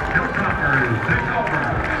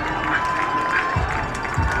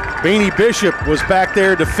Beanie Bishop was back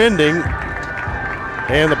there defending,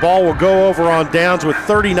 and the ball will go over on downs with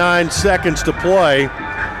 39 seconds to play.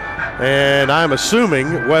 And I'm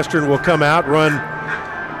assuming Western will come out, run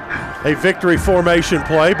a victory formation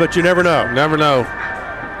play, but you never know. Never know.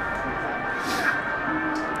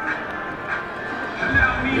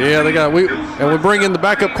 Yeah, we bring in the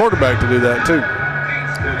backup quarterback to do that too.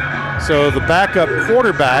 So the backup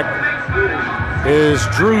quarterback is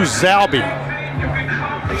Drew Zalby.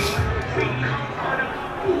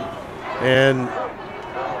 And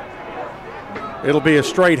it'll be a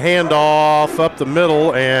straight handoff up the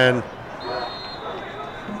middle, and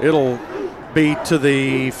it'll be to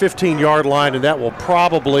the 15-yard line, and that will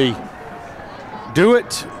probably do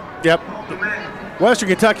it. Yep. Western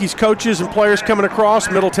Kentucky's coaches and players coming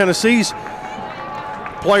across. Middle Tennessee's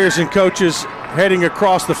players and coaches heading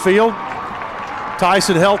across the field.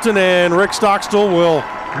 Tyson Helton and Rick Stockstill will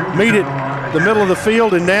meet at the middle of the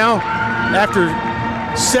field. And now, after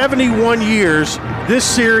 71 years, this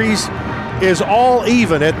series is all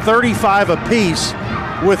even at 35 apiece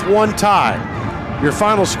with one tie. Your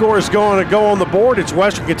final score is going to go on the board. It's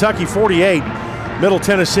Western Kentucky 48, Middle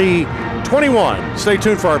Tennessee 21. Stay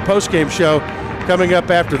tuned for our postgame show coming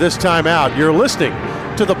up after this timeout. You're listening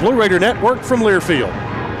to the Blue Raider Network from Learfield.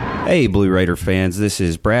 Hey, Blue Raider fans. This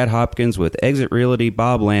is Brad Hopkins with Exit Realty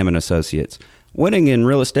Bob Lamb & Associates. Winning in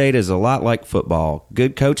real estate is a lot like football.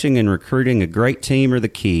 Good coaching and recruiting a great team are the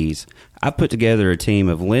keys. I've put together a team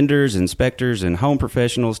of lenders, inspectors, and home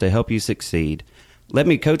professionals to help you succeed. Let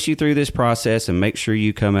me coach you through this process and make sure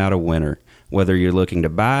you come out a winner. Whether you're looking to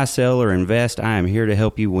buy, sell, or invest, I am here to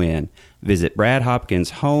help you win. Visit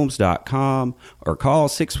BradHopkinsHomes.com or call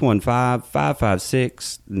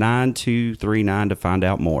 615-556-9239 to find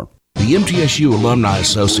out more. The MTSU Alumni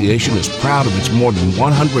Association is proud of its more than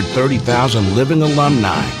 130,000 living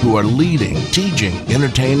alumni who are leading, teaching,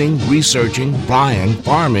 entertaining, researching, flying,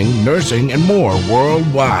 farming, nursing, and more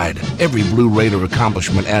worldwide. Every Blue Raider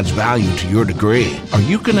accomplishment adds value to your degree. Are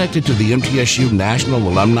you connected to the MTSU National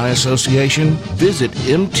Alumni Association? Visit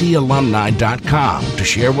mtalumni.com to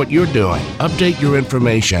share what you're doing, update your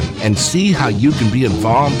information, and see how you can be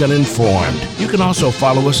involved and informed. You can also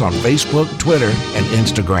follow us on Facebook, Twitter, and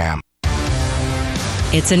Instagram.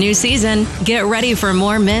 It's a new season. Get ready for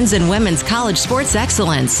more men's and women's college sports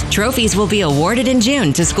excellence. Trophies will be awarded in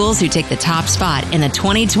June to schools who take the top spot in the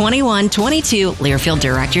 2021-22 Learfield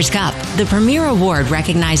Directors Cup. The Premier Award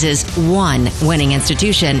recognizes one winning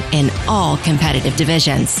institution in all competitive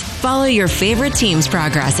divisions. Follow your favorite team's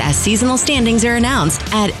progress as seasonal standings are announced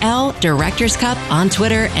at L Directors Cup on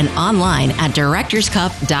Twitter and online at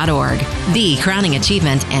directorscup.org. The crowning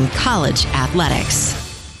achievement in college athletics.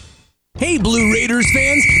 Hey, Blue Raiders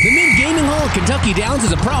fans! The Mint Gaming Hall at Kentucky Downs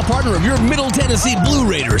is a proud partner of your Middle Tennessee Blue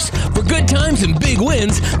Raiders. For good times and big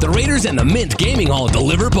wins, the Raiders and the Mint Gaming Hall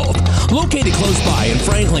deliver both. Located close by in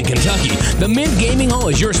Franklin, Kentucky, the Mint Gaming Hall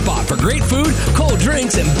is your spot for great food, cold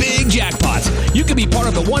drinks, and big jackpots. You can be part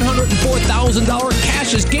of the $104,000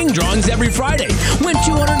 Cash is King drawings every Friday. Win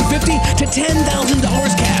 $250,000 to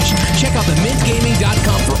 $10,000 cash. Check out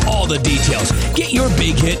themintgaming.com for all the details. Get your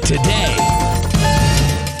big hit today.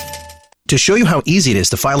 To show you how easy it is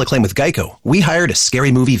to file a claim with Geico, we hired a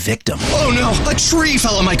scary movie victim. Oh no, a tree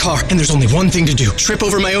fell on my car, and there's only one thing to do. Trip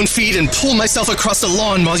over my own feet and pull myself across the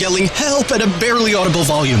lawn while yelling help at a barely audible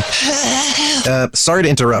volume. Sorry to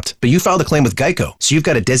interrupt, but you filed a claim with Geico, so you've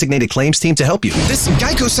got a designated claims team to help you. This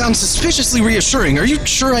Geico sounds suspiciously reassuring. Are you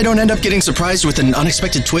sure I don't end up getting surprised with an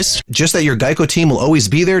unexpected twist? Just that your Geico team will always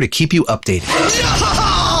be there to keep you updated.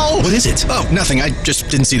 No! What is it? Oh, nothing. I just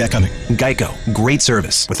didn't see that coming. Geico. Great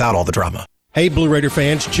service without all the drama. Hey, Blue Raider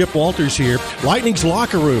fans, Chip Walters here. Lightning's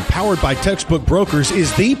Locker Room, powered by Textbook Brokers,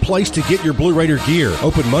 is the place to get your Blue Raider gear.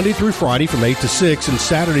 Open Monday through Friday from 8 to 6 and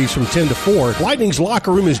Saturdays from 10 to 4. Lightning's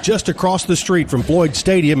Locker Room is just across the street from Floyd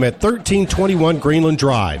Stadium at 1321 Greenland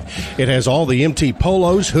Drive. It has all the MT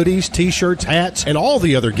polos, hoodies, t-shirts, hats, and all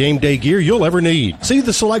the other game day gear you'll ever need. See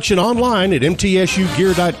the selection online at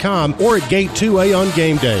mtsugear.com or at Gate 2A on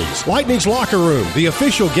game days. Lightning's Locker Room, the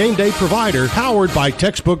official game day provider, powered by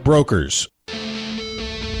Textbook Brokers.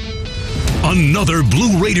 Another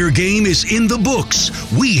Blue Raider game is in the books.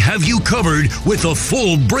 We have you covered with a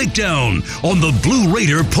full breakdown on the Blue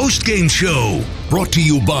Raider postgame show. Brought to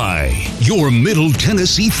you by your Middle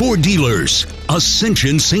Tennessee Ford dealers.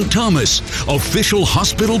 Ascension St. Thomas, official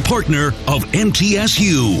hospital partner of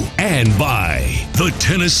MTSU. And by the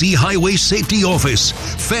Tennessee Highway Safety Office.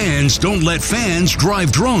 Fans don't let fans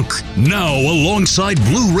drive drunk. Now, alongside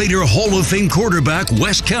Blue Raider Hall of Fame quarterback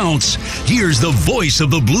Wes Counts, here's the voice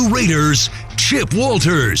of the Blue Raiders, Chip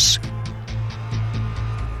Walters.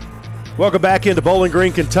 Welcome back into Bowling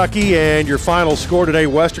Green, Kentucky, and your final score today,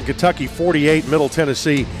 Western Kentucky 48, Middle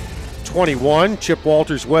Tennessee 21. Chip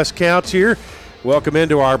Walters, Wes Counts here. Welcome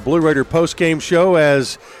into our Blue Raider postgame show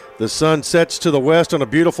as the sun sets to the west on a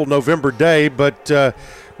beautiful November day. But,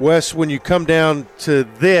 Wes, when you come down to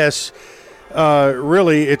this,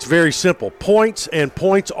 really it's very simple. Points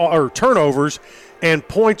or turnovers and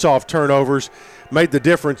points off turnovers made the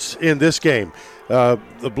difference in this game.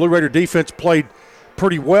 The Blue Raider defense played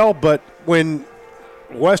pretty well, but when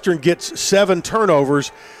Western gets 7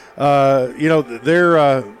 turnovers, they're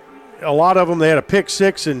a lot of them, they had a pick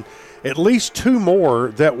six and at least 2 more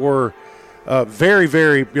that were very,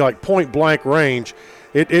 very point blank range.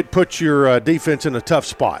 It puts your defense in a tough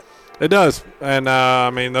spot. It does, and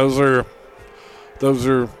those are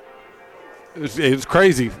it's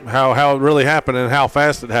crazy how it really happened and how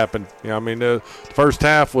fast it happened. The first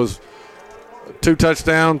half was 2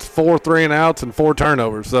 touchdowns, 4 3-and-outs, and 4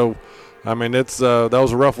 turnovers. So, it's that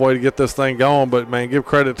was a rough way to get this thing going. But man, give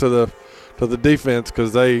credit to the defense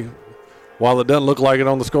because they, while it doesn't look like it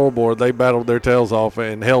on the scoreboard, they battled their tails off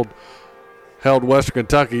and held Western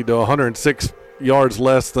Kentucky to 106 yards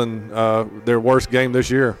less than their worst game this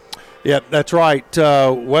year. Yeah, that's right.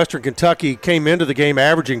 Western Kentucky came into the game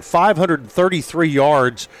averaging 533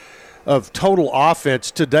 yards of total offense.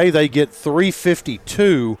 Today they get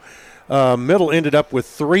 352. Middle ended up with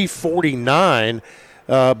 349.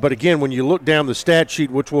 But again, when you look down the stat sheet,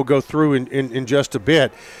 which we'll go through in just a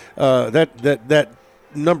bit, that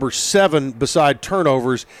number 7 beside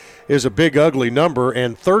turnovers is a big, ugly number,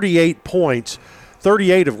 and 38 points,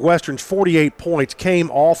 38 of Western's 48 points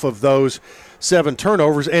came off of those 7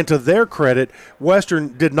 turnovers, and to their credit,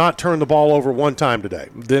 Western did not turn the ball over one time today.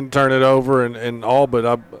 Didn't turn it over and all, but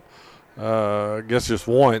I guess just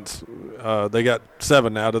once. They got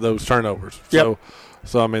 7 out of those turnovers. Yep.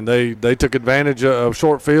 So they took advantage of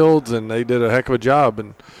short fields and they did a heck of a job,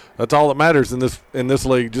 and that's all that matters in this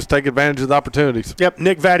league. Just take advantage of the opportunities. Yep.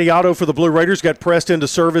 Nick Vattiato for the Blue Raiders got pressed into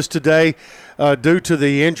service today due to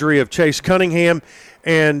the injury of Chase Cunningham.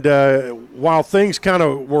 And while things kind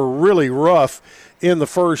of were really rough in the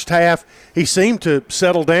first half, he seemed to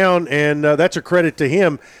settle down, and that's a credit to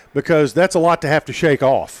him because that's a lot to have to shake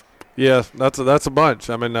off. Yeah, that's a bunch.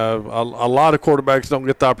 A lot of quarterbacks don't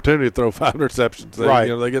get the opportunity to throw 5 interceptions. Right.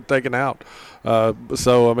 They get taken out.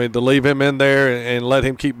 So to leave him in there and let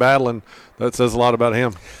him keep battling, that says a lot about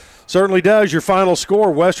him. Certainly does. Your final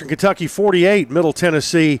score, Western Kentucky 48, Middle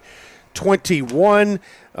Tennessee 21.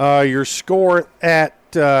 Your score at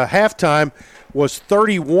halftime was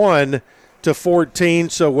 31-14,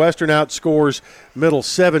 so Western outscores Middle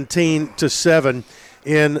 17-7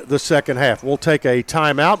 in the second half. We'll take a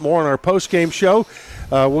timeout. More on our post-game show.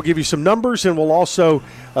 We'll give you some numbers, and we'll also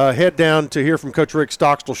head down to hear from Coach Rick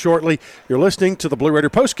Stockstill shortly. You're listening to the Blue Raider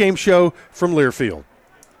post-game show from Learfield.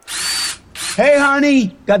 Hey, honey,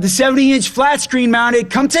 got the 70-inch flat screen mounted.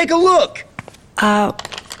 Come take a look.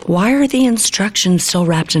 Why are the instructions still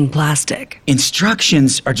wrapped in plastic?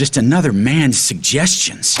 Instructions are just another man's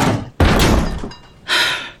suggestions.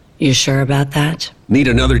 You sure about that? Need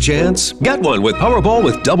another chance? Get one with Powerball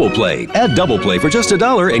with Double Play. Add Double Play for just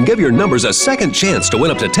 $1 and give your numbers a second chance to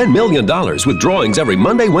win up to $10 million with drawings every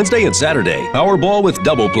Monday, Wednesday, and Saturday. Powerball with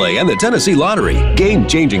Double Play and the Tennessee Lottery.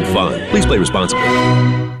 Game-changing fun. Please play responsibly.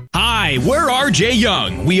 Hi, we're RJ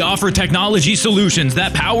Young. We offer technology solutions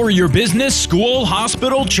that power your business, school,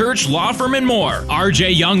 hospital, church, law firm, and more.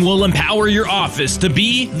 RJ Young will empower your office to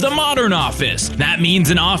be the modern office. That means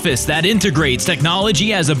an office that integrates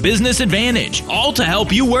technology as a business advantage, all to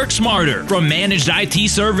help you work smarter. From managed IT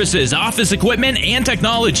services, office equipment, and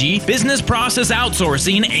technology, business process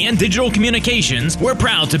outsourcing, and digital communications, we're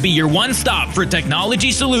proud to be your one-stop for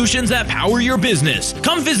technology solutions that power your business.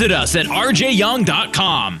 Come visit us at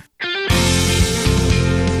rjyoung.com.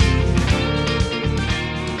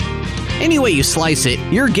 Any way you slice it,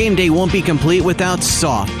 your game day won't be complete without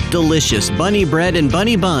soft, delicious Bunny bread and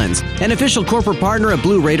Bunny buns, an official corporate partner of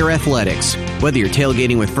Blue Raider Athletics. Whether you're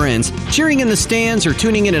tailgating with friends, cheering in the stands, or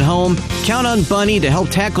tuning in at home, count on Bunny to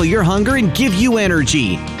help tackle your hunger and give you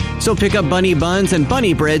energy. So pick up Bunny buns and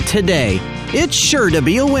Bunny bread today. It's sure to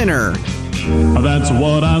be a winner. That's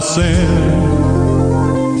what I said.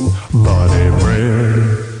 Bunny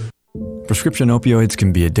bread. Prescription opioids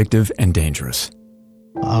can be addictive and dangerous.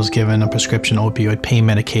 I was given a prescription opioid pain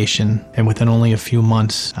medication, and within only a few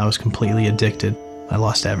months, I was completely addicted. I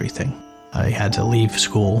lost everything. I had to leave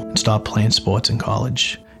school and stop playing sports in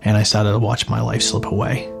college, and I started to watch my life slip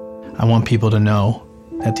away. I want people to know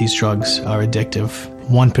that these drugs are addictive.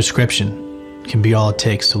 One prescription can be all it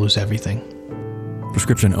takes to lose everything.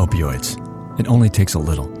 Prescription opioids. It only takes a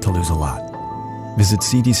little to lose a lot. Visit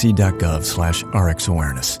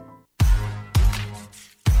cdc.gov/RxAwareness.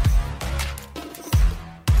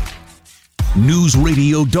 News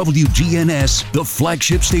Radio WGNS, the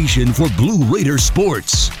flagship station for Blue Raider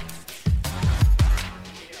sports.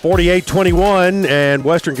 48-21, and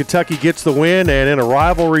Western Kentucky gets the win, and in a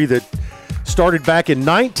rivalry that started back in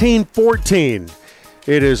 1914,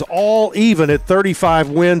 it is all even at 35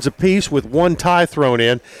 wins apiece with one tie thrown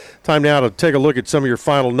in. Time now to take a look at some of your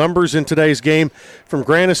final numbers in today's game from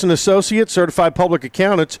Grandison Associates, certified public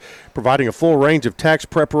accountants, providing a full range of tax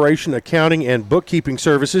preparation, accounting, and bookkeeping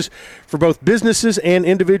services for both businesses and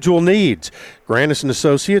individual needs. Grandison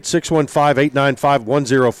Associates,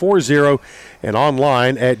 615-895-1040, and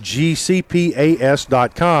online at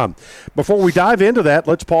gcpas.com. Before we dive into that,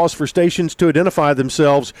 let's pause for stations to identify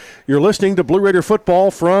themselves. You're listening to Blue Raider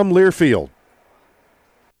football from Learfield.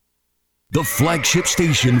 The flagship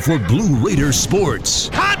station for Blue Raider sports.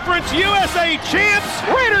 Conference USA champs.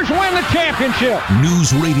 Raiders win the championship.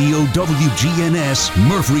 News Radio WGNS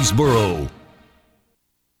Murfreesboro.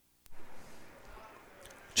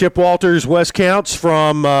 Chip Walters, Wes Counts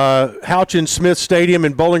from Houchin Smith Stadium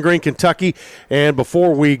in Bowling Green, Kentucky. And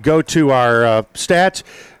before we go to our stats,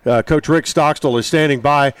 Coach Rick Stockstill is standing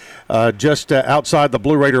by just outside the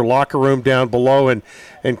Blue Raider locker room down below. And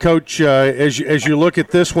Coach, as you look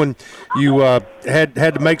at this one, you had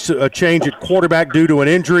to make a change at quarterback due to an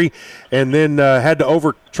injury, and then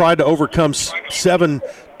tried to overcome 7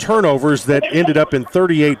 turnovers that ended up in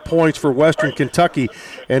 38 points for Western Kentucky,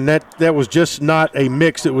 and that was just not a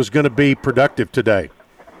mix that was going to be productive today.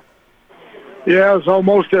 Yeah, it was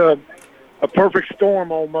almost a perfect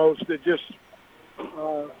storm almost. It just,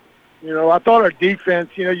 I thought our defense,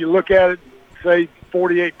 you look at it, say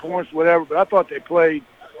 48 points, whatever, but I thought they played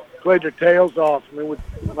their tails off. I mean, with,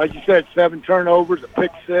 like you said, 7 turnovers, a pick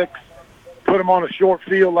 6, put them on a short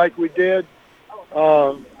field like we did.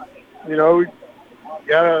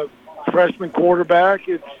 Got a freshman quarterback.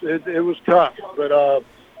 It was tough, but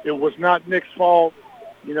it was not Nick's fault.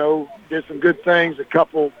 Did some good things. He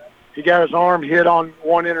got his arm hit on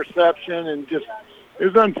one interception, and just it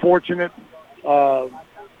was unfortunate. But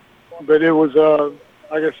it was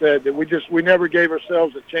like I said, that we never gave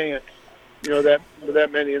ourselves a chance. That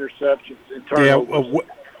many interceptions and turnovers. Yeah,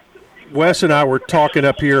 Wes and I were talking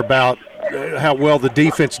up here about how well the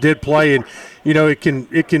defense did play, and it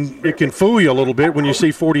can fool you a little bit when you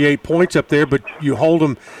see 48 points up there, but you hold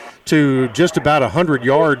them to just about 100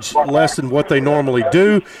 yards less than what they normally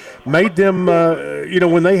do. Made them,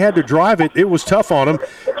 when they had to drive it, it was tough on them.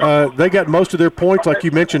 They got most of their points, like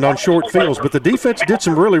you mentioned, on short fields, but the defense did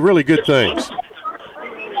some really, really good things.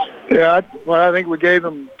 Yeah, I think we gave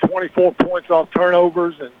them 24 points off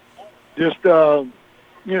turnovers, and just,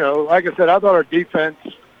 like I said, I thought our defense,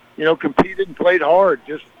 competed and played hard.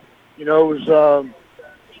 Just, it was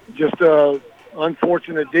just a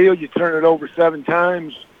unfortunate deal. You turn it over 7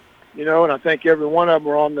 times, and I think every one of them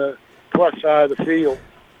were on the plus side of the field.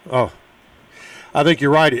 Oh, I think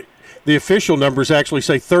you're right. The official numbers actually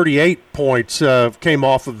say 38 points came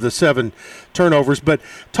off of the 7 turnovers. But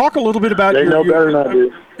talk a little bit about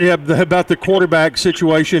about the quarterback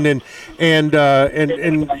situation and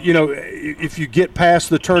if you get past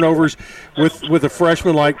the turnovers with a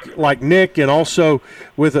freshman like Nick, and also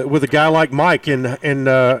with a guy like Mike, and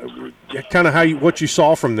kind of what you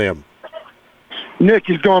saw from them. Nick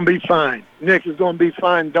is going to be fine.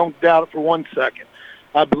 Don't doubt it for 1 second.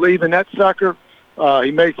 I believe in that sucker.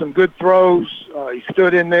 He made some good throws. He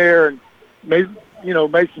stood in there and made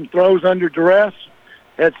some throws under duress.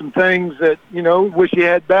 Had some things that, wish he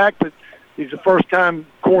had back, but he's a first-time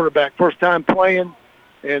quarterback, first-time playing.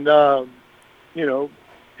 And, he'll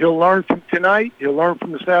learn from tonight. He'll learn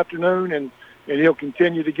from this afternoon, and he'll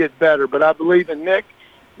continue to get better. But I believe in Nick,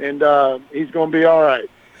 and he's going to be all right.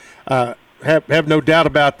 Have no doubt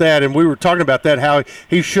about that, and we were talking about that, how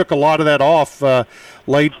he shook a lot of that off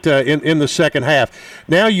late in the second half.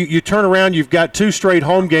 Now you turn around, you've got 2 straight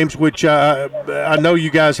home games, which I know you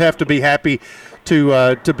guys have to be happy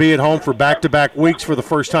to be at home for back-to-back weeks for the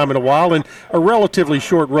first time in a while, and a relatively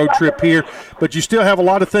short road trip here, but you still have a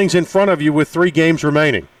lot of things in front of you with 3 games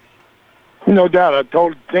remaining. No doubt. I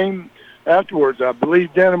told the team afterwards, I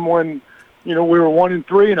believed in them when we were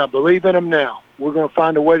 1-3, and I believe in them now. We're going to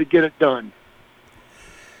find a way to get it done.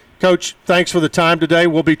 Coach, thanks for the time today.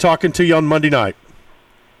 We'll be talking to you on Monday night.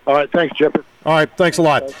 All right, thanks, Chipper. All right, thanks a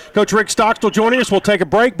lot. Coach Rick Stockstill joining us. We'll take a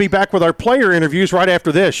break, be back with our player interviews right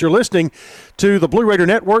after this. You're listening to the Blue Raider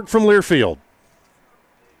Network from Learfield.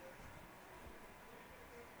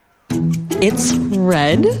 It's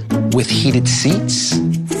red. With heated seats.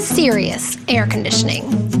 Serious air conditioning.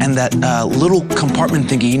 And that little compartment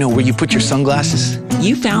thingy, where you put your sunglasses.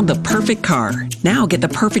 You found the perfect car. Now get the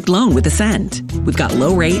perfect loan with Ascend. We've got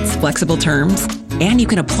low rates, flexible terms, and you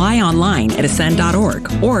can apply online at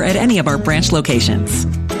ascend.org or at any of our branch locations.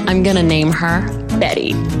 I'm going to name her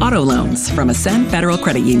Betty. Auto loans from Ascend Federal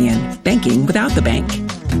Credit Union. Banking without the bank.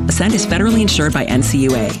 Ascend is federally insured by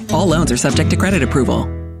NCUA. All loans are subject to credit approval.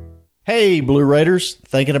 Hey, Blue Raiders,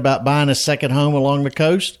 thinking about buying a second home along the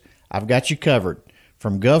coast? I've got you covered.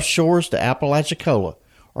 From Gulf Shores to Apalachicola,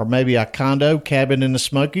 or maybe a condo cabin in the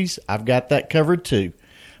Smokies, I've got that covered too.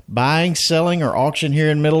 Buying, selling, or auction here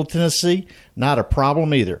in Middle Tennessee, not a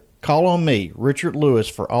problem either. Call on me, Richard Lewis,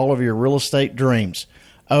 for all of your real estate dreams.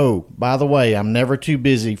 Oh, by the way, I'm never too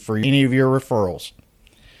busy for any of your referrals.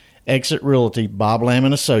 Exit Realty, Bob Lamb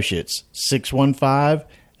 & Associates,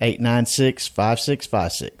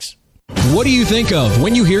 615-896-5656. What do you think of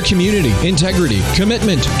when you hear community, integrity,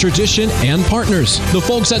 commitment, tradition, and partners? The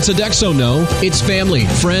folks at Sodexo know it's family,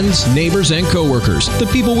 friends, neighbors, and coworkers, the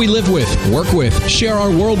people we live with, work with, share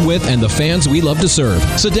our world with, and the fans we love to serve.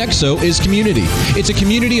 Sodexo is community. It's a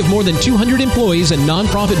community of more than 200 employees and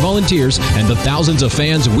nonprofit volunteers and the thousands of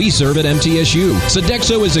fans we serve at MTSU.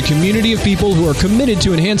 Sodexo is a community of people who are committed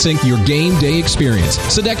to enhancing your game day experience.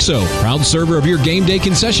 Sodexo, proud server of your game day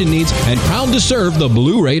concession needs and proud to serve the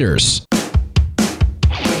Blue Raiders.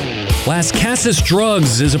 Las Casas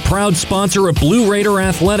Drugs is a proud sponsor of Blue Raider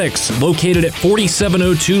Athletics, located at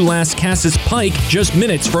 4702 Las Casas Pike, just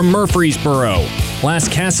minutes from Murfreesboro. Las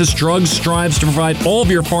Casas Drugs strives to provide all of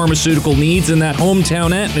your pharmaceutical needs in that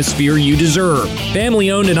hometown atmosphere you deserve.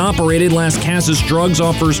 Family-owned and operated, Las Casas Drugs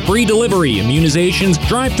offers free delivery, immunizations,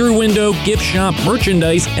 drive-through window, gift shop,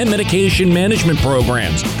 merchandise, and medication management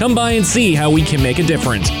programs. Come by and see how we can make a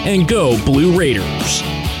difference. And go Blue Raiders.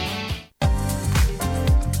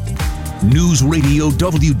 News Radio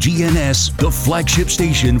WGNS, the flagship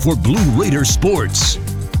station for Blue Raider sports.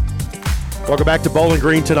 Welcome back to Bowling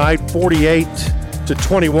Green tonight,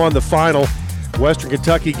 48-21 the final. Western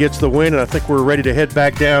Kentucky gets the win, and I think we're ready to head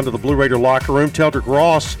back down to the Blue Raider locker room. Teldrick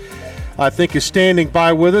Ross, I think, is standing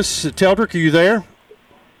by with us. Teldrick, are you there?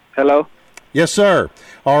 Hello. Yes, sir.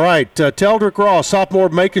 All right. Teldrick Ross, sophomore,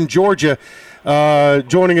 Macon, Georgia,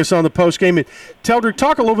 joining us on the postgame. Teldrick,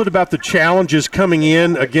 talk a little bit about the challenges coming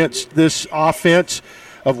in against this offense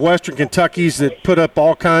of Western Kentucky's that put up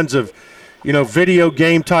all kinds of, video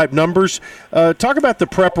game type numbers. Talk about the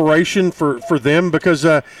preparation for them, because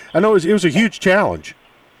I know it was a huge challenge.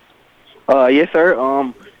 Yes,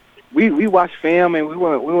 sir. We watched film, and we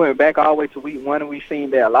went back all the way to week 1, and we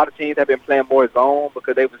seen that a lot of teams have been playing more zone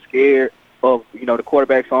because they were scared of, the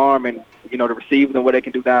quarterback's arm and, the receivers and what they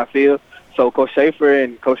can do downfield. So Coach Schaefer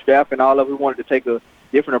and Coach Staff and all of us wanted to take a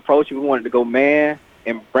different approach. We wanted to go man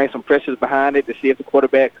and bring some pressures behind it to see if the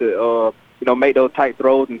quarterback could, make those tight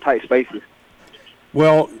throws in tight spaces.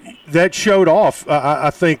 Well, that showed off, I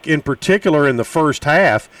think, in particular in the first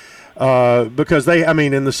half. Because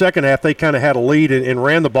in the second half they kind of had a lead and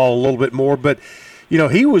ran the ball a little bit more. But,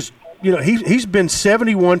 he was, he's been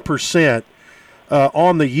 71%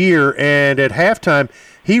 on the year, and at halftime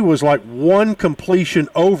he was like one completion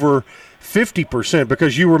over 50%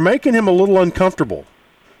 because you were making him a little uncomfortable.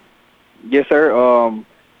 Yes, sir.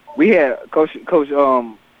 We had Coach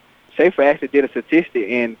Schaefer actually did a statistic,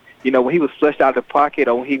 and when he was flushed out of the pocket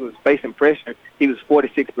or when he was facing pressure, he was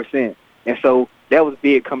 46%, and so that was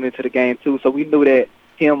big coming into the game too. So we knew that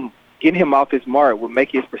getting him off his mark would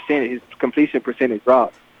make his completion percentage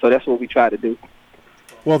drop. So that's what we tried to do.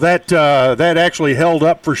 Well, that actually held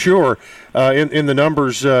up for sure in the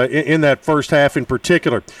numbers in that first half in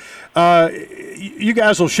particular. You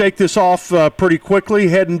guys will shake this off pretty quickly,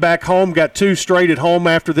 heading back home. Got 2 straight at home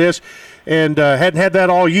after this, and hadn't had that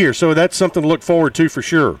all year. So that's something to look forward to for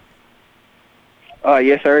sure.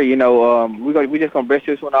 Yes, sir. We just gonna brush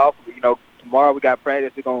this one off. Tomorrow we got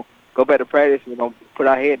practice. We're going to go back to practice. We're going to put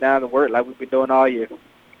our head down and work like we've been doing all year.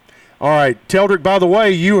 All right. Teldrick, by the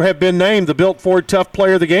way, you have been named the Built Ford Tough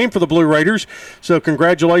Player of the Game for the Blue Raiders, so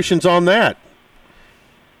congratulations on that.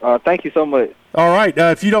 Thank you so much. All right.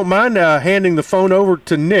 If you don't mind handing the phone over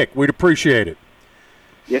to Nick, we'd appreciate it.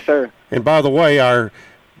 Yes, sir. And by the way, our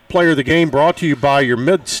Player of the Game brought to you by your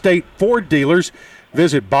Mid-State Ford dealers.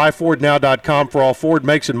 Visit buyfordnow.com for all Ford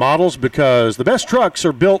makes and models because the best trucks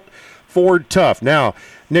are built Ford tough. Now,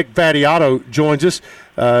 Nick Vattiato joins us.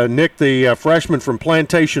 Nick, the freshman from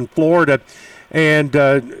Plantation, Florida. And,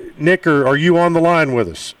 Nick, are you on the line with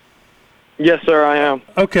us? Yes, sir, I am.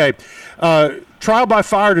 Okay. Trial by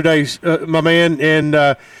fire today, my man, and,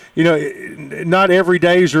 not every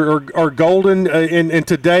days are golden. And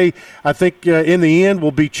today, I think, in the end,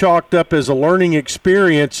 will be chalked up as a learning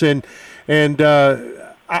experience. And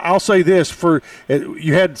I'll say this: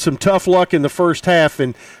 you had some tough luck in the first half,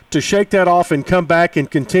 and to shake that off and come back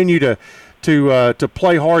and continue to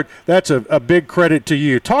play hard, that's a big credit to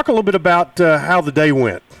you. Talk a little bit about how the day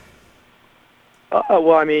went.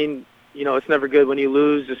 Well, it's never good when you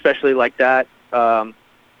lose, especially like that. The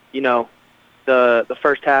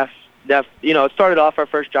first half, it started off, our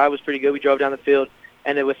first drive was pretty good. We drove down the field,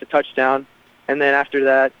 ended with a touchdown, and then after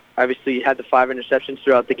that, obviously, you had the 5 interceptions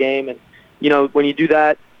throughout the game, and when you do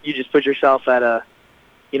that, you just put yourself at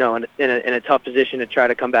in a tough position to try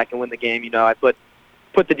to come back and win the game. I put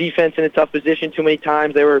the defense in a tough position too many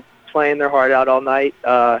times. They were playing their heart out all night.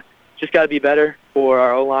 Just got to be better for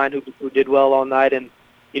our O-line who did well all night, and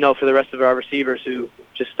for the rest of our receivers who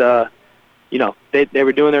just they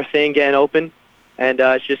were doing their thing, getting open, and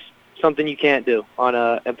it's just something you can't do on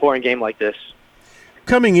an important game like this.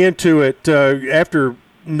 Coming into it after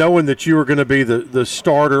knowing that you were going to be the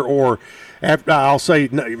starter, or I'll say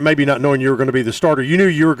maybe not knowing you were going to be the starter, you knew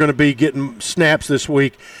you were going to be getting snaps this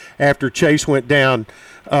week after Chase went down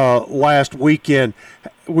last weekend.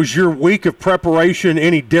 Was your week of preparation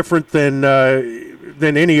any different than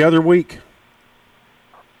any other week?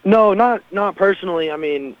 No, not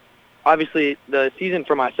personally. Obviously the season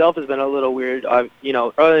for myself has been a little weird.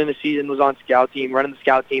 Early in the season was on scout team, running the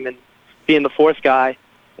scout team and being the 4th guy,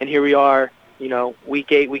 and here we are,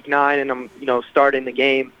 week 8, week 9, and I'm, starting the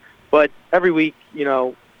game. But every week,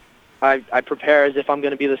 I prepare as if I'm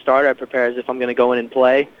going to be the starter. I prepare as if I'm going to go in and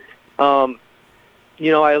play. I want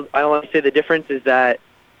to say the difference is that,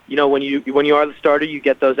 when you are the starter, you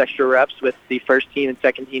get those extra reps with the first team and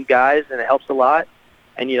second team guys, and it helps a lot.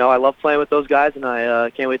 And, I love playing with those guys, and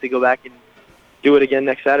I can't wait to go back and do it again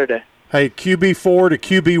next Saturday. Hey, QB4 to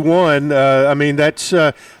QB1,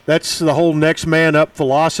 that's the whole next man up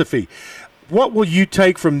philosophy. What will you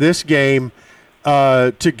take from this game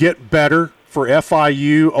to get better for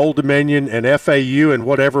FIU, Old Dominion, and FAU, and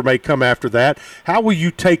whatever may come after that? How will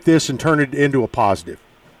you take this and turn it into a positive?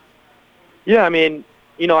 Yeah,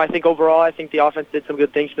 I think overall, the offense did some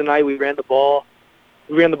good things tonight. We ran the ball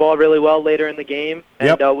really well later in the game,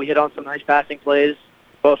 and we hit on some nice passing plays.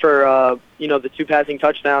 But for, the 2 passing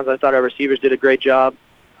touchdowns, I thought our receivers did a great job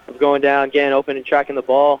of going down, getting open, and tracking the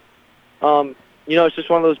ball. It's just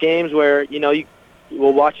one of those games where,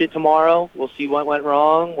 we'll watch it tomorrow. We'll see what went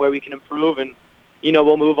wrong, where we can improve, and,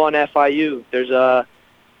 we'll move on to FIU. There's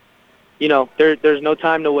there's no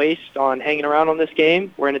time to waste on hanging around on this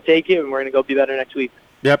game. We're going to take it, and we're going to go be better next week.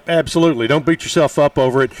 Yep, absolutely. Don't beat yourself up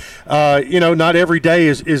over it. Not every day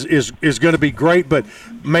is going to be great, but,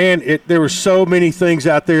 man, there were so many things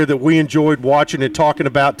out there that we enjoyed watching and talking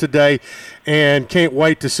about today, and can't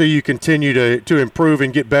wait to see you continue to improve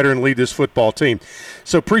and get better and lead this football team.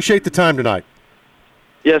 So appreciate the time tonight.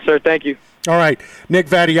 Yes, sir. Thank you. All right, Nick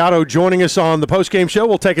Vattiato joining us on the postgame show.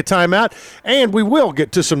 We'll take a timeout, and we will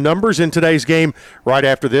get to some numbers in today's game right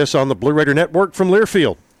after this on the Blue Raider Network from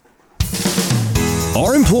Learfield.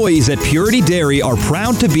 Our employees at Purity Dairy are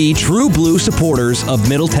proud to be true blue supporters of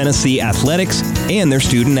Middle Tennessee athletics and their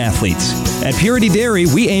student athletes. At Purity Dairy,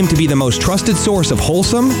 we aim to be the most trusted source of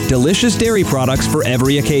wholesome, delicious dairy products for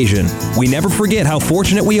every occasion. We never forget how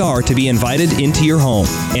fortunate we are to be invited into your home,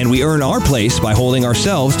 and we earn our place by holding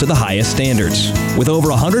ourselves to the highest standards. With over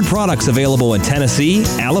 100 products available in Tennessee,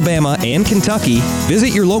 Alabama, and Kentucky,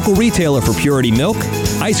 visit your local retailer for Purity milk,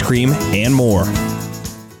 ice cream, and more.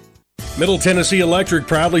 Middle Tennessee Electric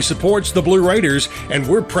proudly supports the Blue Raiders, and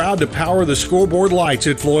we're proud to power the scoreboard lights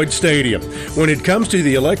at Floyd Stadium. When it comes to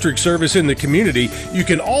the electric service in the community, you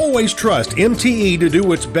can always trust MTE to do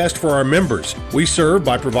what's best for our members. We serve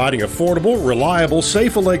by providing affordable, reliable,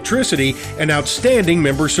 safe electricity and outstanding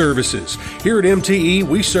member services. Here at MTE,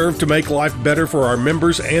 we serve to make life better for our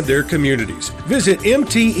members and their communities. Visit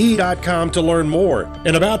MTE.com to learn more.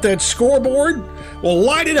 And about that scoreboard, well,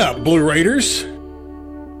 light it up, Blue Raiders.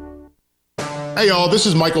 Hey y'all, this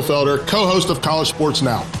is Michael Felder, co-host of College Sports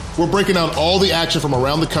Now. We're breaking down all the action from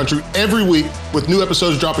around the country every week with new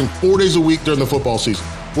episodes dropping 4 days a week during the football season.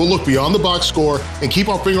 We'll look beyond the box score and keep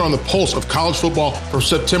our finger on the pulse of college football from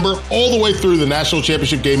September all the way through the national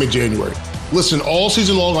championship game in January. Listen all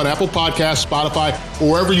season long on Apple Podcasts, Spotify, or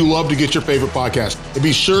wherever you love to get your favorite podcast. And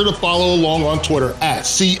be sure to follow along on Twitter at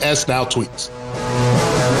CSNowTweets.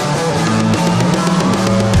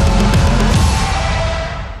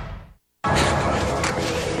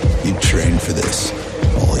 You trained for this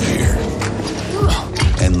all year.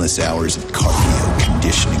 Endless hours of cardio,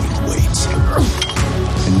 conditioning, and weights.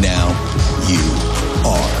 And now you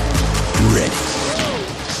are ready.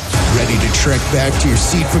 Ready to trek back to your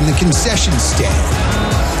seat from the concession stand.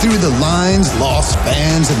 Through the lines, lost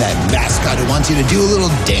fans, and that mascot who wants you to do a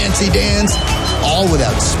little dancey dance. All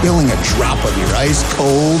without spilling a drop of your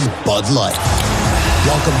ice-cold Bud Light.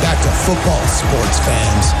 Welcome back to football, sports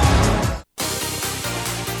fans.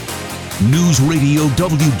 News Radio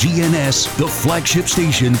WGNS, the flagship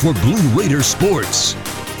station for Blue Raider sports.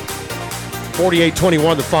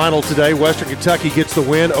 48-21 the final today. Western Kentucky gets the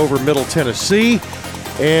win over Middle Tennessee,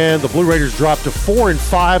 and the Blue Raiders drop to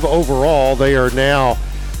 4-5 overall. They are now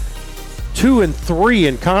 2-3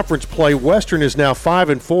 in conference play. Western is now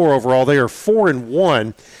 5-4 overall. They are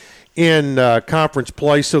 4-1 in conference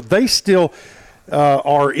play, so they still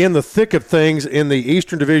are in the thick of things in the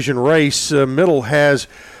Eastern Division race. Middle has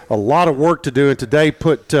a lot of work to do, and today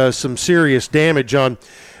put some serious damage on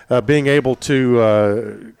being able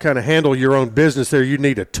to kind of handle your own business there. You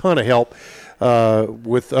need a ton of help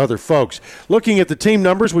with other folks. Looking at the team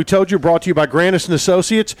numbers, we told you, brought to you by Grandis &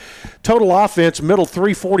 Associates. Total offense, Middle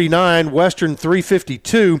 349, Western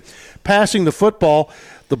 352. Passing the football,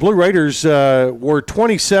 the Blue Raiders were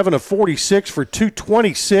 27 of 46 for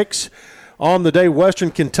 226 on the day.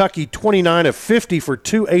 Western Kentucky 29 of 50 for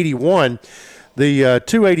 281. The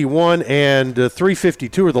 281 and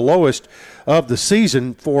 352 are the lowest of the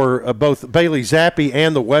season for both Bailey Zappi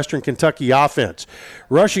and the Western Kentucky offense.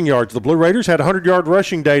 Rushing yards, the Blue Raiders had a 100-yard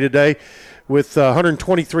rushing day today with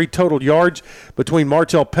 123 total yards between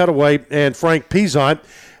Martell Pettaway and Frank Peasant.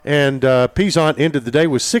 And Peasant ended the day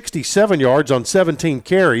with 67 yards on 17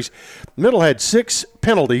 carries. Middle had 6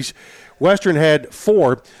 penalties. Western had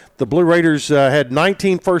 4. The Blue Raiders had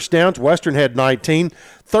 19 first downs. Western had 19.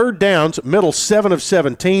 Third downs, Middle 7 of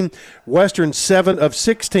 17. Western 7 of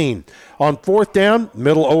 16. On fourth down,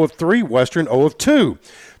 Middle 0 of 3. Western 0 of 2.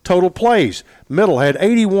 Total plays, Middle had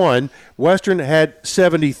 81. Western had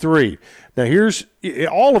 73. Now here's,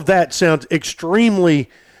 all of that sounds extremely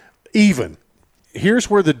even. Here's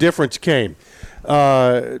where the difference came.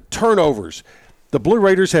 Turnovers. The Blue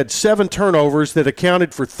Raiders had 7 turnovers that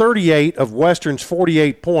accounted for 38 of Western's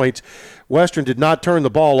 48 points. Western did not turn the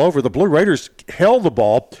ball over. The Blue Raiders held the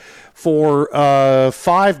ball for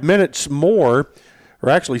 5 minutes more, or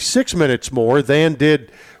actually 6 minutes more than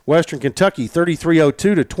did Western Kentucky, 33-02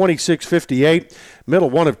 to 26-58. Middle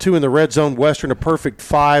 1 of 2 in the red zone. Western a perfect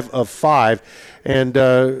 5 of 5. And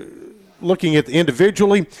looking at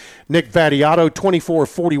individually, Nick Vattiato, 24 of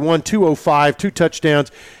 41, 205, 2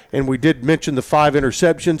 touchdowns, And we did mention the 5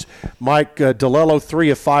 interceptions. Mike DeLello, 3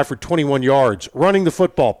 of 5 for 21 yards. Running the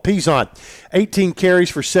football, Pizant, 18 carries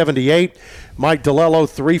for 78. Mike DeLello,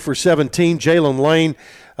 3 for 17. Jalen Lane,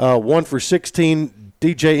 1 for 16.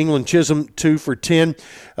 DJ England Chisholm, 2 for 10.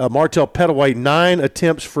 Martell Pettaway, 9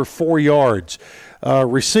 attempts for 4 yards.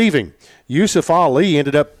 Receiving, Yusuf Ali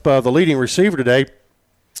ended up the leading receiver today.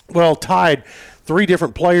 Well, tied. 3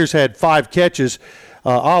 different players had 5 catches.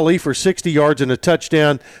 Ali for 60 yards and a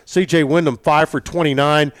touchdown. C.J. Wyndham, 5 for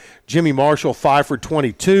 29. Jimmy Marshall, 5 for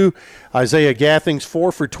 22. Isaiah Gathings,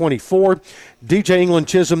 4 for 24. DJ England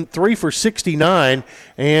Chisholm, 3 for 69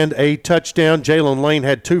 and a touchdown. Jalen Lane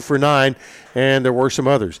had 2 for 9, and there were some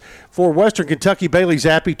others. For Western Kentucky, Bailey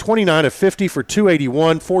Zappi, 29 of 50 for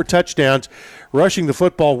 281, 4 touchdowns. Rushing the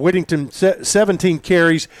football, Whittington, 17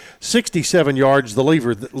 carries, 67 yards, the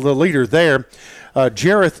leader there.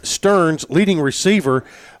 Jareth Stearns, leading receiver,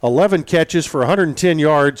 11 catches for 110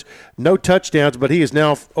 yards, no touchdowns, but he is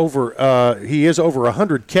now over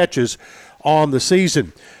 100 catches on the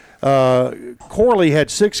season. Corley had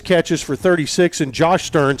 6 catches for 36, and Josh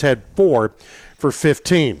Stearns had 4 for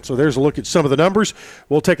 15. So there's a look at some of the numbers.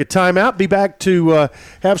 We'll take a timeout, be back to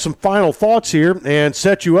have some final thoughts here and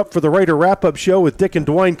set you up for the Raider wrap-up show with Dick and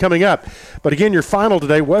Dwayne coming up. But again, your final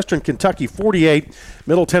today, Western Kentucky 48,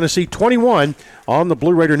 Middle Tennessee 21 on the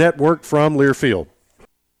Blue Raider Network from Learfield.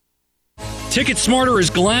 Ticket Smarter is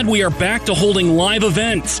glad we are back to holding live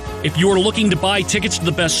events. If you are looking to buy tickets to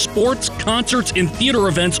the best sports, concerts, and theater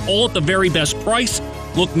events all at the very best price,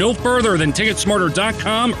 look no further than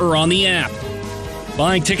Ticketsmarter.com or on the app.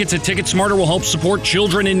 Buying tickets at TicketSmarter will help support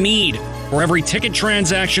children in need. For every ticket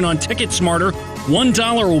transaction on TicketSmarter,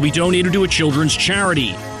 $1 will be donated to a children's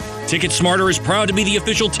charity. TicketSmarter is proud to be the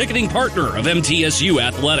official ticketing partner of MTSU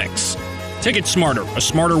Athletics. TicketSmarter, a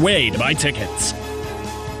smarter way to buy tickets.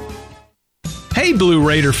 Hey Blue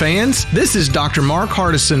Raider fans, this is Dr. Mark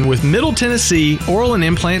Hardison with Middle Tennessee Oral and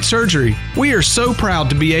Implant Surgery. We are so proud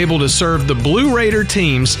to be able to serve the Blue Raider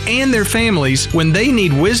teams and their families when they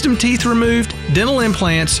need wisdom teeth removed, dental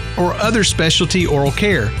implants, or other specialty oral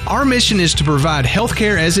care. Our mission is to provide health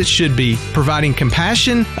care as it should be, providing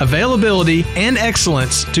compassion, availability, and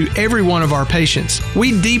excellence to every one of our patients.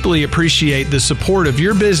 We deeply appreciate the support of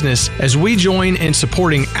your business as we join in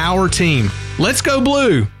supporting our team. Let's go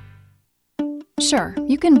Blue! Sure,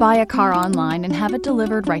 you can buy a car online and have it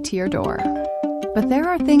delivered right to your door. But there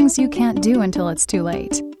are things you can't do until it's too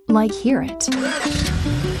late, like hear it,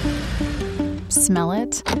 smell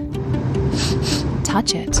it,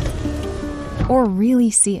 touch it, or really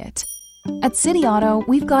see it. At City Auto,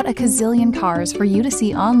 we've got a gazillion cars for you to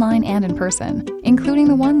see online and in person, including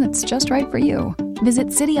the one that's just right for you. Visit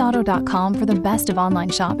cityauto.com for the best of online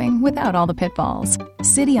shopping without all the pitfalls.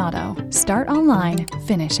 City Auto. Start online,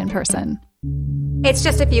 finish in person. It's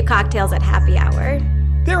just a few cocktails at happy hour.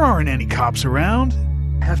 There aren't any cops around.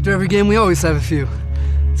 After every game, we always have a few.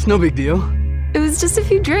 It's no big deal. It was just a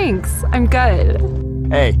few drinks. I'm good.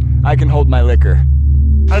 Hey, I can hold my liquor.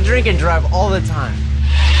 I drink and drive all the time.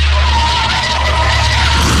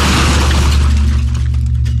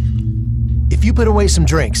 If you put away some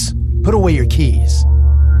drinks, put away your keys.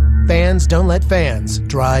 Fans don't let fans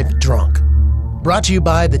drive drunk. Brought to you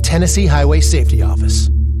by the Tennessee Highway Safety Office.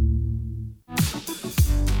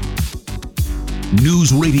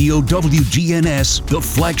 News Radio WGNS, the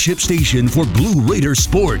flagship station for Blue Raider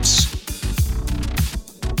sports.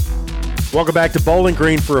 Welcome back to Bowling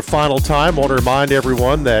Green for a final time. I want to remind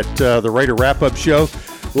everyone that the Raider wrap-up show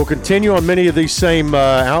will continue on many of these same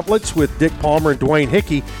outlets with Dick Palmer and Dwayne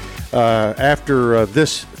Hickey after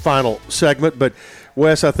this final segment. But,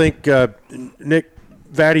 Wes, I think Nick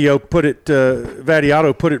Vattiato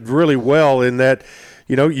put it really well in that,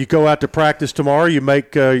 you know, you go out to practice tomorrow, you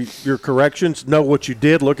make your corrections, know what you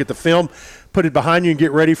did, look at the film, put it behind you and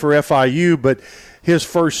get ready for FIU. But his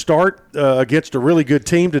first start against a really good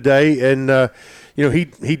team today, and, you know,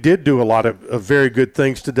 he did do a lot of very good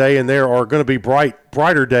things today, and there are going to be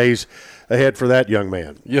brighter days ahead for that young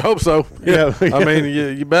man. You hope so. Yeah. I mean,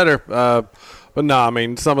 you better. But no, I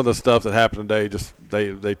mean, some of the stuff that happened today, just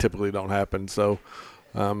they typically don't happen. So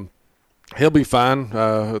he'll be fine.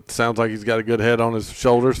 It sounds like he's got a good head on his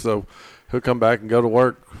shoulders, so he'll come back and go to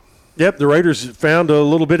work. Yep, the Raiders found a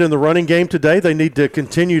little bit in the running game today. They need to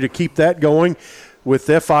continue to keep that going with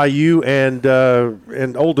FIU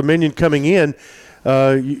and Old Dominion coming in.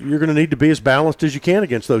 You're going to need to be as balanced as you can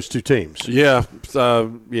against those two teams. Yeah,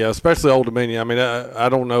 especially Old Dominion. I mean, I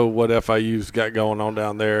don't know what FIU's got going on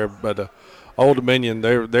down there, but Old Dominion,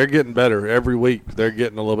 they're getting better every week. They're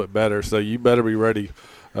getting a little bit better, so you better be ready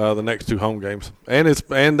the next two home games. And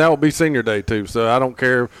that will be senior day too, so I don't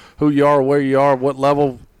care who you are, where you are, what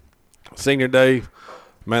level, senior day,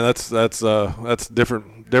 man, that's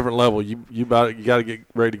different level. You got to get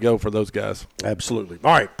ready to go for those guys. Absolutely.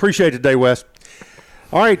 All right, appreciate it today, Wes.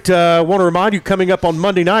 All right, I want to remind you, coming up on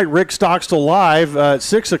Monday night, Rick Stockstill Live at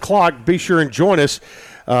 6 o'clock. Be sure and join us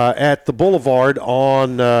at the Boulevard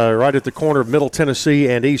on right at the corner of Middle Tennessee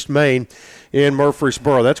and East Main in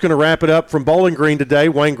Murfreesboro. That's going to wrap it up from Bowling Green today.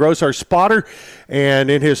 Wayne Gross, our spotter,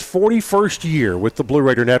 and in his 41st year with the Blue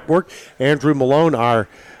Raider Network, Andrew Malone, our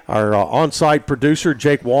on-site producer.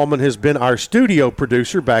 Jake Wallman has been our studio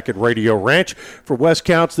producer back at Radio Ranch. For Wes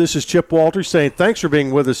Counts, this is Chip Walters saying thanks for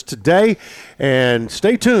being with us today, and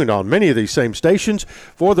stay tuned on many of these same stations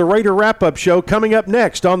for the Raider Wrap-Up Show coming up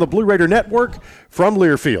next on the Blue Raider Network from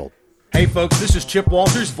Learfield. Hey folks, this is Chip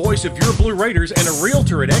Walters, voice of your Blue Raiders and a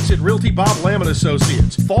realtor at Exit Realty Bob Lamb &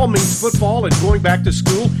 Associates. Fall means football and going back to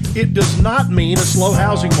school. It does not mean a slow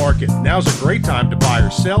housing market. Now's a great time to buy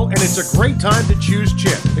or sell, and it's a great time to choose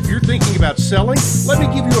Chip. If you're thinking about selling, let me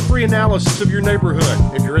give you a free analysis of your neighborhood.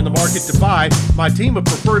 If you're in the market to buy, my team of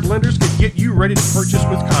preferred lenders can get you ready to purchase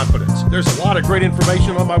with confidence. There's a lot of great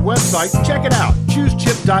information on my website. Check it out,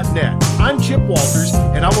 choosechip.net. I'm Chip Walters,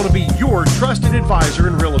 and I want to be your trusted advisor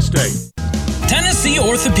in real estate. Tennessee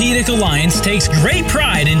Orthopedic Alliance takes great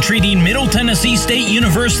pride in treating Middle Tennessee State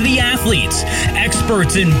University athletes.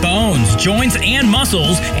 Experts in bones, joints, and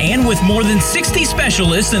muscles, and with more than 60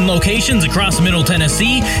 specialists in locations across Middle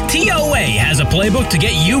Tennessee, TOA has a playbook to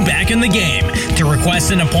get you back in the game. To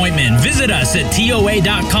request an appointment, visit us at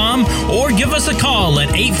TOA.com or give us a call at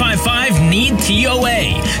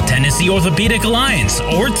 855-NEED-TOA. Tennessee Orthopedic Alliance,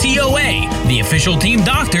 or TOA, the official team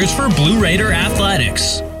doctors for Blue Raider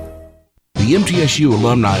Athletics. The MTSU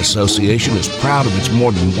Alumni Association is proud of its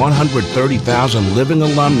more than 130,000 living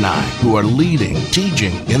alumni who are leading,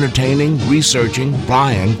 teaching, entertaining, researching,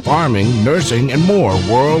 flying, farming, nursing, and more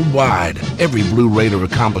worldwide. Every Blue Raider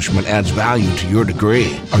accomplishment adds value to your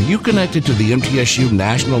degree. Are you connected to the MTSU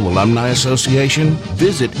National Alumni Association?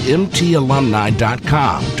 Visit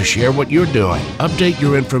mtalumni.com to share what you're doing, update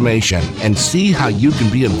your information, and see how you can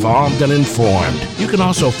be involved and informed. You can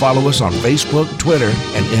also follow us on Facebook, Twitter,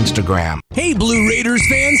 and Instagram. Hey Blue Raiders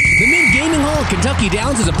fans, the Mint Gaming Hall at Kentucky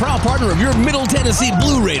Downs is a proud partner of your Middle Tennessee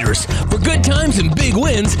Blue Raiders. For good times and big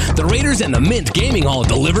wins, the Raiders and the Mint Gaming Hall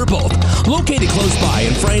deliver both. Located close by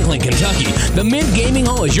in Franklin, Kentucky, the Mint Gaming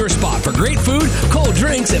Hall is your spot for great food, cold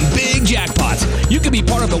drinks, and big jackpots. You can be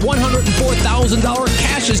part of the $104,000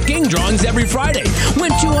 Cash is King drawings every Friday.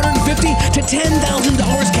 Win $250,000 to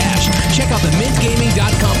 $10,000 cash. Check out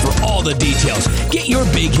themintgaming.com for all the details. Get your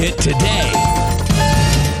big hit today.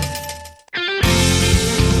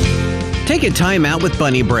 Take a time out with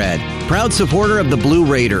Bunny Bread, proud supporter of the Blue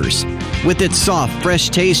Raiders. With its soft, fresh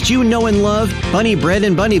taste you know and love, Bunny Bread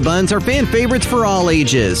and Bunny Buns are fan favorites for all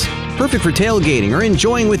ages. Perfect for tailgating or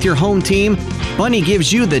enjoying with your home team, Bunny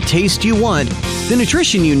gives you the taste you want, the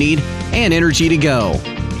nutrition you need, and energy to go.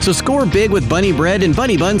 So score big with Bunny Bread and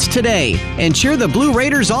Bunny Buns today and cheer the Blue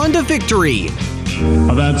Raiders on to victory.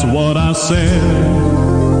 That's what I said.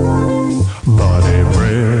 Bunny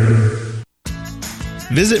Bread.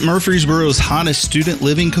 Visit Murfreesboro's hottest student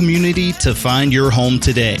living community to find your home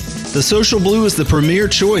today. The Social Blue is the premier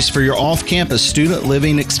choice for your off-campus student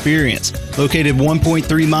living experience. Located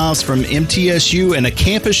 1.3 miles from MTSU and a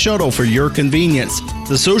campus shuttle for your convenience.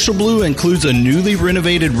 The Social Blue includes a newly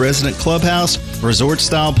renovated resident clubhouse,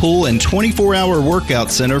 resort-style pool, and 24-hour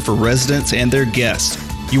workout center for residents and their guests.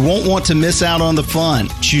 You won't want to miss out on the fun.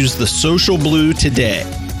 Choose the Social Blue today.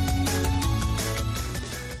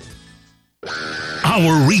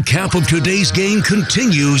 Our recap of today's game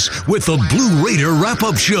continues with the Blue Raider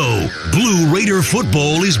Wrap-Up Show. Blue Raider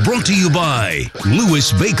football is brought to you by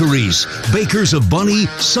Lewis Bakeries, bakers of Bunny,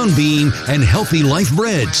 Sunbeam, and Healthy Life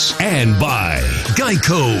Breads. And by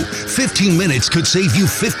Geico. 15 minutes could save you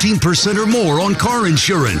 15% or more on car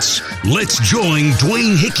insurance. Let's join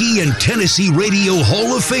Dwayne Hickey and Tennessee Radio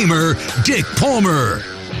Hall of Famer Dick Palmer.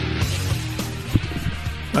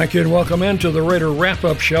 Thank you and welcome into the Raider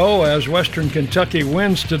Wrap-Up Show as Western Kentucky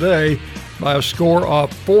wins today by a score of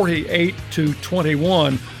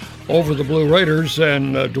 48-21 over the Blue Raiders.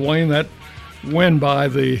 And Dwayne, that win by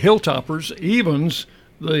the Hilltoppers evens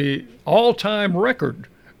the all-time record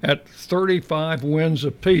at 35 wins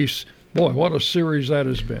apiece. Boy, what a series that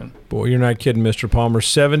has been. Boy, you're not kidding, Mr. Palmer.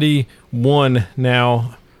 71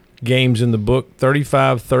 now games in the book,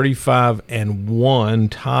 35-35-1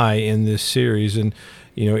 tie in this series. And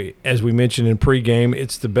you know, as we mentioned in pregame,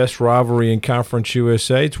 it's the best rivalry in Conference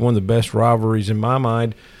USA. It's one of the best rivalries in my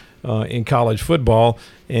mind in college football.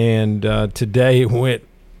 And today it went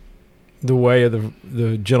the way of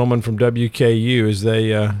the gentleman from WKU as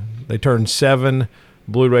they turned 7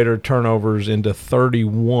 Blue Raider turnovers into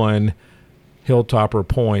 31 Hilltopper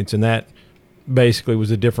points, and that basically was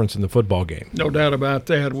the difference in the football game. No doubt about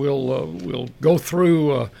that. We'll go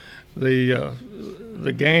through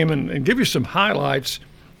the game and give you some highlights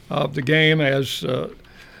of the game as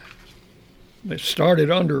it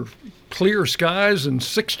started under clear skies and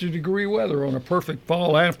 60-degree weather on a perfect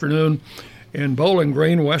fall afternoon in Bowling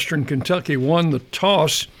Green. Western Kentucky won the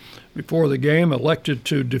toss before the game, elected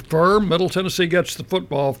to defer. Middle Tennessee gets the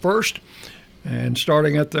football first, and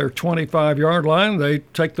starting at their 25-yard line, they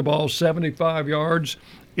take the ball 75 yards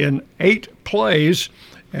in 8 plays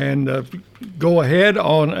and go ahead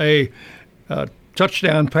on a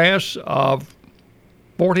touchdown pass of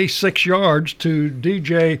 46 yards to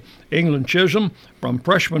DJ England Chisholm from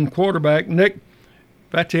freshman quarterback Nick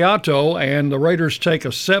Vattiato, and the Raiders take a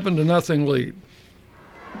 7-0 lead.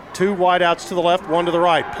 2 wideouts to the left, 1 to the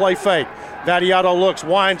right. Play fake. Vattiato looks,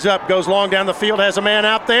 winds up, goes long down the field, has a man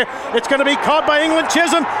out there. It's going to be caught by England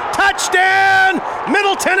Chisholm. Touchdown,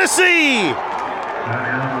 Middle Tennessee!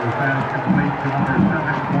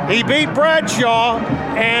 He beat Bradshaw,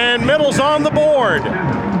 and Middle's on the board.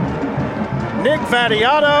 Nick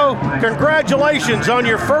Vattiato, congratulations on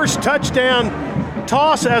your first touchdown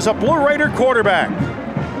toss as a Blue Raider quarterback.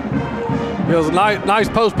 It was a nice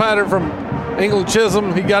post pattern from England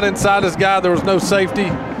Chisholm. He got inside his guy. There was no safety.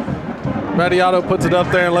 Vattiato puts it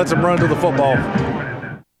up there and lets him run to the football.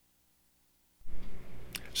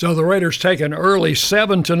 So the Raiders take an early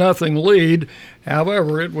 7-0 lead.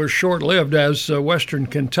 However, it was short-lived as Western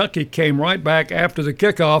Kentucky came right back after the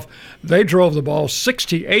kickoff. They drove the ball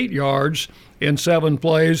 68 yards in 7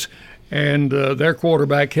 plays, and their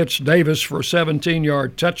quarterback hits Davis for a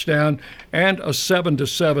 17-yard touchdown and a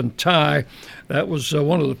 7-7 tie. That was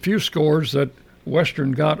one of the few scores that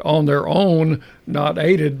Western got on their own, not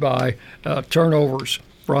aided by turnovers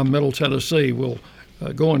from Middle Tennessee. We'll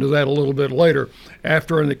go into that a little bit later.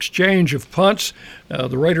 After an exchange of punts,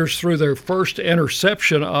 the Raiders threw their first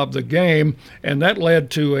interception of the game, and that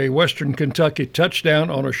led to a Western Kentucky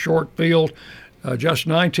touchdown on a short field. Just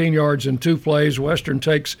 19 yards in 2 plays. Western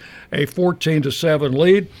takes a 14-7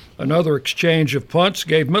 lead. Another exchange of punts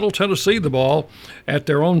gave Middle Tennessee the ball at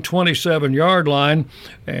their own 27-yard line,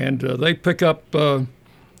 and they pick up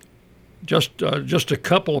just a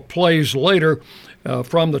couple of plays later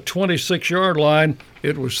from the 26-yard line.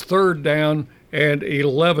 It was 3rd down and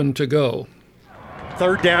 11 to go.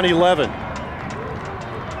 3rd down, 11.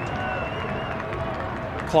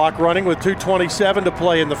 Clock running with 2:27 to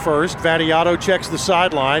play in the first. Vattiato checks the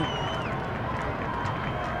sideline.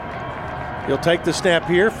 He'll take the snap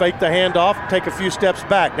here, fake the handoff, take a few steps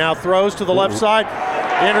back. Now throws to the left side,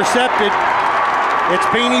 intercepted. It's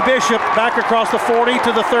Beanie Bishop back across the 40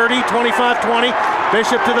 to the 30, 25-20.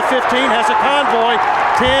 Bishop to the 15, has a convoy,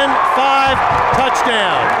 10-5,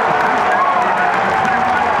 touchdown.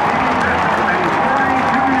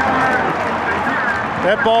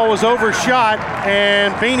 That ball was overshot,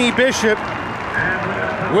 and Beanie Bishop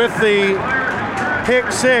with the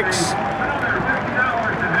pick 6.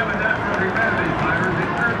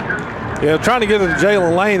 Yeah, trying to get into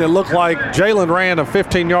Jalen Lane, it looked like Jalen ran a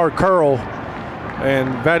 15-yard curl, and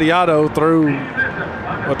Vattiato threw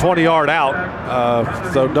a 20-yard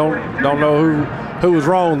out. So don't know who was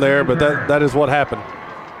wrong there, but that is what happened.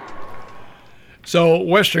 So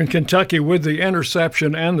Western Kentucky, with the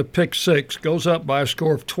interception and the pick 6, goes up by a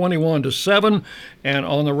score of 21-7. And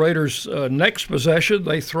on the Raiders' next possession,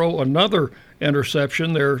 they throw another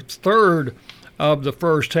interception, their 3rd of the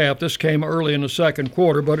first half. This came early in the second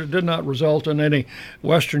quarter, but it did not result in any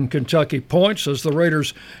Western Kentucky points as the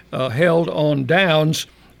Raiders held on downs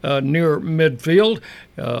near midfield.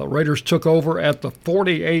 Raiders took over at the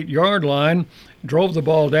 48-yard line, drove the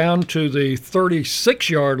ball down to the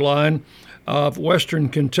 36-yard line of Western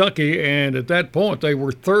Kentucky, and at that point they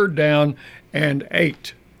were 3rd down and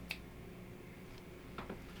 8.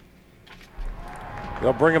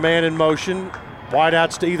 They'll bring a man in motion,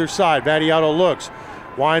 wideouts to either side. Vattiato looks,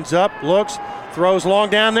 winds up, looks, throws long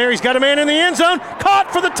down there. He's got a man in the end zone,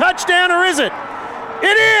 caught for the touchdown, or is it?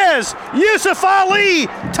 It is! Yusuf Ali,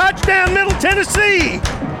 touchdown Middle Tennessee!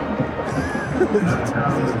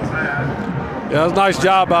 Yeah, it was a nice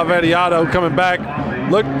job by Vattiato coming back.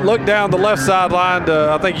 Look down the left sideline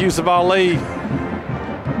to, I think, Yusuf Ali.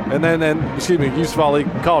 Yusuf Ali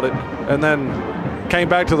caught it. And then came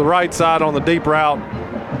back to the right side on the deep route.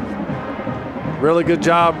 Really good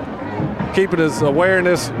job keeping his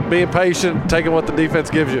awareness, being patient, taking what the defense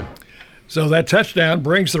gives you. So that touchdown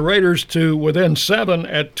brings the Raiders to within 7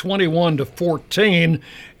 at 21-14.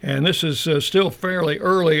 And this is still fairly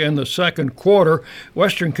early in the second quarter.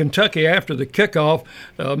 Western Kentucky, after the kickoff,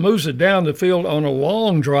 moves it down the field on a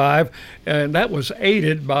long drive, and that was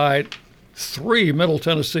aided by 3 Middle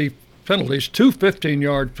Tennessee penalties, 2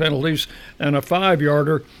 15-yard penalties and a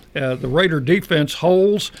 5-yarder. The Raider defense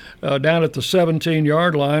holds down at the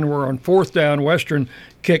 17-yard line, where on 4th down, Western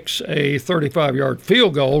kicks a 35-yard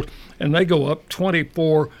field goal, and they go up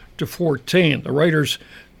 24-14. The Raiders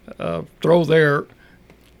throw their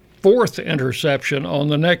 4th interception on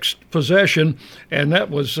the next possession, and that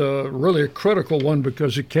was really a critical one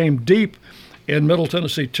because it came deep in Middle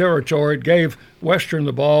Tennessee territory. It gave Western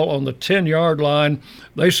the ball on the 10-yard line.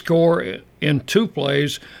 They score in 2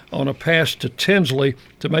 plays on a pass to Tinsley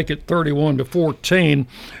to make it 31-14,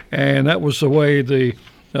 and that was the way the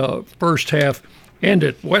first half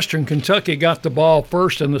ended. Western Kentucky got the ball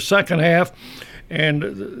first in the second half, and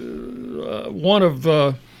one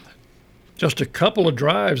of just a couple of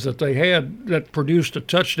drives that they had that produced a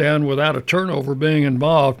touchdown without a turnover being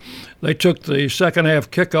involved. They took the second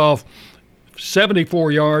half kickoff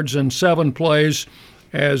 74 yards in 7 plays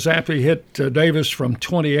as Zappe hit Davis from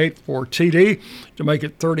 28 for TD to make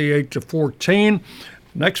it 38-14.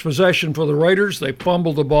 Next possession for the Raiders, they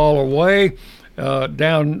fumbled the ball away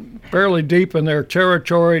down fairly deep in their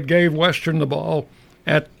territory. It gave Western the ball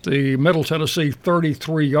at the Middle Tennessee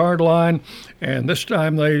 33-yard line, and this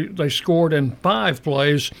time they scored in 5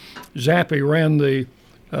 plays. Zappe ran the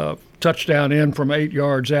touchdown in from 8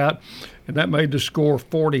 yards out, and that made the score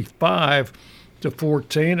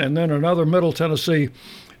 45-14. And then another Middle Tennessee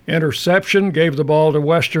interception gave the ball to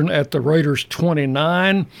Western at the Raiders'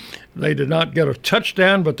 29. They did not get a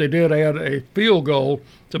touchdown, but they did add a field goal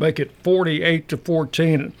to make it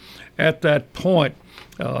 48-14 at that point.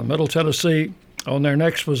 Middle Tennessee, on their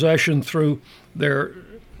next possession, threw their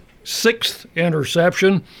 6th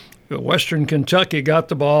interception. Western Kentucky got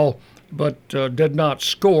the ball but did not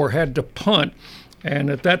score, had to punt. And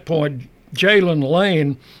at that point, Jalen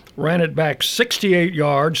Lane ran it back 68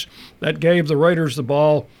 yards. That gave the Raiders the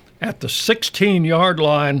ball at the 16-yard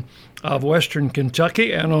line of Western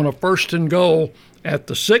Kentucky. And on a 1st and goal at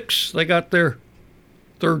the 6, they got their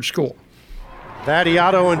 3rd score.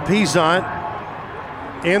 Vattiato and Peasant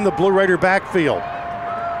in the Blue Raider backfield.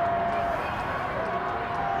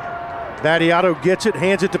 Vattiato gets it,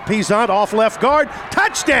 hands it to Peasant, off left guard,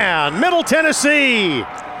 touchdown, Middle Tennessee!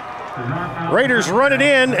 Raiders run it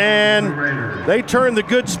in, and they turn the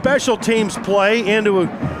good special teams play into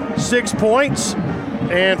 6 points,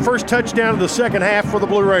 and first touchdown of the second half for the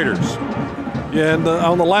Blue Raiders. Yeah, and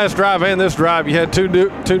on the last drive and this drive, you had two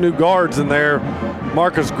new guards in there,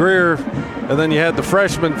 Marcus Greer, and then you had the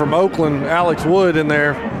freshman from Oakland, Alex Wood, in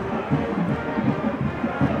there,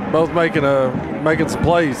 both making some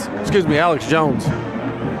plays. Alex Jones.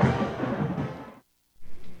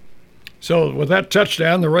 So with that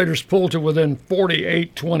touchdown, the Raiders pulled to within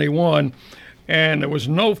 48-21, and there was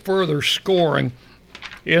no further scoring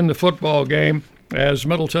in the football game as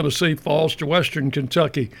Middle Tennessee falls to Western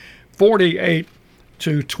Kentucky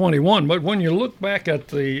 48-21. But when you look back at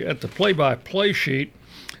the play-by-play sheet,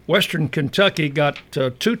 Western Kentucky got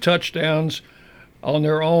 2 touchdowns on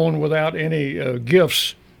their own without any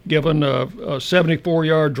gifts, given a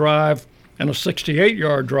 74-yard drive and a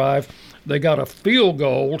 68-yard drive. They got a field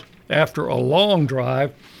goal after a long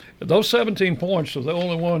drive. Those 17 points are the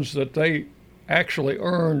only ones that they actually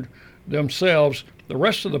earned themselves. The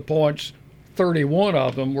rest of the points, 31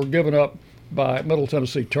 of them, were given up by Middle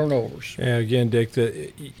Tennessee turnovers. Yeah, again, Dick,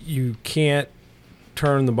 you can't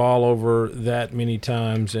turn the ball over that many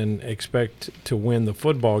times and expect to win the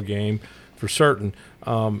football game for certain.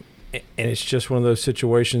 And it's just one of those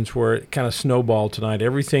situations where it kind of snowballed tonight.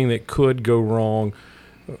 Everything that could go wrong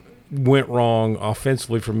went wrong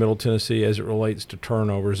offensively for Middle Tennessee as it relates to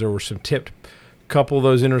turnovers. There were some tipped. A couple of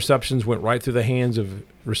those interceptions went right through the hands of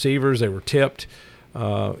receivers. They were tipped.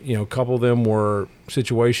 A couple of them were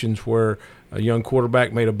situations where a young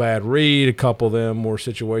quarterback made a bad read. A couple of them were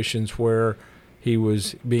situations where he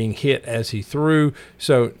was being hit as he threw.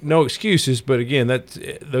 So no excuses, but again,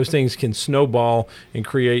 those things can snowball and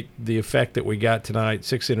create the effect that we got tonight,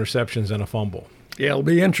 6 interceptions and a fumble. Yeah, it'll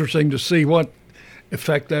be interesting to see what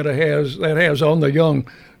effect that has on the young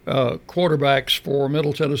quarterbacks for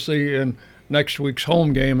Middle Tennessee in next week's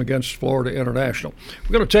home game against Florida International.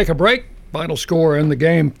 We're going to take a break. Final score in the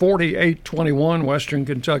game, 48-21, Western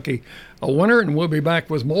Kentucky a winner, and we'll be back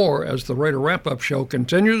with more as the Raider Wrap-Up Show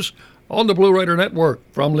continues on the Blue Raider Network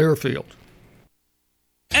from Learfield.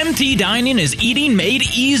 MT Dining is eating made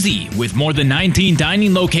easy. With more than 19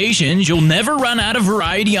 dining locations, you'll never run out of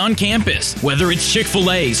variety on campus. Whether it's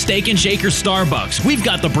Chick-fil-A, Steak and Shake, or Starbucks, we've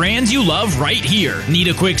got the brands you love right here. Need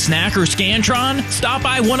a quick snack or Scantron? Stop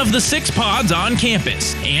by one of the 6 pods on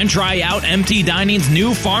campus. And try out MT Dining's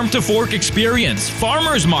new Farm to Fork experience,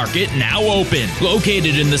 Farmers Market, now open.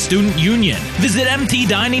 Located in the Student Union. Visit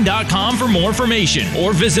mtdining.com for more information,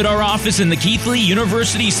 or visit our office in the Keithley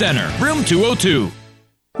University Center, room 202.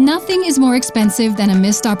 Nothing is more expensive than a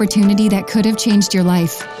missed opportunity that could have changed your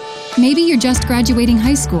life. Maybe you're just graduating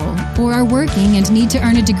high school, or are working and need to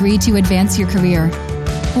earn a degree to advance your career.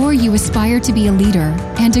 Or you aspire to be a leader,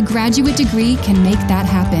 and a graduate degree can make that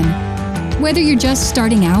happen. Whether you're just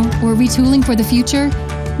starting out or retooling for the future,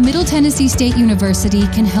 Middle Tennessee State University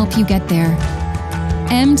can help you get there.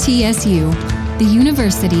 MTSU, the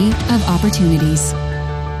University of Opportunities.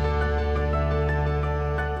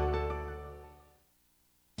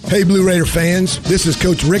 Hey Blue Raider fans, this is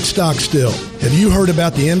Coach Rick Stockstill. Have you heard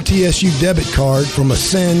about the MTSU debit card from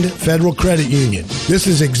Ascend Federal Credit Union? This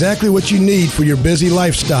is exactly what you need for your busy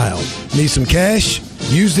lifestyle. Need some cash?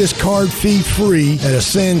 Use this card fee-free at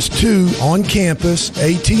Ascend's 2 on-campus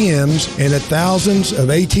ATMs and at thousands of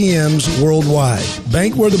ATMs worldwide.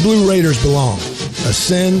 Bank where the Blue Raiders belong.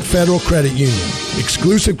 Ascend Federal Credit Union,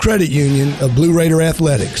 exclusive credit union of Blue Raider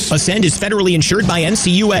Athletics. Ascend is federally insured by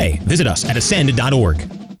NCUA. Visit us at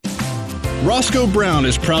ascend.org. Roscoe Brown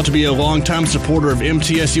is proud to be a longtime supporter of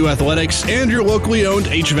MTSU Athletics and your locally owned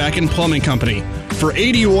HVAC and plumbing company. For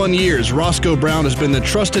 81 years, Roscoe Brown has been the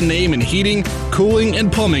trusted name in heating, cooling,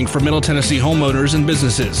 and plumbing for Middle Tennessee homeowners and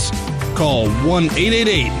businesses. Call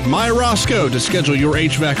 1-888-MY-ROSCOE to schedule your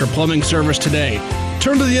HVAC or plumbing service today.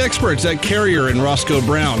 Turn to the experts at Carrier and Roscoe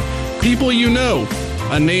Brown. People you know,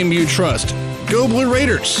 a name you trust. Go Blue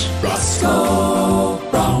Raiders! Roscoe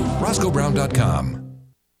Brown. RoscoeBrown.com.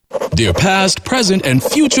 Dear past, present, and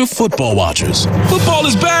future football watchers, football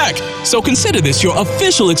is back! So consider this your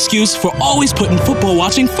official excuse for always putting football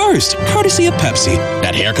watching first, courtesy of Pepsi.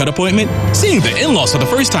 That haircut appointment? Seeing the in-laws for the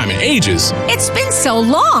first time in ages? It's been so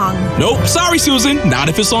long! Nope, sorry Susan, not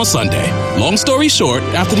if it's on Sunday. Long story short,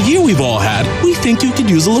 after the year we've all had, we think you could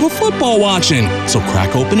use a little football watching. So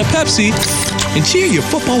crack open a Pepsi and cheer your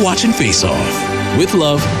football watching face off. With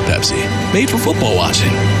love, Pepsi. Made for football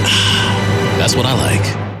watching. That's what I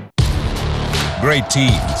like. Great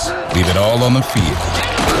teams leave it all on the field.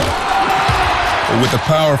 But with the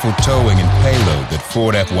powerful towing and payload that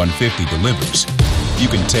Ford F-150 delivers, you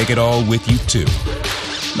can take it all with you too.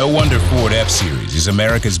 No wonder Ford F-Series is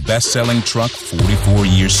America's best-selling truck 44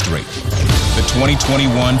 years straight. The 2021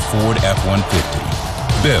 Ford F-150,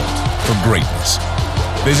 built for greatness.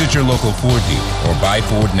 Visit your local Ford dealer or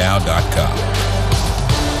buyfordnow.com.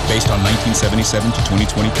 Based on 1977 to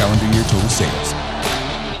 2020 calendar year total sales.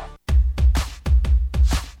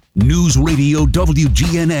 News Radio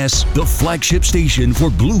WGNS, the flagship station for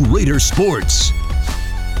Blue Raider sports.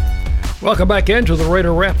 Welcome back into the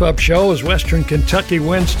Raider Wrap-Up Show as Western Kentucky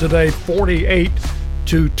wins today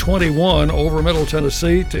 48-21 over Middle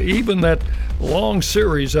Tennessee to even that long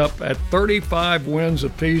series up at 35 wins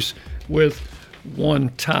apiece with one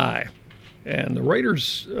tie. And the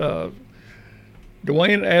Raiders,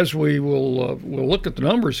 Dwayne, as we will we'll look at the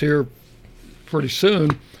numbers here pretty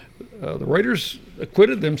soon, the Raiders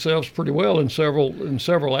acquitted themselves pretty well in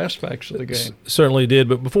several aspects of the game. Certainly did.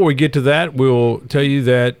 But before we get to that, we'll tell you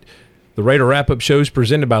that the Raider Wrap-Up Show is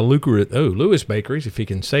presented by Lewis Bakeries, if you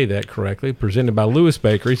can say that correctly. Presented by Lewis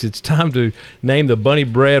Bakeries. It's time to name the Bunny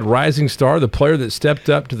Bread Rising Star, the player that stepped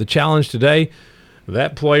up to the challenge today.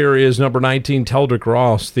 That player is number 19, Teldrick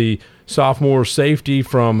Ross, the sophomore safety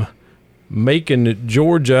from Macon,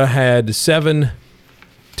 Georgia, had 7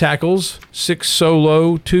 tackles, 6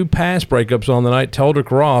 solo, 2 pass breakups on the night. Teldrick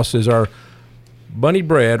Ross is our Bunny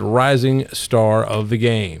Bread Rising Star of the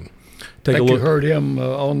game. Take a look. You heard him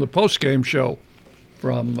on the post-game show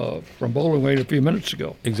from Bowling Green a few minutes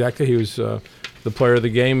ago. Exactly. He was the player of the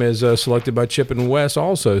game as selected by Chip and Wes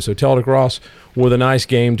also. So Teldrick Ross with a nice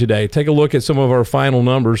game today. Take a look at some of our final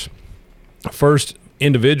numbers. First,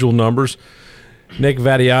 individual numbers. Nick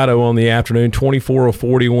Vattiato on the afternoon, 24 of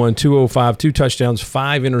 41, 205, 2 touchdowns,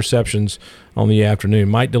 5 interceptions on the afternoon.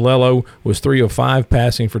 Mike DiLello was 3 of 5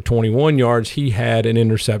 passing for 21 yards. He had an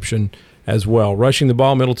interception as well. Rushing the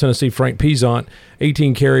ball, Middle Tennessee, Frank Peasant,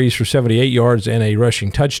 18 carries for 78 yards and a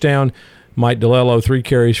rushing touchdown. Mike DiLello, 3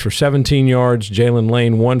 carries for 17 yards. Jalen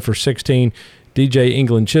Lane, 1 for 16. DJ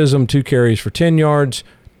England Chisholm, 2 carries for 10 yards.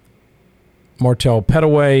 Martell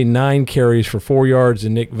Pettaway, 9 carries for 4 yards,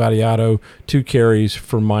 and Nick Vattiato, 2 carries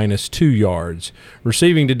for -2 yards.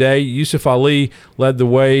 Receiving today, Yusuf Ali led the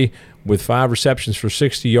way with 5 receptions for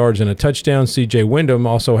 60 yards and a touchdown. C.J. Wyndham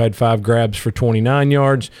also had 5 grabs for 29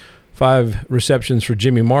 yards. 5 receptions for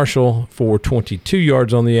Jimmy Marshall for 22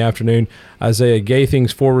 yards on the afternoon. Isaiah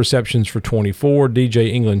Gaithings, 4 receptions for 24.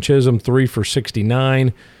 DJ England Chisholm, 3 for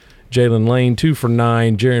 69. Jalen Lane, 2 for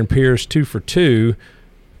 9. Jaron Pierce, 2 for 2.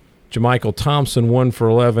 Jamichael Thompson, 1 for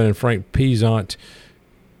 11. And Frank Peasant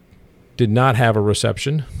did not have a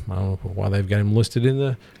reception. I don't know why they've got him listed in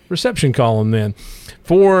the reception column then.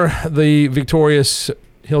 For the victorious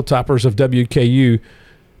Hilltoppers of WKU,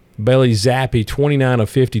 Bailey Zappi, 29 of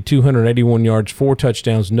 50, 281 yards, 4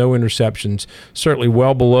 touchdowns, no interceptions. Certainly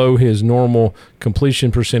well below his normal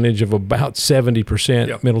completion percentage of about 70%.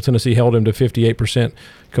 Yep. Middle Tennessee held him to 58%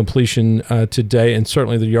 completion today, and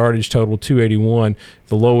certainly the yardage total, 281,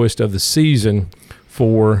 the lowest of the season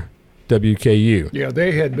for WKU. Yeah,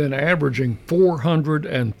 they had been averaging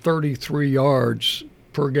 433 yards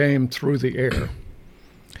per game through the air.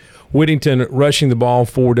 Whittington rushing the ball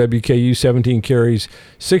for WKU, 17 carries,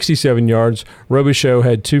 67 yards. Robichaux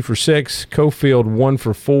had 2 for 6. Cofield 1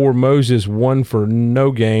 for 4. Moses 1 for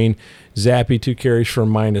no gain. Zappi 2 carries for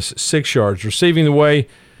 -6 yards. Receiving the way,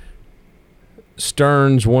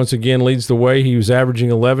 Stearns once again leads the way. He was averaging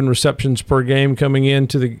 11 receptions per game coming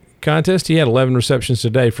into the contest. He had 11 receptions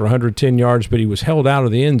today for 110 yards, but he was held out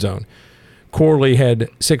of the end zone. Corley had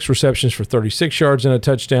 6 receptions for 36 yards and a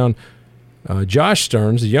touchdown. Josh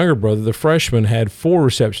Stearns, the younger brother, the freshman, had 4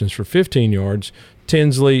 receptions for 15 yards.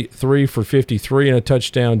 Tinsley, 3 for 53 and a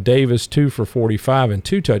touchdown. Davis, 2 for 45 and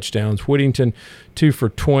 2 touchdowns. Whittington, 2 for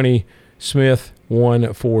 20. Smith,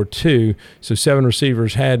 1 for 2. So 7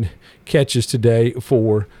 receivers had catches today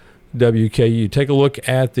for WKU. Take a look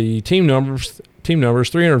at the team numbers.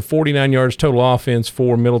 349 yards total offense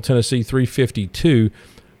for Middle Tennessee, 352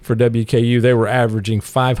 for WKU. They were averaging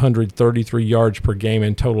 533 yards per game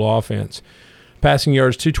in total offense. Passing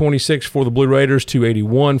yards, 226 for the Blue Raiders,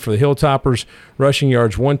 281 for the Hilltoppers. Rushing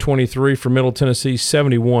yards, 123 for Middle Tennessee,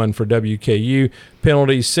 71 for WKU.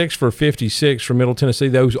 Penalties, 6 for 56 for Middle Tennessee.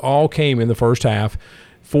 Those all came in the first half.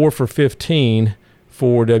 4 for 15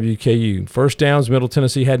 for WKU. First downs, Middle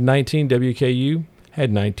Tennessee had 19. WKU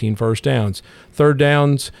had 19 first downs. Third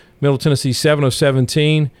downs, Middle Tennessee 7 of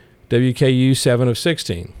 17. WKU 7 of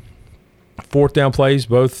 16. Fourth down plays,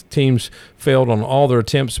 both teams failed on all their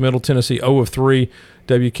attempts. Middle Tennessee 0 of 3,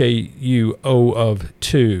 WKU 0 of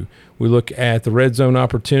 2. We look at the red zone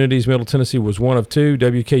opportunities. Middle Tennessee was 1 of 2,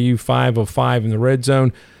 WKU 5 of 5 in the red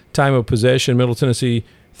zone. Time of possession, Middle Tennessee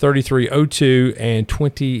 33-02 and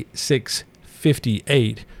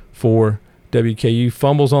 26-58 for WKU.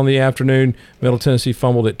 Fumbles on the afternoon. Middle Tennessee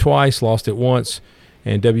fumbled it twice, lost it once,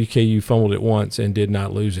 and WKU fumbled it once and did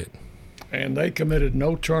not lose it. And they committed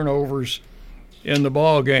no turnovers in the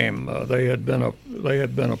ball game. They had been a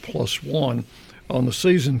 +1 on the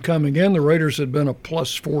season coming in. The Raiders had been a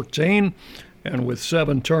 +14, and with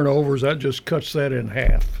 7 turnovers, that just cuts that in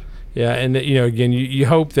half. Yeah, and again, you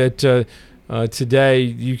hope that today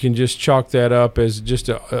you can just chalk that up as just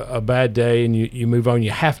a bad day, and you move on.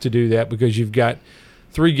 You have to do that because you've got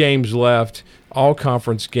 3 games left, all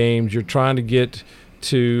conference games. You're trying to get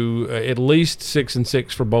to at least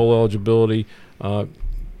 6-6 for bowl eligibility.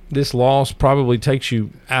 This loss probably takes you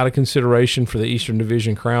out of consideration for the Eastern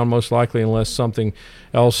Division crown, most likely, unless something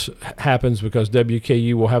else happens, because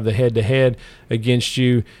WKU will have the head-to-head against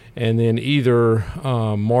you, and then either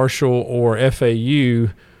Marshall or FAU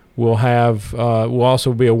will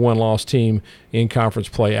also be a one-loss team in conference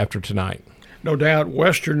play after tonight. No doubt,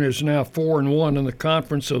 Western is now 4-1 in the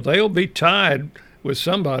conference, so they'll be tied with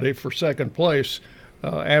somebody for second place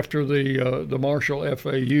after the Marshall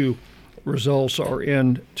FAU results are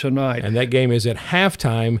in tonight. And that game is at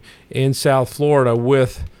halftime in South Florida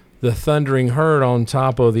with the Thundering Herd on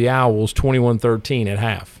top of the Owls, 21-13 at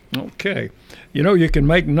half. Okay. You can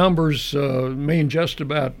make numbers mean just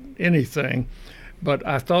about anything, but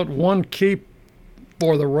I thought one key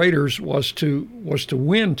for the Raiders was to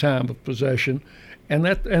win time of possession, and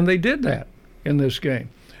they did that in this game.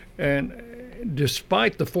 And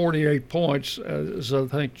despite the 48 points, as I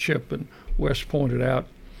think Chip and Wes pointed out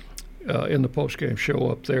in the postgame show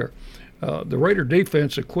up there, the Raider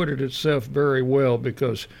defense acquitted itself very well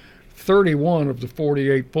because 31 of the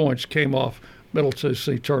 48 points came off Middle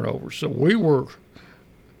Tennessee turnovers. So we were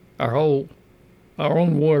our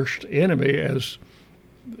own worst enemy, as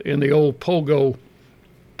in the old Pogo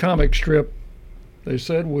comic strip they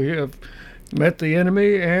said, we have met the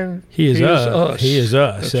enemy and he is us. He is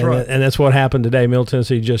us. That's right. And that's what happened today. Middle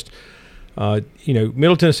Tennessee just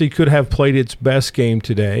Middle Tennessee could have played its best game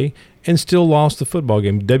today and still lost the football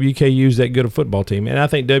game. WKU is that good a football team. And I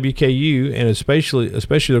think WKU, and especially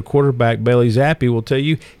their quarterback, Bailey Zappi, will tell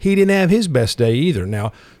you he didn't have his best day either.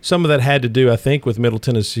 Now, some of that had to do, I think, with Middle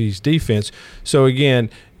Tennessee's defense. So, again,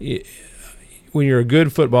 when you're a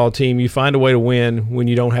good football team, you find a way to win when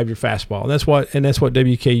you don't have your fastball. And that's what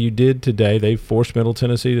WKU did today. They forced Middle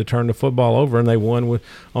Tennessee to turn the football over, and they won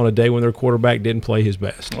on a day when their quarterback didn't play his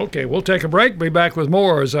best. Okay, we'll take a break. Be back with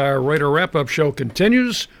more as our Raider wrap-up show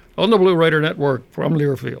continues on the Blue Raider Network from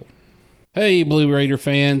Learfield. Hey, Blue Raider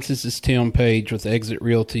fans. This is Tim Page with Exit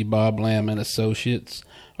Realty Bob Lamb and Associates.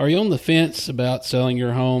 Are you on the fence about selling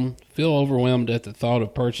your home? Feel overwhelmed at the thought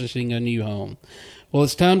of purchasing a new home? Well,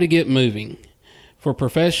 it's time to get moving. For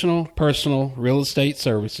professional, personal real estate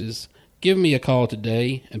services, give me a call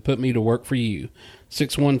today and put me to work for you.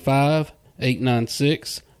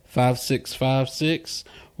 615-896-5656,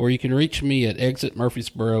 or you can reach me at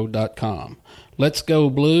exitmurfreesboro.com. Let's go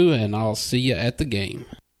Blue, and I'll see you at the game.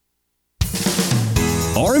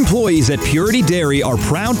 Our employees at Purity Dairy are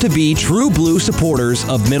proud to be true blue supporters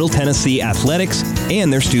of Middle Tennessee athletics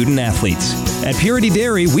and their student athletes. At Purity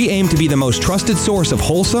Dairy, we aim to be the most trusted source of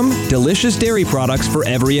wholesome, delicious dairy products for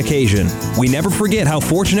every occasion. We never forget how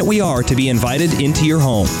fortunate we are to be invited into your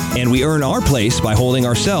home, and we earn our place by holding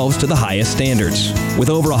ourselves to the highest standards. With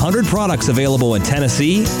over 100 products available in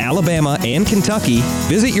Tennessee, Alabama, and Kentucky,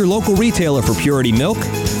 visit your local retailer for Purity milk,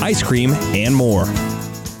 ice cream, and more.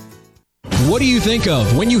 What do you think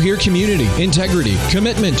of when you hear community, integrity,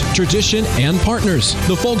 commitment, tradition, and partners?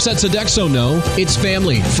 The folks at Sodexo know it's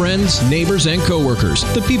family, friends, neighbors, and coworkers.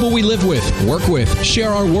 The people we live with, work with, share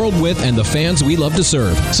our world with, and the fans we love to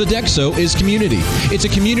serve. Sodexo is community. It's a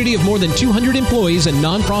community of more than 200 employees and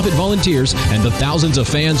nonprofit volunteers and the thousands of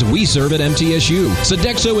fans we serve at MTSU.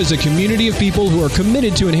 Sodexo is a community of people who are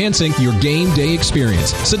committed to enhancing your game day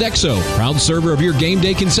experience. Sodexo, proud server of your game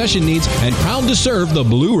day concession needs and proud to serve the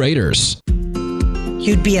Blue Raiders.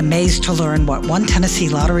 You'd be amazed to learn what one Tennessee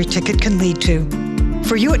lottery ticket can lead to.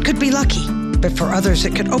 For you, it could be lucky, but for others,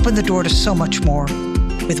 it could open the door to so much more.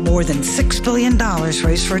 With more than $6 billion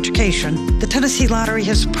raised for education, the Tennessee Lottery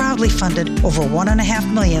has proudly funded over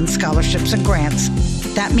 1.5 million scholarships and grants.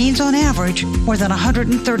 That means, on average, more than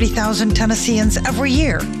 130,000 Tennesseans every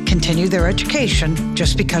year continue their education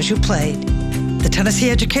just because you played. The Tennessee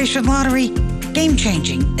Education Lottery,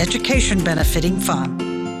 game-changing, education-benefiting fun.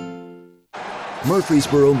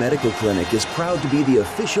 Murfreesboro Medical Clinic is proud to be the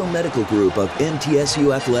official medical group of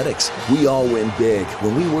MTSU Athletics. We all win big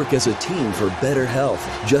when we work as a team for better health.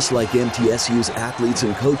 Just like MTSU's athletes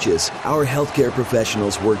and coaches, our healthcare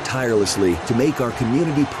professionals work tirelessly to make our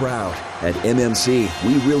community proud. At MMC,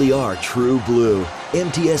 we really are true blue.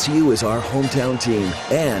 MTSU is our hometown team,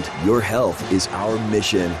 and your health is our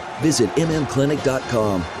mission. Visit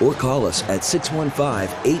mmclinic.com or call us at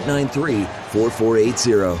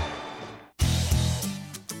 615-893-4480.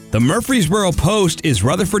 The Murfreesboro Post is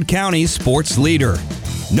Rutherford County's sports leader.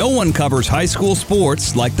 No one covers high school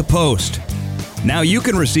sports like the Post. Now you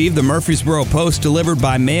can receive the Murfreesboro Post delivered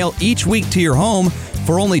by mail each week to your home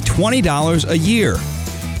for only $20 a year.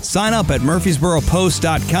 Sign up at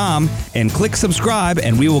murfreesboropost.com and click subscribe,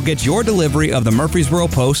 and we will get your delivery of the Murfreesboro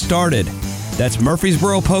Post started. That's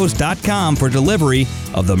murfreesboropost.com for delivery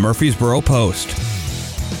of the Murfreesboro Post.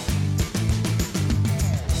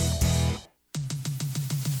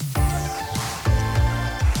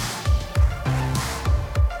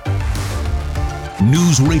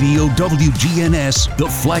 News Radio WGNS, the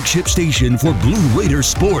flagship station for Blue Raider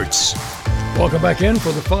sports. Welcome back in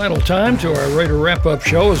for the final time to our Raider wrap-up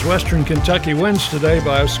show as Western Kentucky wins today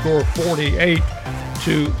by a score of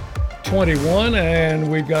 48-21, and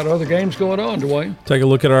we've got other games going on, Dwayne. Take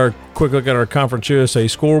a quick look at our Conference USA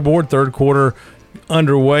scoreboard. Third quarter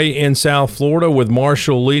underway in South Florida with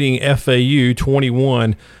Marshall leading FAU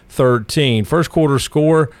 21-13. First quarter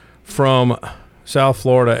score from South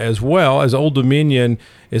Florida, as well as Old Dominion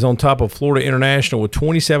is on top of Florida International with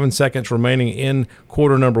 27 seconds remaining in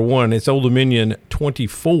quarter number one. It's Old Dominion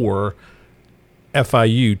 24,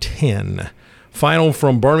 FIU 10. Final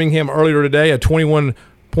from Birmingham earlier today, a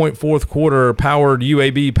 21-point fourth quarter powered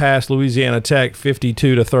UAB past Louisiana Tech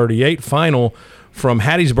 52-38. Final from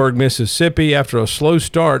Hattiesburg, Mississippi. After a slow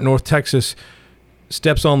start, North Texas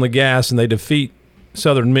steps on the gas and they defeat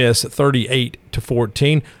Southern Miss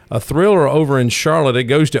 38-14. A thriller over in Charlotte. It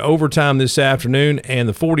goes to overtime this afternoon, and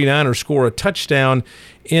the 49ers score a touchdown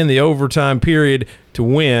in the overtime period to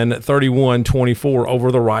win 31-24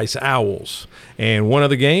 over the Rice Owls. And one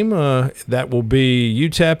other game, that will be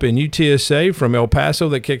UTEP and UTSA from El Paso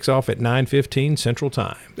that kicks off at 9:15 Central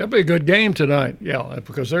Time. That'll be a good game tonight, yeah,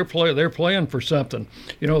 because they're playing for something.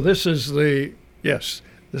 You know, this is the – yes,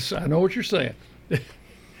 this I know what you're saying.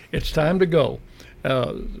 It's time to go.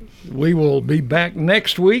 We will be back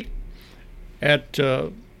next week at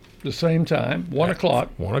the same time, 1 o'clock.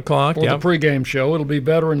 1 o'clock, for the pregame show. It'll be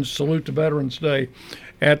Salute to Veterans Day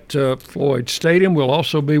at Floyd Stadium. We'll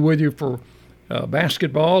also be with you for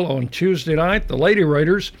basketball on Tuesday night. The Lady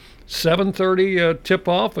Raiders, 7:30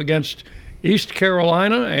 tip-off against East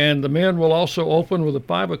Carolina, and the men will also open with a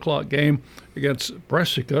 5 o'clock game against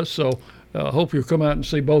Brescia. So hope you'll come out and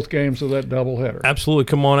see both games of that doubleheader. Absolutely.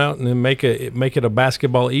 Come on out and then make it a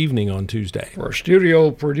basketball evening on Tuesday. For our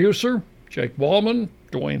studio producer, Jake Ballman,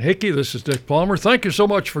 Dwayne Hickey, this is Dick Palmer. Thank you so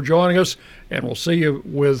much for joining us, and we'll see you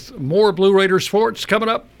with more Blue Raider sports coming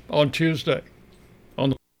up on Tuesday.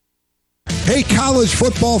 Hey, college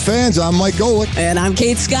football fans, I'm Mike Golick. And I'm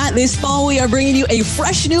Kate Scott. This fall, we are bringing you a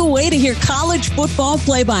fresh new way to hear college football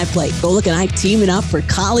play-by-play. Golick and I teaming up for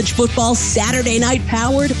college football Saturday night,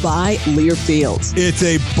 powered by Learfield. It's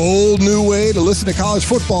a bold new way to listen to college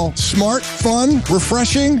football. Smart, fun,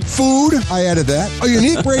 refreshing, food. I added that. A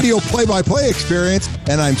unique radio play-by-play experience,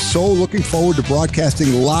 and I'm so looking forward to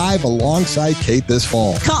broadcasting live alongside Kate this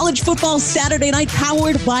fall. College football Saturday night,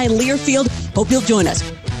 powered by Learfield. Hope you'll join us.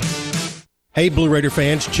 Hey, Blue Raider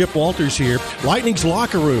fans, Chip Walters here. Lightning's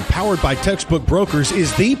Locker Room, powered by Textbook Brokers,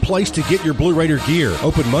 is the place to get your Blue Raider gear.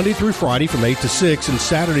 Open Monday through Friday from 8 to 6 and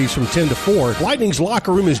Saturdays from 10 to 4. Lightning's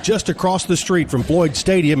Locker Room is just across the street from Floyd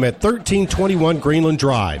Stadium at 1321 Greenland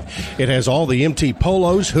Drive. It has all the MT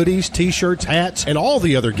polos, hoodies, t-shirts, hats, and all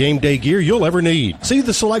the other game day gear you'll ever need. See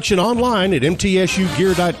the selection online at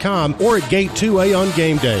mtsugear.com or at Gate 2A on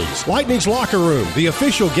game days. Lightning's Locker Room, the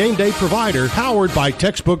official game day provider, powered by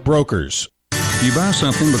Textbook Brokers. You buy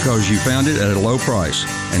something because you found it at a low price,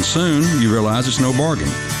 and soon you realize it's no bargain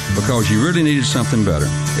because you really needed something better.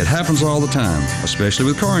 It happens all the time, especially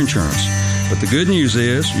with car insurance. But the good news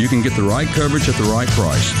is you can get the right coverage at the right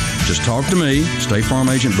price. Just talk to me, State Farm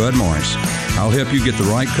Agent Bud Morris. I'll help you get the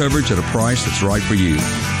right coverage at a price that's right for you.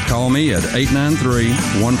 Call me at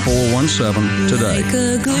 893-1417 today. Like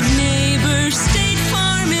a good neighbor, State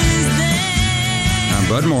Farm is there. I'm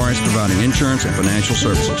Bud Morris, providing insurance and financial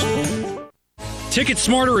services.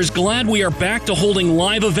 TicketSmarter is glad we are back to holding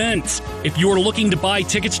live events. If you are looking to buy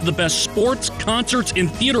tickets to the best sports, concerts,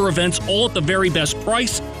 and theater events all at the very best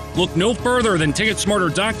price, look no further than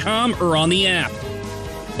TicketSmarter.com or on the app.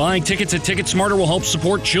 Buying tickets at TicketSmarter will help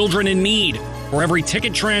support children in need. For every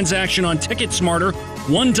ticket transaction on TicketSmarter,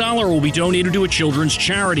 $1 will be donated to a children's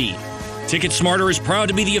charity. TicketSmarter is proud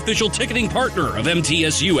to be the official ticketing partner of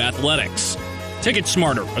MTSU Athletics.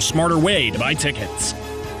 TicketSmarter, a smarter way to buy tickets.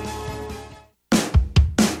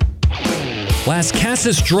 Las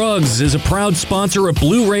Casas Drugs is a proud sponsor of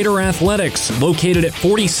Blue Raider Athletics, located at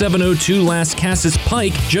 4702 Las Casas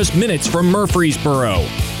Pike, just minutes from Murfreesboro.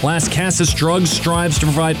 Las Casas Drugs strives to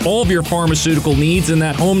provide all of your pharmaceutical needs in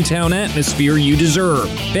that hometown atmosphere you deserve.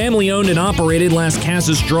 Family-owned and operated, Las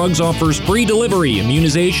Casas Drugs offers free delivery,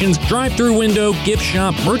 immunizations, drive-through window, gift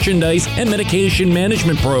shop, merchandise, and medication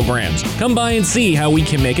management programs. Come by and see how we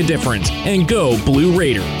can make a difference. And go Blue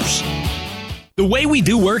Raiders. The way we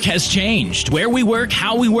do work has changed. Where we work,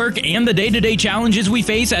 how we work, and the day-to-day challenges we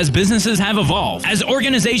face as businesses have evolved. As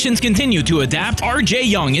organizations continue to adapt, RJ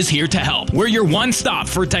Young is here to help. We're your one-stop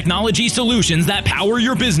for technology solutions that power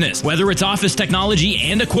your business. Whether it's office technology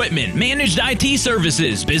and equipment, managed IT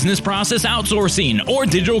services, business process outsourcing, or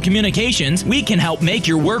digital communications, we can help make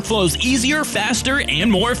your workflows easier, faster, and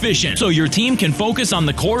more efficient so your team can focus on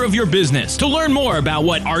the core of your business. To learn more about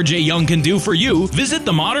what RJ Young can do for you, visit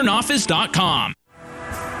themodernoffice.com.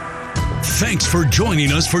 Thanks for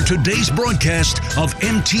joining us for today's broadcast of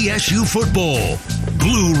MTSU Football.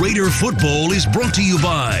 Blue Raider Football is brought to you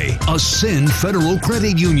by Ascend Federal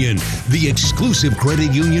Credit Union, the exclusive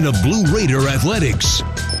credit union of Blue Raider Athletics.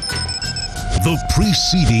 The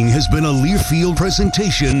preceding has been a Learfield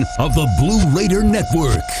presentation of the Blue Raider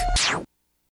Network.